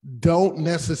that don't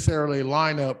necessarily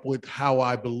line up with how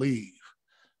I believe.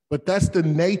 But that's the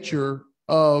nature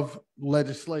of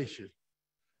legislation.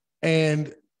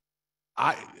 And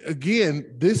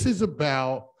again, this is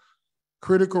about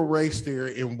critical race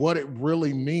theory and what it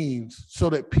really means, so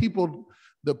that people,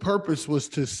 the purpose was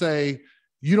to say,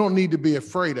 you don't need to be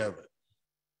afraid of it.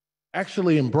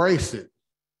 Actually embrace it.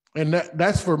 And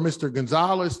that's for Mr.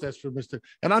 Gonzalez,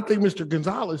 and I think Mr.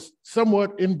 Gonzalez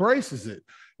somewhat embraces it.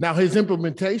 Now, his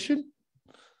implementation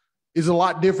is a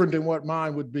lot different than what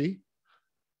mine would be,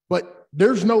 but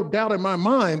there's no doubt in my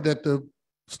mind that the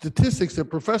statistics that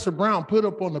Professor Brown put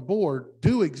up on the board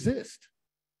do exist.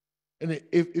 And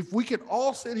if we could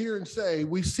all sit here and say,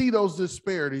 we see those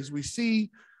disparities, we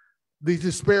see these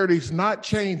disparities not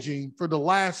changing for the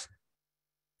last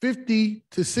 50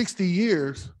 to 60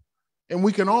 years, and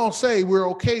we can all say we're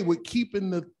okay with keeping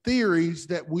the theories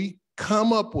that we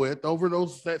come up with over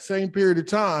that same period of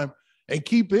time and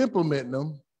keep implementing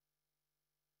them,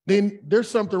 then there's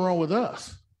something wrong with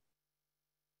us.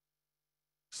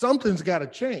 Something's got to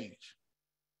change.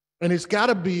 And it's got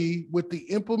to be with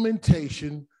the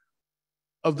implementation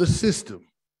of the system.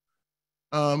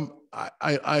 I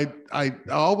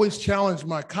always challenge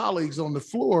my colleagues on the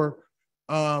floor.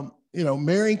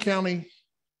 Marion County,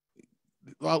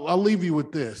 I'll leave you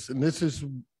with this, and this is,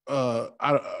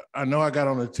 I know I got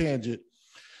on a tangent,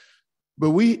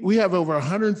 but we have over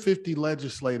 150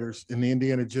 legislators in the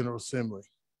Indiana General Assembly.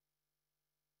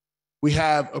 We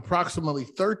have approximately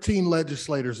 13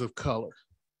 legislators of color.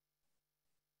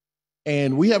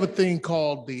 And we have a thing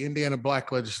called the Indiana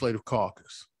Black Legislative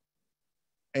Caucus.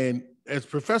 And as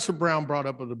Professor Brown brought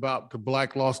up about the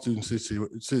Black law students,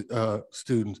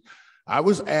 I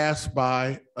was asked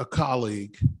by a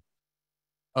colleague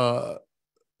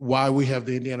why we have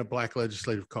the Indiana Black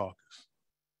Legislative Caucus.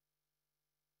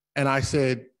 And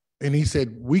he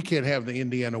said, we can't have the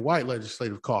Indiana White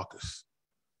Legislative Caucus.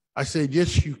 I said,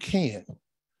 yes, you can.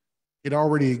 It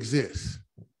already exists.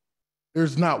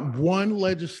 There's not one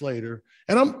legislator,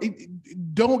 and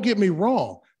don't get me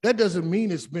wrong, that doesn't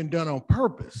mean it's been done on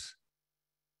purpose.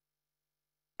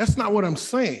 That's not what I'm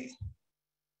saying.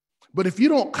 But if you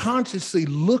don't consciously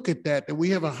look at that we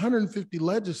have 150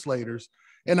 legislators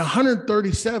and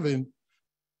 137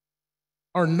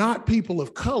 are not people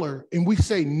of color, and we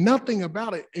say nothing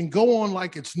about it and go on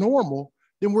like it's normal,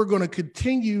 then we're going to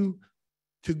continue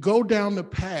to go down the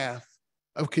path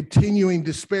of continuing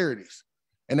disparities.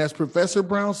 And as Professor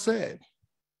Brown said,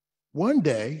 one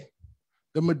day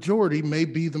the majority may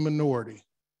be the minority.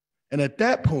 And at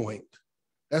that point,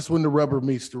 that's when the rubber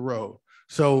meets the road.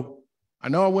 So I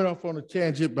know I went off on a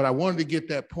tangent, but I wanted to get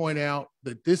that point out,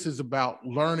 that this is about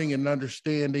learning and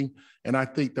understanding. And I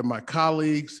think that my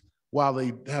colleagues, while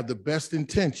they have the best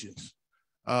intentions,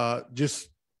 this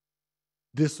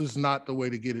is not the way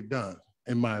to get it done,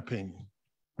 in my opinion.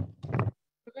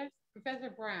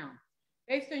 Professor Brown,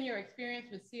 based on your experience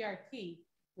with CRT,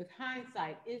 with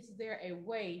hindsight, is there a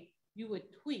way you would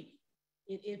tweak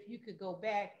if you could go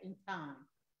back in time,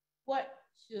 what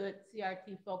should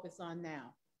CRT focus on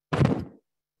now?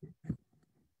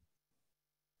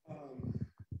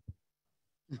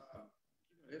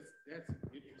 That's an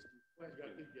interesting question.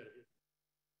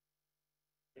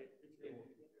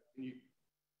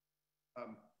 I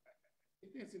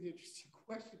think that's an interesting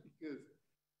question because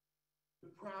the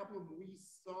problem we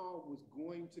saw was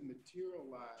going to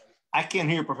materialize. I can't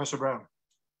hear Professor Brown.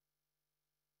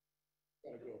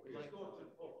 Oh, there we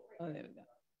go.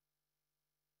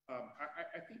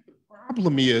 I think the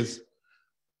problem is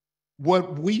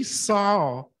what we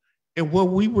saw and what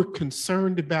we were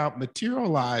concerned about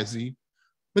materialized.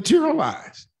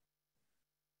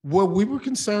 What we were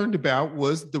concerned about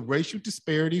was the racial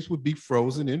disparities would be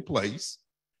frozen in place,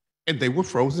 and they were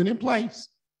frozen in place.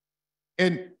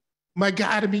 And my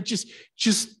God, I mean, just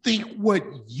think what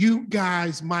you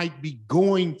guys might be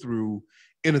going through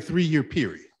in a 3-year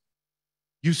period.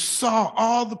 You saw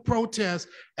all the protests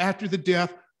after the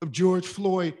death of George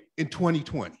Floyd in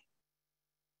 2020.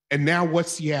 And now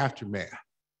what's the aftermath?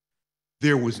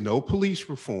 There was no police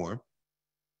reform.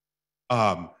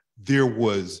 There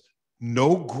was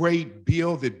no great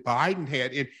bill that Biden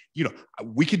had. And, you know,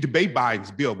 we could debate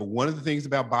Biden's bill, but one of the things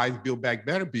about Biden's Build Back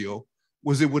Better bill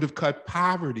was it would have cut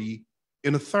poverty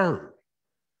in a third.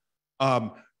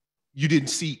 You didn't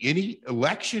see any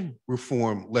election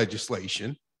reform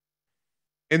legislation.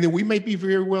 And then we may be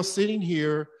very well sitting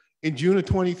here in June of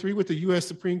 23 with the US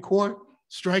Supreme Court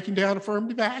striking down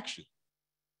affirmative action.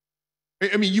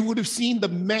 I mean, you would have seen the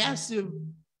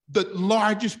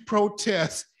largest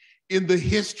protest in the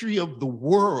history of the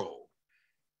world.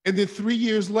 And then 3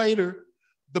 years later,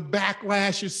 the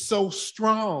backlash is so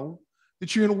strong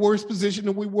that you're in a worse position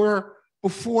than we were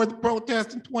before the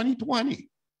protest in 2020.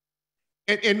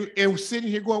 And we're sitting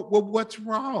here going, well, what's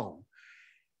wrong?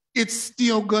 It's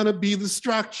still gonna be the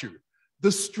structure.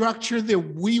 The structure that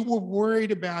we were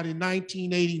worried about in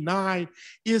 1989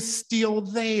 is still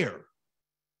there.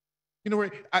 You know,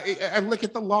 I look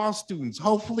at the law students.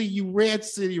 Hopefully you read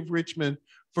City of Richmond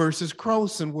versus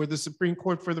Croson, where the Supreme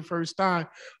Court for the first time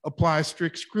applies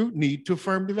strict scrutiny to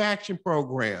affirmative action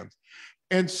programs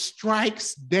and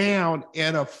strikes down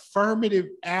an affirmative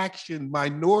action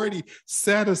minority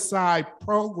set-aside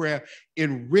program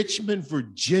in Richmond,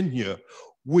 Virginia,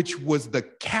 which was the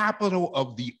capital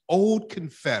of the old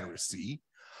Confederacy,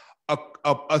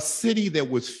 a city that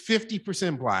was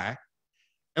 50% Black,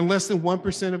 and less than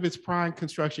 1% of its prime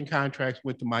construction contracts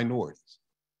went to minorities.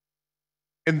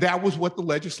 And that was what the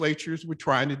legislatures were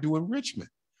trying to do in Richmond.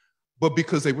 But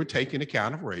because they were taking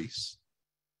account of race,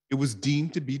 it was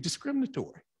deemed to be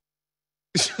discriminatory.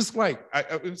 It's just like,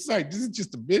 it's like, this is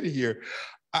just a minute here.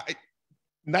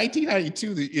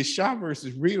 1992, the Shaw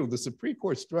versus Riedel, the Supreme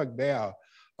Court struck down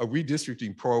a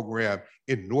redistricting program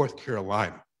in North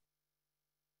Carolina.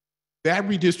 That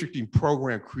redistricting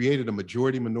program created a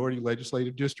majority minority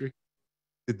legislative district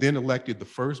that then elected the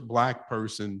first Black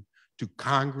person to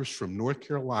Congress from North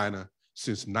Carolina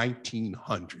since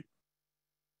 1900.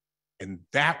 And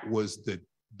that was the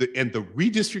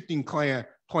redistricting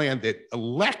plan that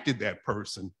elected that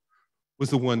person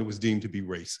was the one that was deemed to be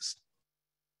racist.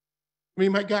 I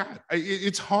mean, my God,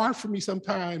 it's hard for me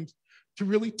sometimes to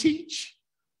really teach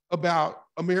about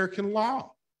American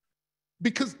law.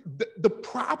 Because the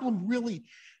problem really,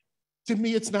 to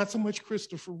me, it's not so much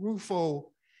Christopher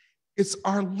Rufo, it's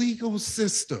our legal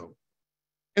system.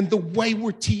 And the way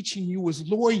we're teaching you as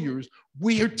lawyers,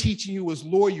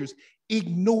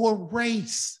 ignore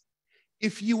race.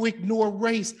 If you ignore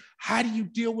race, how do you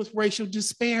deal with racial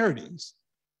disparities?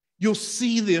 You'll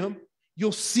see them,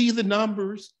 you'll see the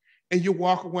numbers, and you'll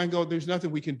walk away and go, there's nothing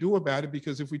we can do about it,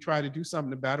 because if we try to do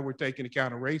something about it, we're taking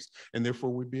account of race, and therefore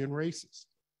we're being racist.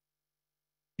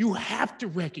 You have to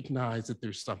recognize that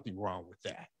there's something wrong with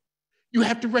that. You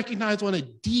have to recognize on a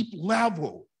deep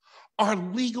level, our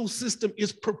legal system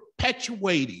is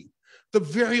perpetuating the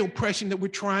very oppression that we're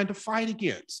trying to fight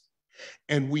against.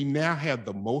 And we now have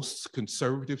the most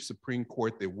conservative Supreme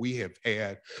Court that we have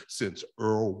had since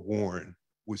Earl Warren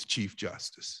was Chief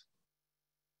Justice.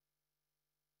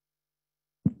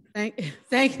 Thank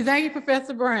you,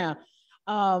 Professor Brown.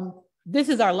 This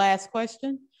is our last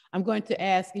question. I'm going to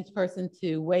ask each person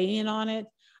to weigh in on it.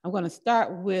 I'm going to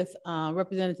start with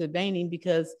Representative Behning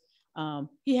because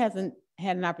he hasn't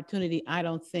had an opportunity, I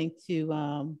don't think,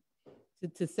 to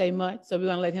say much. So we're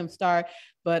going to let him start.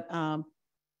 But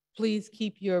please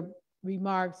keep your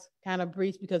remarks kind of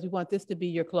brief because we want this to be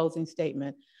your closing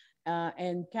statement.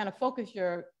 And kind of focus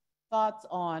your thoughts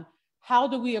on how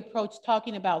do we approach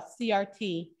talking about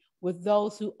CRT with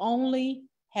those who only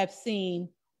have seen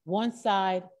one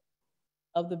side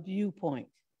of the viewpoint.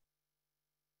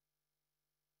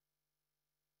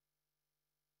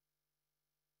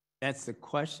 That's the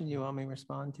question you want me to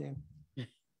respond to?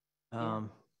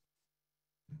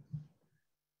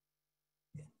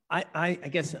 I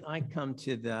guess I come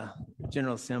to the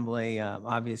General Assembly.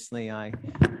 Obviously, I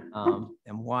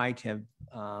am white.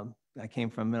 I came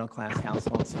from a middle-class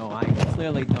household, so I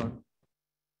clearly don't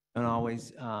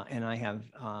always. And I have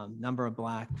a number of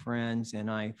Black friends,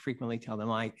 and I frequently tell them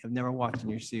I have never walked in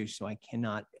your shoes, so I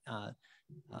cannot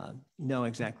know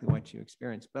exactly what you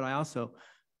experienced. But I also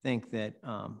think that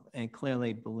and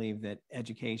clearly believe that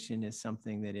education is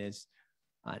something that is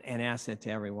an asset to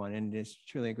everyone, and it is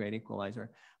truly a great equalizer.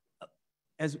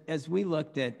 As we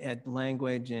looked at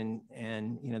language and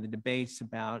you know the debates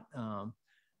about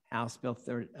House Bill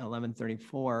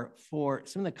 1134, for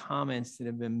some of the comments that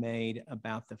have been made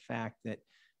about the fact that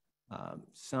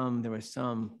there was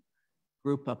some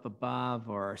group up above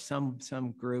or some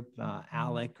group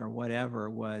ALEC or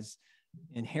whatever was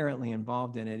inherently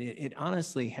involved in it, it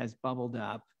honestly has bubbled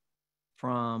up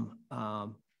from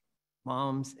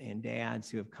moms and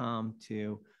dads who have come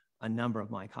to a number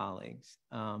of my colleagues.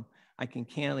 I can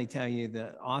candidly tell you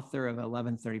the author of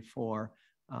 1134,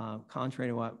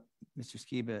 contrary to what Mr.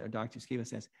 Skiba or Dr. Skiba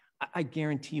says, I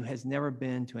guarantee you has never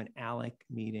been to an ALEC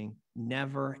meeting,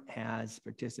 never has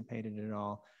participated at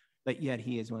all, but yet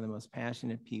he is one of the most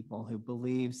passionate people who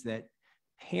believes that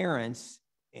parents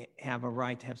have a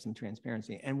right to have some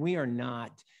transparency. And we are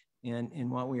not in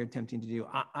what we are attempting to do.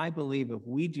 I believe if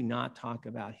we do not talk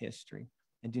about history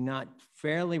and do not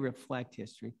fairly reflect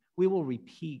history, we will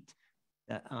repeat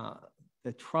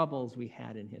the troubles we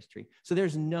had in history. So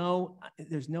there's no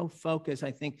focus.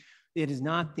 I think it is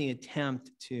not the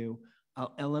attempt to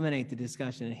eliminate the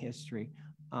discussion in history.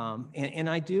 And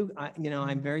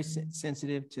I'm very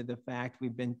sensitive to the fact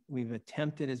we've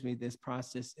attempted as this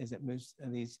process, as it moves,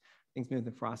 these things move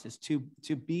the process to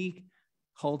be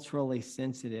culturally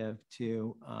sensitive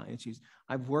to issues.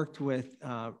 I've worked with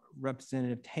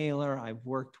Representative Taylor. I've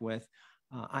worked with,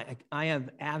 I have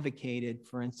advocated,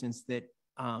 for instance, that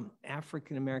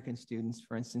African-American students,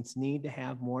 for instance, need to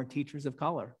have more teachers of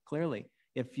color, clearly.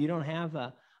 If you don't have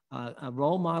a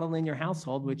role model in your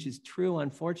household, which is true,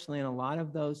 unfortunately, in a lot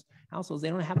of those households, they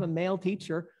don't have a male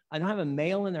teacher. I don't have a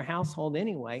male in their household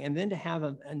anyway. And then to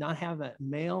have not have a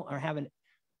male or have an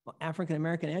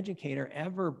African-American educator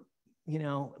ever,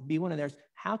 be one of theirs,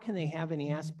 how can they have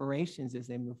any aspirations as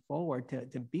they move forward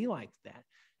to be like that?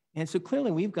 And so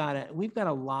clearly we've got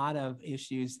a lot of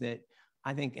issues that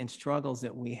I think and struggles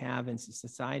that we have in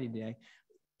society today.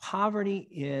 Poverty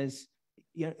is,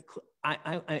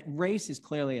 race is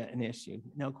clearly an issue,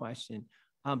 no question.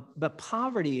 But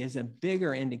poverty is a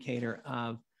bigger indicator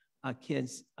of a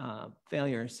kid's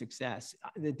failure or success.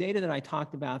 The data that I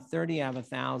talked about, 30 out of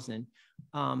 1,000,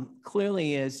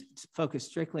 clearly is focused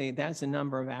strictly, that's a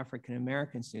number of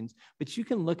African-American students, but you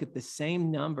can look at the same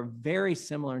number, very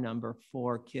similar number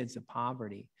for kids of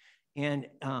poverty. And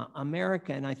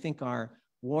America, and I think our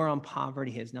war on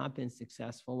poverty has not been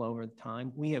successful over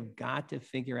time. We have got to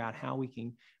figure out how we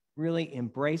can really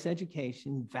embrace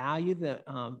education, value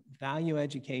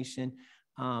education,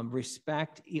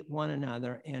 respect one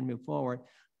another, and move forward.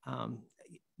 I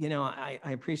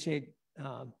appreciate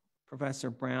Professor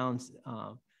Brown's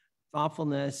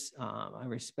thoughtfulness. I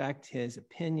respect his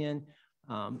opinion.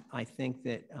 I think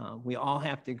that we all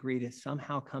have to agree to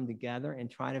somehow come together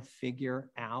and try to figure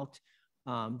out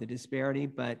the disparity,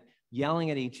 but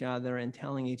yelling at each other and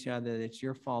telling each other that it's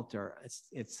your fault or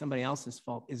it's somebody else's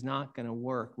fault is not going to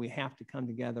work. We have to come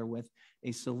together with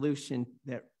a solution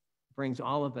that brings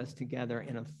all of us together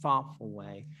in a thoughtful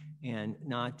way and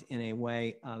not in a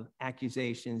way of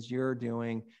accusations you're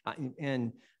doing.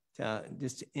 And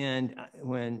just to end,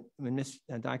 when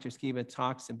Dr. Skiba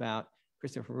talks about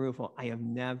Christopher Rufo, I have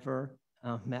never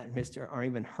met Mr. or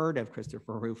even heard of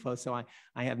Christopher Rufo, so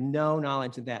I have no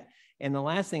knowledge of that. And the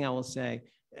last thing I will say,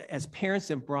 as parents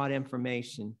have brought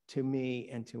information to me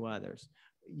and to others,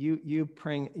 Dr.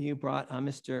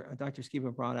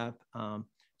 Skiba brought up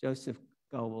Joseph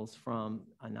Goebbels from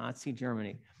Nazi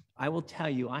Germany. I will tell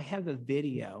you, I have a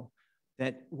video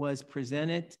that was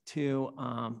presented to,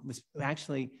 was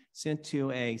actually sent to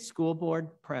a school board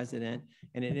president,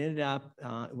 and it ended up,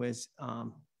 was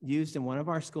used in one of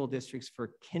our school districts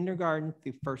for kindergarten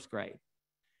through first grade.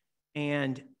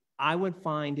 And I would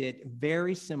find it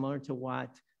very similar to what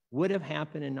would have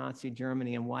happened in Nazi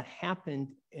Germany and what happened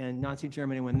in Nazi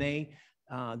Germany when the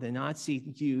Nazi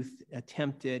youth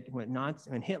attempted,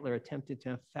 when Hitler attempted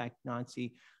to affect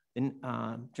Nazi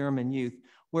German youth,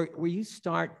 where you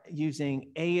start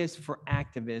using A is for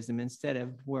activism instead of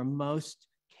where most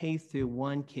K through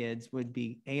 1 kids would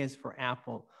be A is for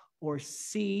apple, or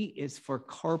C is for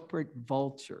corporate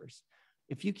vultures.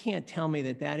 if you can't tell me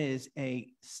that that is a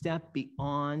step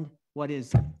beyond what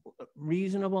is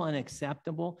reasonable and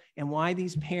acceptable, and why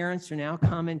these parents are now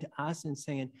coming to us and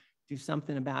saying, do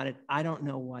something about it, I don't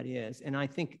know what is. And I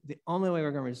think the only way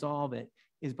we're going to resolve it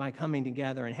is by coming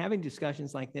together and having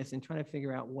discussions like this and trying to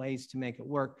figure out ways to make it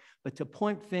work. But to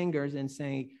point fingers and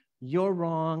say, you're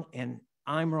wrong and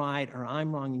I'm right, or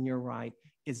I'm wrong and you're right,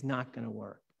 is not going to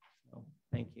work. So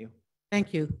thank you.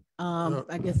 Thank you.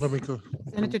 I guess, let me go.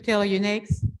 Senator Taylor, you're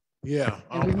next. Yeah,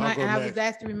 And I was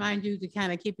asked to remind you to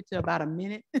kind of keep it to about a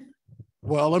minute.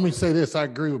 Well, let me say this. I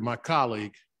agree with my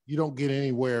colleague. You don't get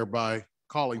anywhere by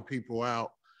calling people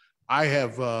out. I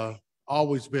have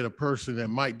always been a person that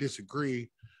might disagree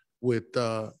with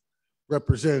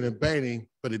Representative Behning,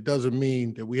 but it doesn't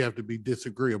mean that we have to be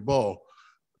disagreeable.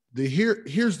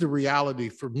 Here's the reality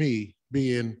for me,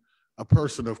 being a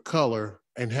person of color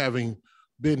and having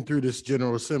been through this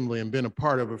General Assembly and been a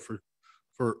part of it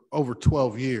for over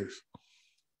 12 years.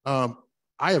 I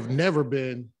have never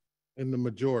been in the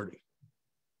majority,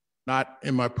 not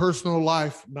in my personal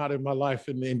life, not in my life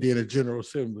in the Indiana General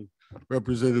Assembly,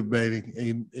 Representative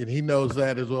Behning, and he knows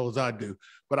that as well as I do.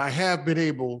 But I have been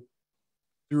able,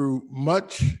 through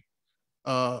much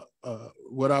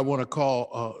what I want to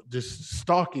call just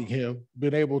stalking him,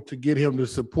 been able to get him to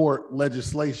support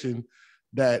legislation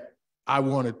that I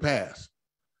wanted passed.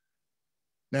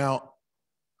 Now,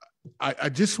 I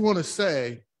just want to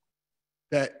say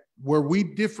that where we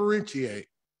differentiate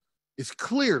is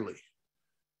clearly,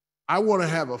 I want to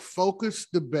have a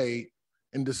focused debate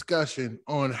and discussion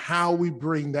on how we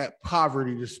bring that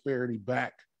poverty disparity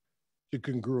back to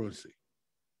congruency.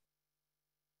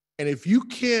 And if you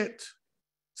can't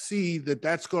see that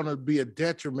that's going to be a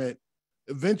detriment,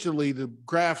 eventually the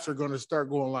graphs are going to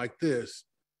start going like this.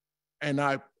 And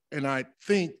I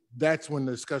think that's when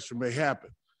the discussion may happen.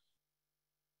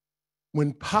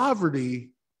 When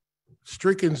poverty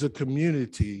strickens a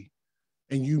community,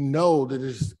 and you know that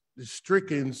it's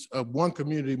strickens of one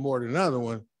community more than another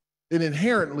one, then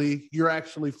inherently you're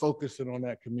actually focusing on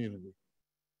that community.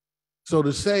 So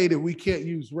to say that we can't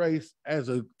use race as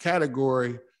a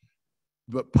category,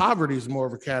 but poverty is more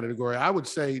of a category, I would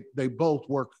say they both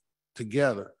work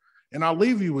together. And I'll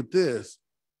leave you with this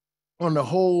on the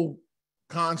whole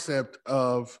concept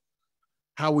of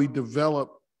how we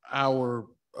develop our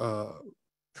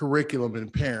curriculum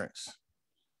and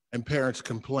parents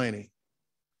complaining.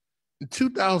 In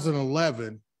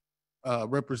 2011,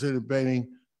 Representative Behning,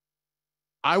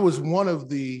 I was one of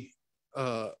the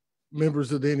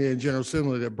members of the Indiana General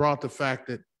Assembly that brought the fact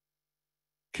that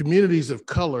communities of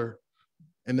color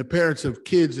and the parents of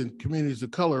kids in communities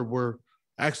of color were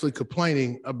actually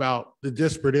complaining about the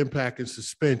disparate impact and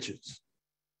suspensions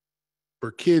for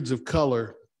kids of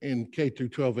color in K through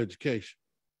 12 education.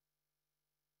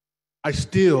 I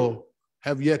still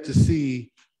have yet to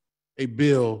see a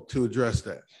bill to address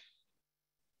that.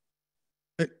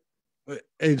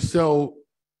 And so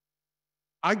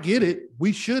I get it.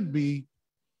 We should be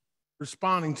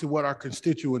responding to what our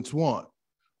constituents want.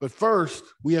 But first,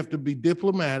 we have to be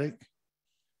diplomatic.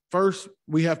 First,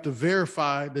 we have to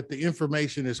verify that the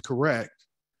information is correct.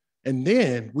 And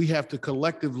then we have to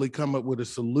collectively come up with a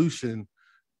solution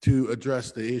to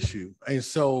address the issue. And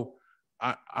so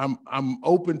I'm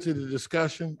open to the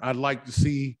discussion. I'd like to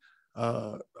see,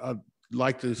 I'd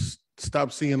like to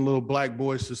stop seeing little black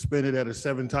boys suspended at a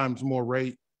 7 times more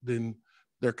rate than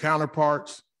their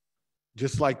counterparts,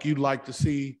 just like you'd like to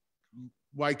see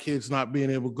white kids not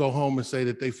being able to go home and say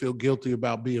that they feel guilty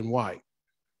about being white.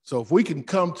 So if we can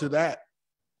come to that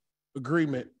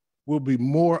agreement, I'll be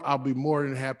more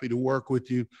than happy to work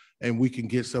with you, and we can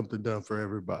get something done for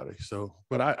everybody. So,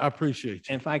 but I appreciate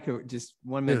you. And if I could just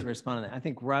 1 minute to respond to that, I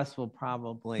think Russ will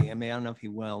probably, I mean, I don't know if he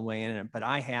will weigh in on it, but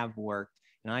I have worked,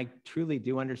 and I truly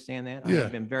do understand that. Yeah.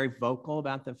 I've been very vocal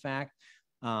about the fact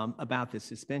about the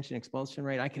suspension expulsion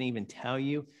rate. I can even tell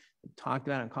you, talked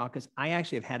about it in caucus. I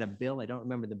actually have had a bill. I don't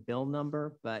remember the bill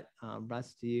number, but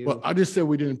Russ, do you? Well, I just said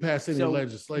we didn't pass any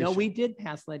legislation. No, we did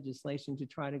pass legislation to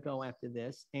try to go after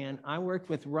this. And I worked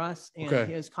with Russ and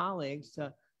his colleagues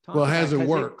to talk about it. Well, it hasn't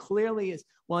worked. It clearly is.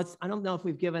 Well, I don't know if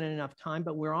we've given it enough time,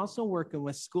 but we're also working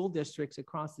with school districts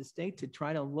across the state to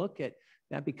try to look at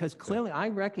that, because clearly I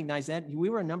recognize that we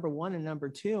were number 1 and number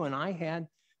 2, and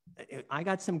I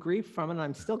got some grief from it, and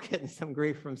I'm still getting some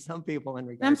grief from some people in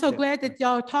regards. I'm so glad that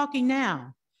y'all are talking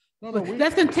now.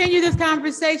 Let's continue this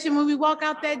conversation when we walk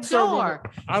out that door.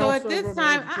 So at this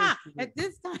time,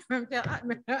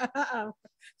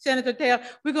 Senator Taylor,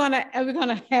 we're gonna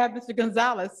have Mr.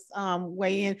 Gonzalez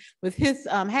weigh in with his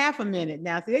half a minute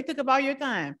now. So they took up all your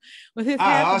time with his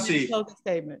half a minute closing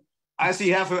statement. I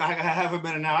see I have a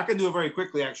minute now. I can do it very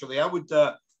quickly, actually. I would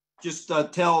just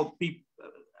tell people,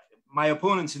 my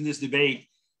opponents in this debate,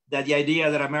 that the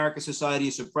idea that American society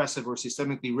is oppressive or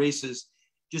systemically racist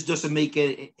just doesn't make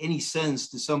any sense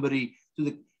to somebody,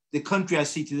 to the country I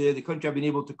see today, the country I've been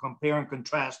able to compare and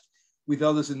contrast with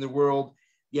others in the world.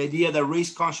 The idea that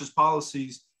race-conscious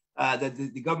policies, that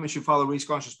the government should follow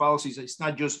race-conscious policies, it's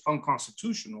not just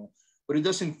unconstitutional, but it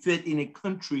doesn't fit in a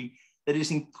country that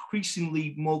is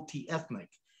increasingly multi-ethnic.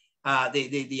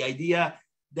 The idea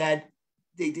that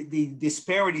the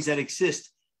disparities that exist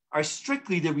are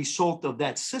strictly the result of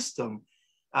that system,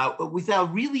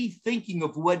 without really thinking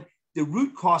of what the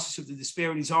root causes of the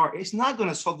disparities are. It's not going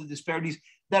to solve the disparities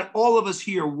that all of us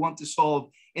here want to solve,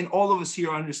 and all of us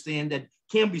here understand that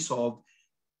can be solved.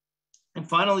 And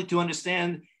finally, to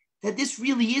understand that this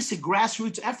really is a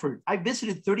grassroots effort. I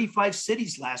visited 35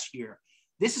 cities last year.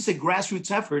 This is a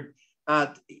grassroots effort.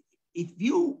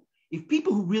 If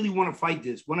people who really want to fight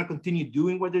this, want to continue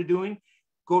doing what they're doing,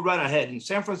 go right ahead. In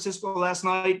San Francisco last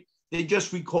night, they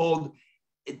just recalled,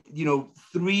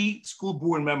 3 school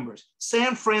board members.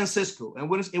 San Francisco,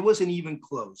 and it wasn't even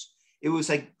close. It was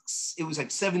like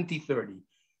 70-30.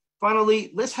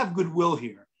 Finally, let's have goodwill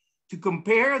here. To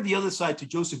compare the other side to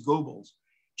Joseph Goebbels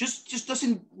just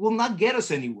will not get us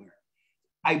anywhere.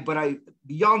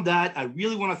 Beyond that, I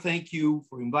really want to thank you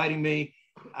for inviting me.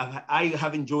 I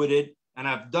have enjoyed it, and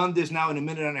I've done this now in a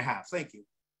minute and a half. Thank you.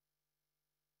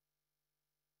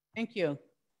 Thank you.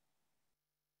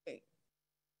 Okay.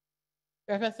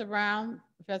 Professor Brown,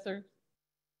 Professor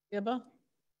Skiba.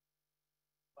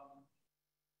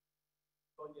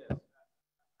 Yes,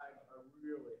 I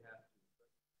really have to.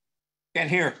 Can't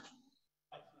hear.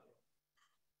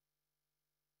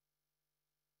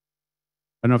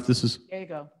 I don't know if this is. There you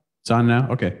go. It's on now?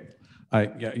 Okay.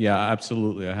 Yeah,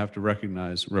 absolutely. I have to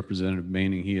recognize Representative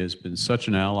Behning. He has been such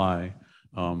an ally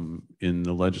in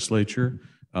the legislature.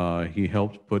 He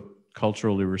helped put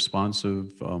culturally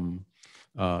responsive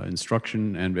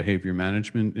instruction and behavior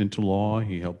management into law.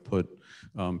 He helped put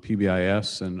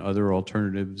PBIS and other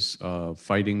alternatives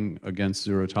fighting against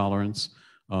zero tolerance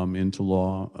into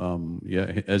law.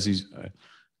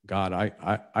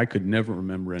 I could never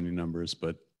remember any numbers,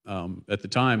 but at the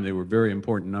time they were very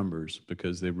important numbers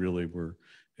because they really were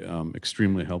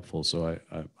extremely helpful. So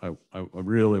I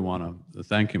really want to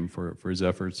thank him for his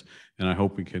efforts, and I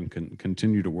hope we can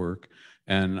continue to work.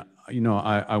 And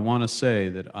I want to say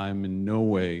that I'm in no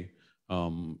way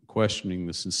questioning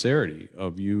the sincerity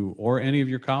of you or any of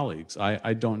your colleagues.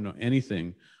 I don't know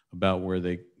anything about where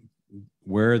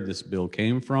this bill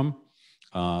came from,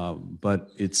 but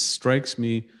it strikes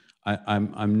me.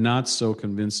 I'm not so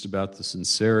convinced about the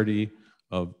sincerity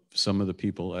of some of the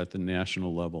people at the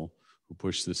national level who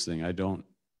push this thing. I don't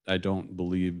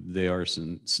believe they are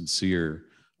sincere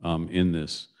in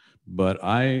this. But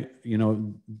I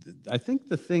think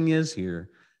the thing is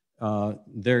here,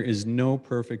 there is no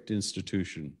perfect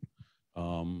institution.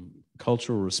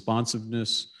 Cultural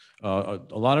responsiveness, a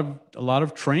lot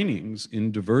of trainings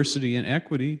in diversity and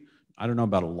equity. I don't know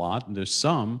about a lot. There's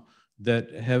some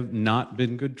that have not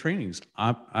been good trainings.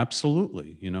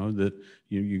 Absolutely, that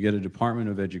you get a Department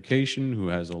of Education who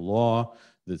has a law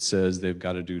that says they've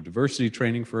got to do diversity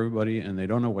training for everybody, and they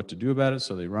don't know what to do about it,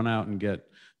 so they run out and get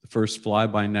the first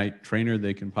fly-by-night trainer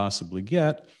they can possibly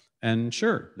get. And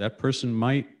sure, that person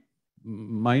might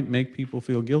make people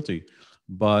feel guilty.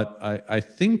 But I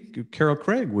think Carol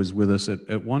Craig was with us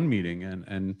at one meeting,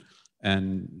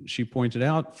 and she pointed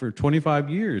out for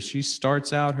 25 years, she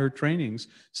starts out her trainings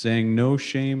saying no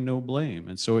shame, no blame.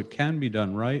 And so it can be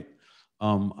done right.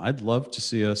 I'd love to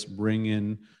see us bring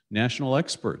in national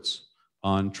experts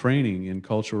on training in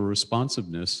cultural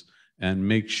responsiveness and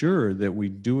make sure that we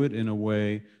do it in a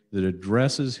way that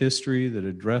addresses history, that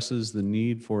addresses the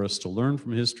need for us to learn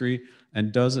from history,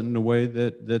 and does it in a way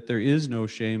that there is no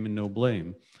shame and no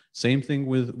blame. Same thing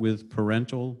with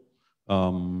parental,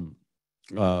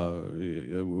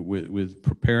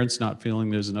 with parents not feeling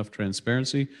there's enough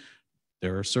transparency.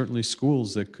 There are certainly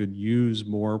schools that could use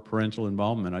more parental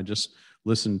involvement. I just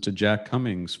listened to Jack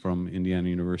Cummings from Indiana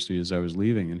University as I was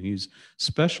leaving, and he's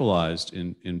specialized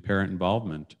in parent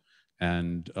involvement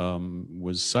and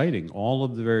was citing all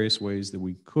of the various ways that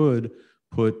we could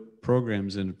put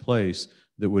programs into place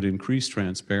that would increase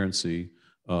transparency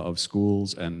of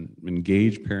schools and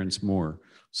engage parents more.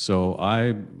 So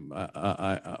I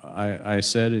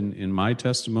said in my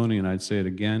testimony, and I'd say it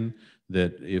again,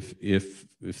 that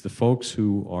if the folks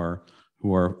who are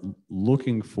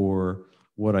looking for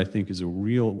what I think is a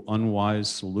real unwise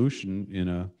solution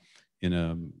in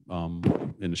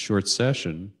a short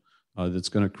session, that's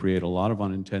going to create a lot of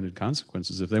unintended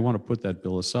consequences. If they want to put that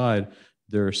bill aside,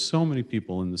 there are so many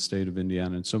people in the state of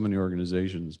Indiana and so many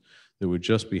organizations that would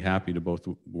just be happy to both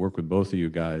work with both of you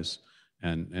guys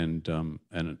and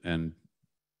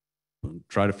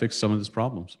try to fix some of these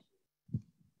problems.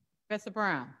 Professor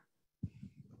Brown.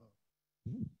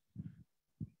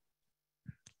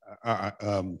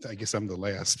 I guess I'm the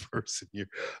last person here.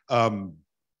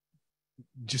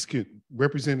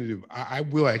 Representative, I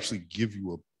will actually give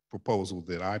you a proposal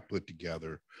that I put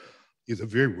together. It's a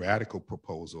very radical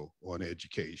proposal on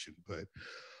education, but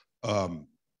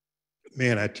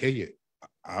man, I tell you,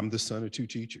 I'm the son of two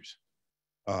teachers,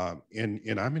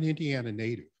 and I'm an Indiana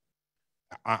native.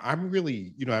 I'm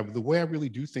really, the way I really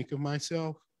do think of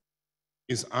myself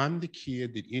is I'm the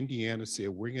kid that Indiana said,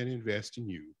 we're going to invest in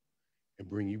you and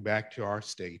bring you back to our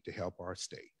state to help our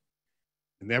state.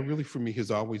 And that really, for me,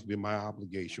 has always been my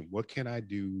obligation. What can I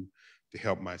do to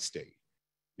help my state?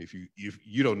 If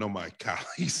you don't know my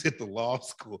colleagues at the law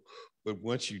school, but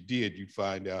once you did, you'd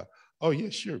find out, oh yeah,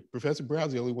 sure. Professor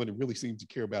Brown's the only one that really seems to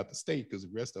care about the state because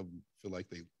the rest of them feel like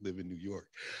they live in New York.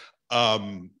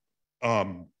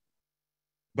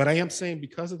 But I am saying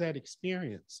because of that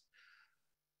experience,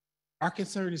 our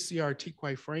concern is CRT,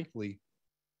 quite frankly,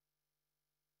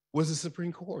 was the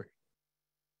Supreme Court.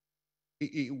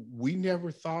 We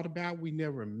never thought about, we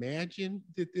never imagined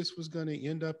that this was going to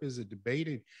end up as a debate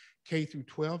in K through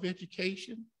 12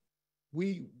 education.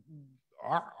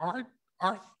 Our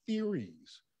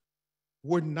theories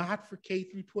were not for K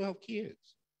through 12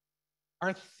 kids.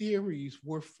 Our theories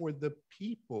were for the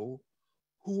people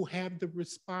who have the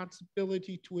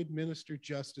responsibility to administer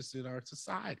justice in our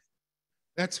society.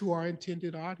 That's who our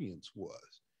intended audience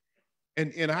was.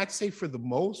 And I'd say for the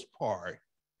most part,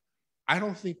 I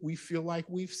don't think we feel like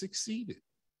we've succeeded.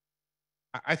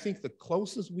 I think the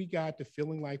closest we got to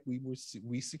feeling like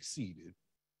we succeeded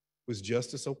was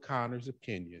Justice O'Connor's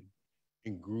opinion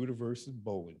in Grutter versus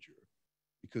Bollinger.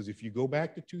 Because if you go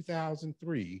back to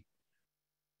 2003,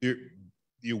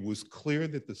 it was clear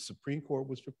that the Supreme Court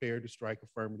was prepared to strike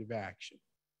affirmative action.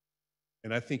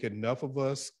 And I think enough of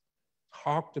us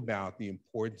talked about the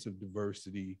importance of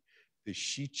diversity that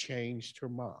she changed her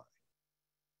mind.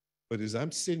 But as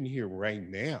I'm sitting here right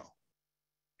now,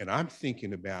 and I'm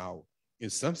thinking about, in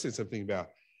some sense, I'm thinking about,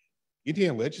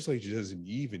 Indiana legislature doesn't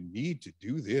even need to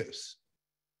do this.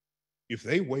 If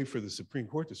they wait for the Supreme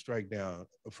Court to strike down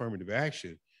affirmative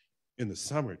action in the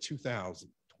summer of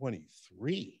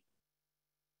 2023,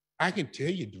 I can tell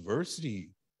you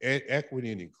diversity,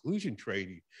 equity, and inclusion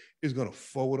training is going to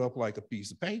fold up like a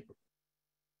piece of paper,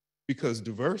 because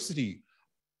diversity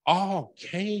all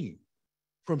came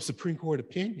from Supreme Court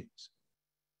opinions.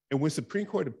 And when Supreme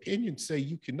Court opinions say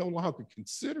you can no longer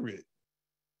consider it,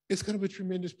 it's going to be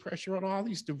tremendous pressure on all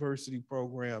these diversity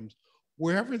programs,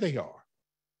 wherever they are.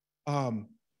 And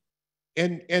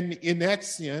in that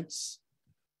sense,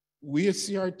 we at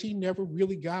CRT never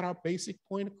really got our basic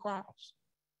point across,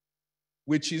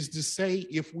 which is to say,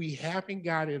 if we haven't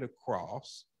got it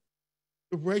across,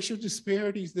 the racial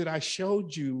disparities that I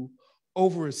showed you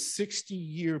over a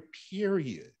 60-year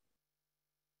period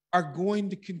are going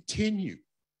to continue.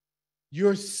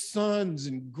 Your sons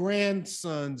and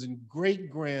grandsons and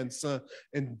great-grandsons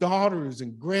and daughters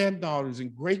and granddaughters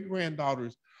and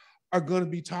great-granddaughters are going to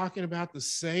be talking about the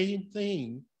same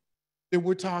thing that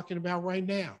we're talking about right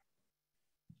now.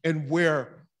 And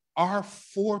where our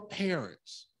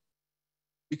foreparents,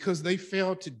 because they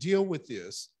failed to deal with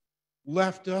this,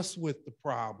 left us with the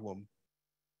problem,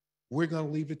 we're going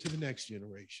to leave it to the next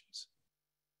generations.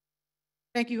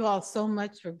 Thank you all so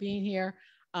much for being here.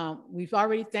 We've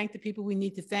already thanked the people we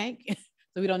need to thank,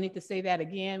 so we don't need to say that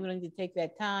again. We don't need to take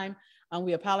that time.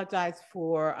 We apologize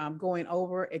for going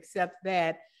over, except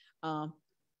that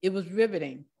it was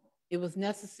riveting, it was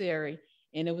necessary,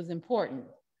 and it was important.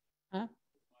 Huh?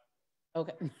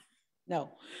 Okay,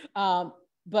 no.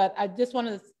 But I just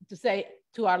wanted to say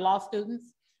to our law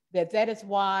students that that is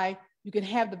why you can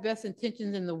have the best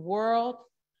intentions in the world,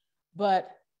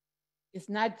 but it's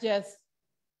not just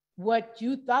what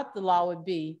you thought the law would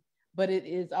be, but it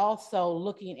is also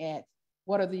looking at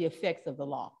what are the effects of the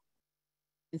law.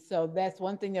 And so that's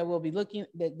one thing that we'll be looking,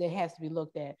 that has to be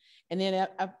looked at. And then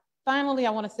finally,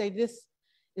 I want to say this,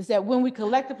 is that when we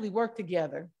collectively work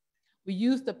together, we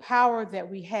use the power that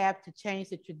we have to change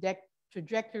the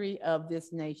trajectory of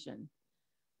this nation.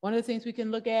 One of the things we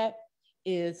can look at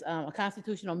is a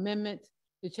constitutional amendment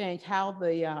to change how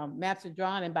the maps are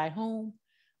drawn and by whom.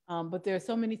 But there are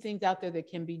so many things out there that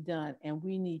can be done, and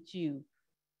we need you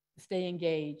to stay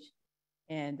engaged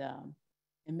and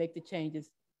make the changes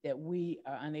that we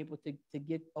are unable to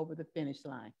get over the finish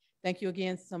line. Thank you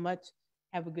again so much.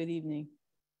 Have a good evening.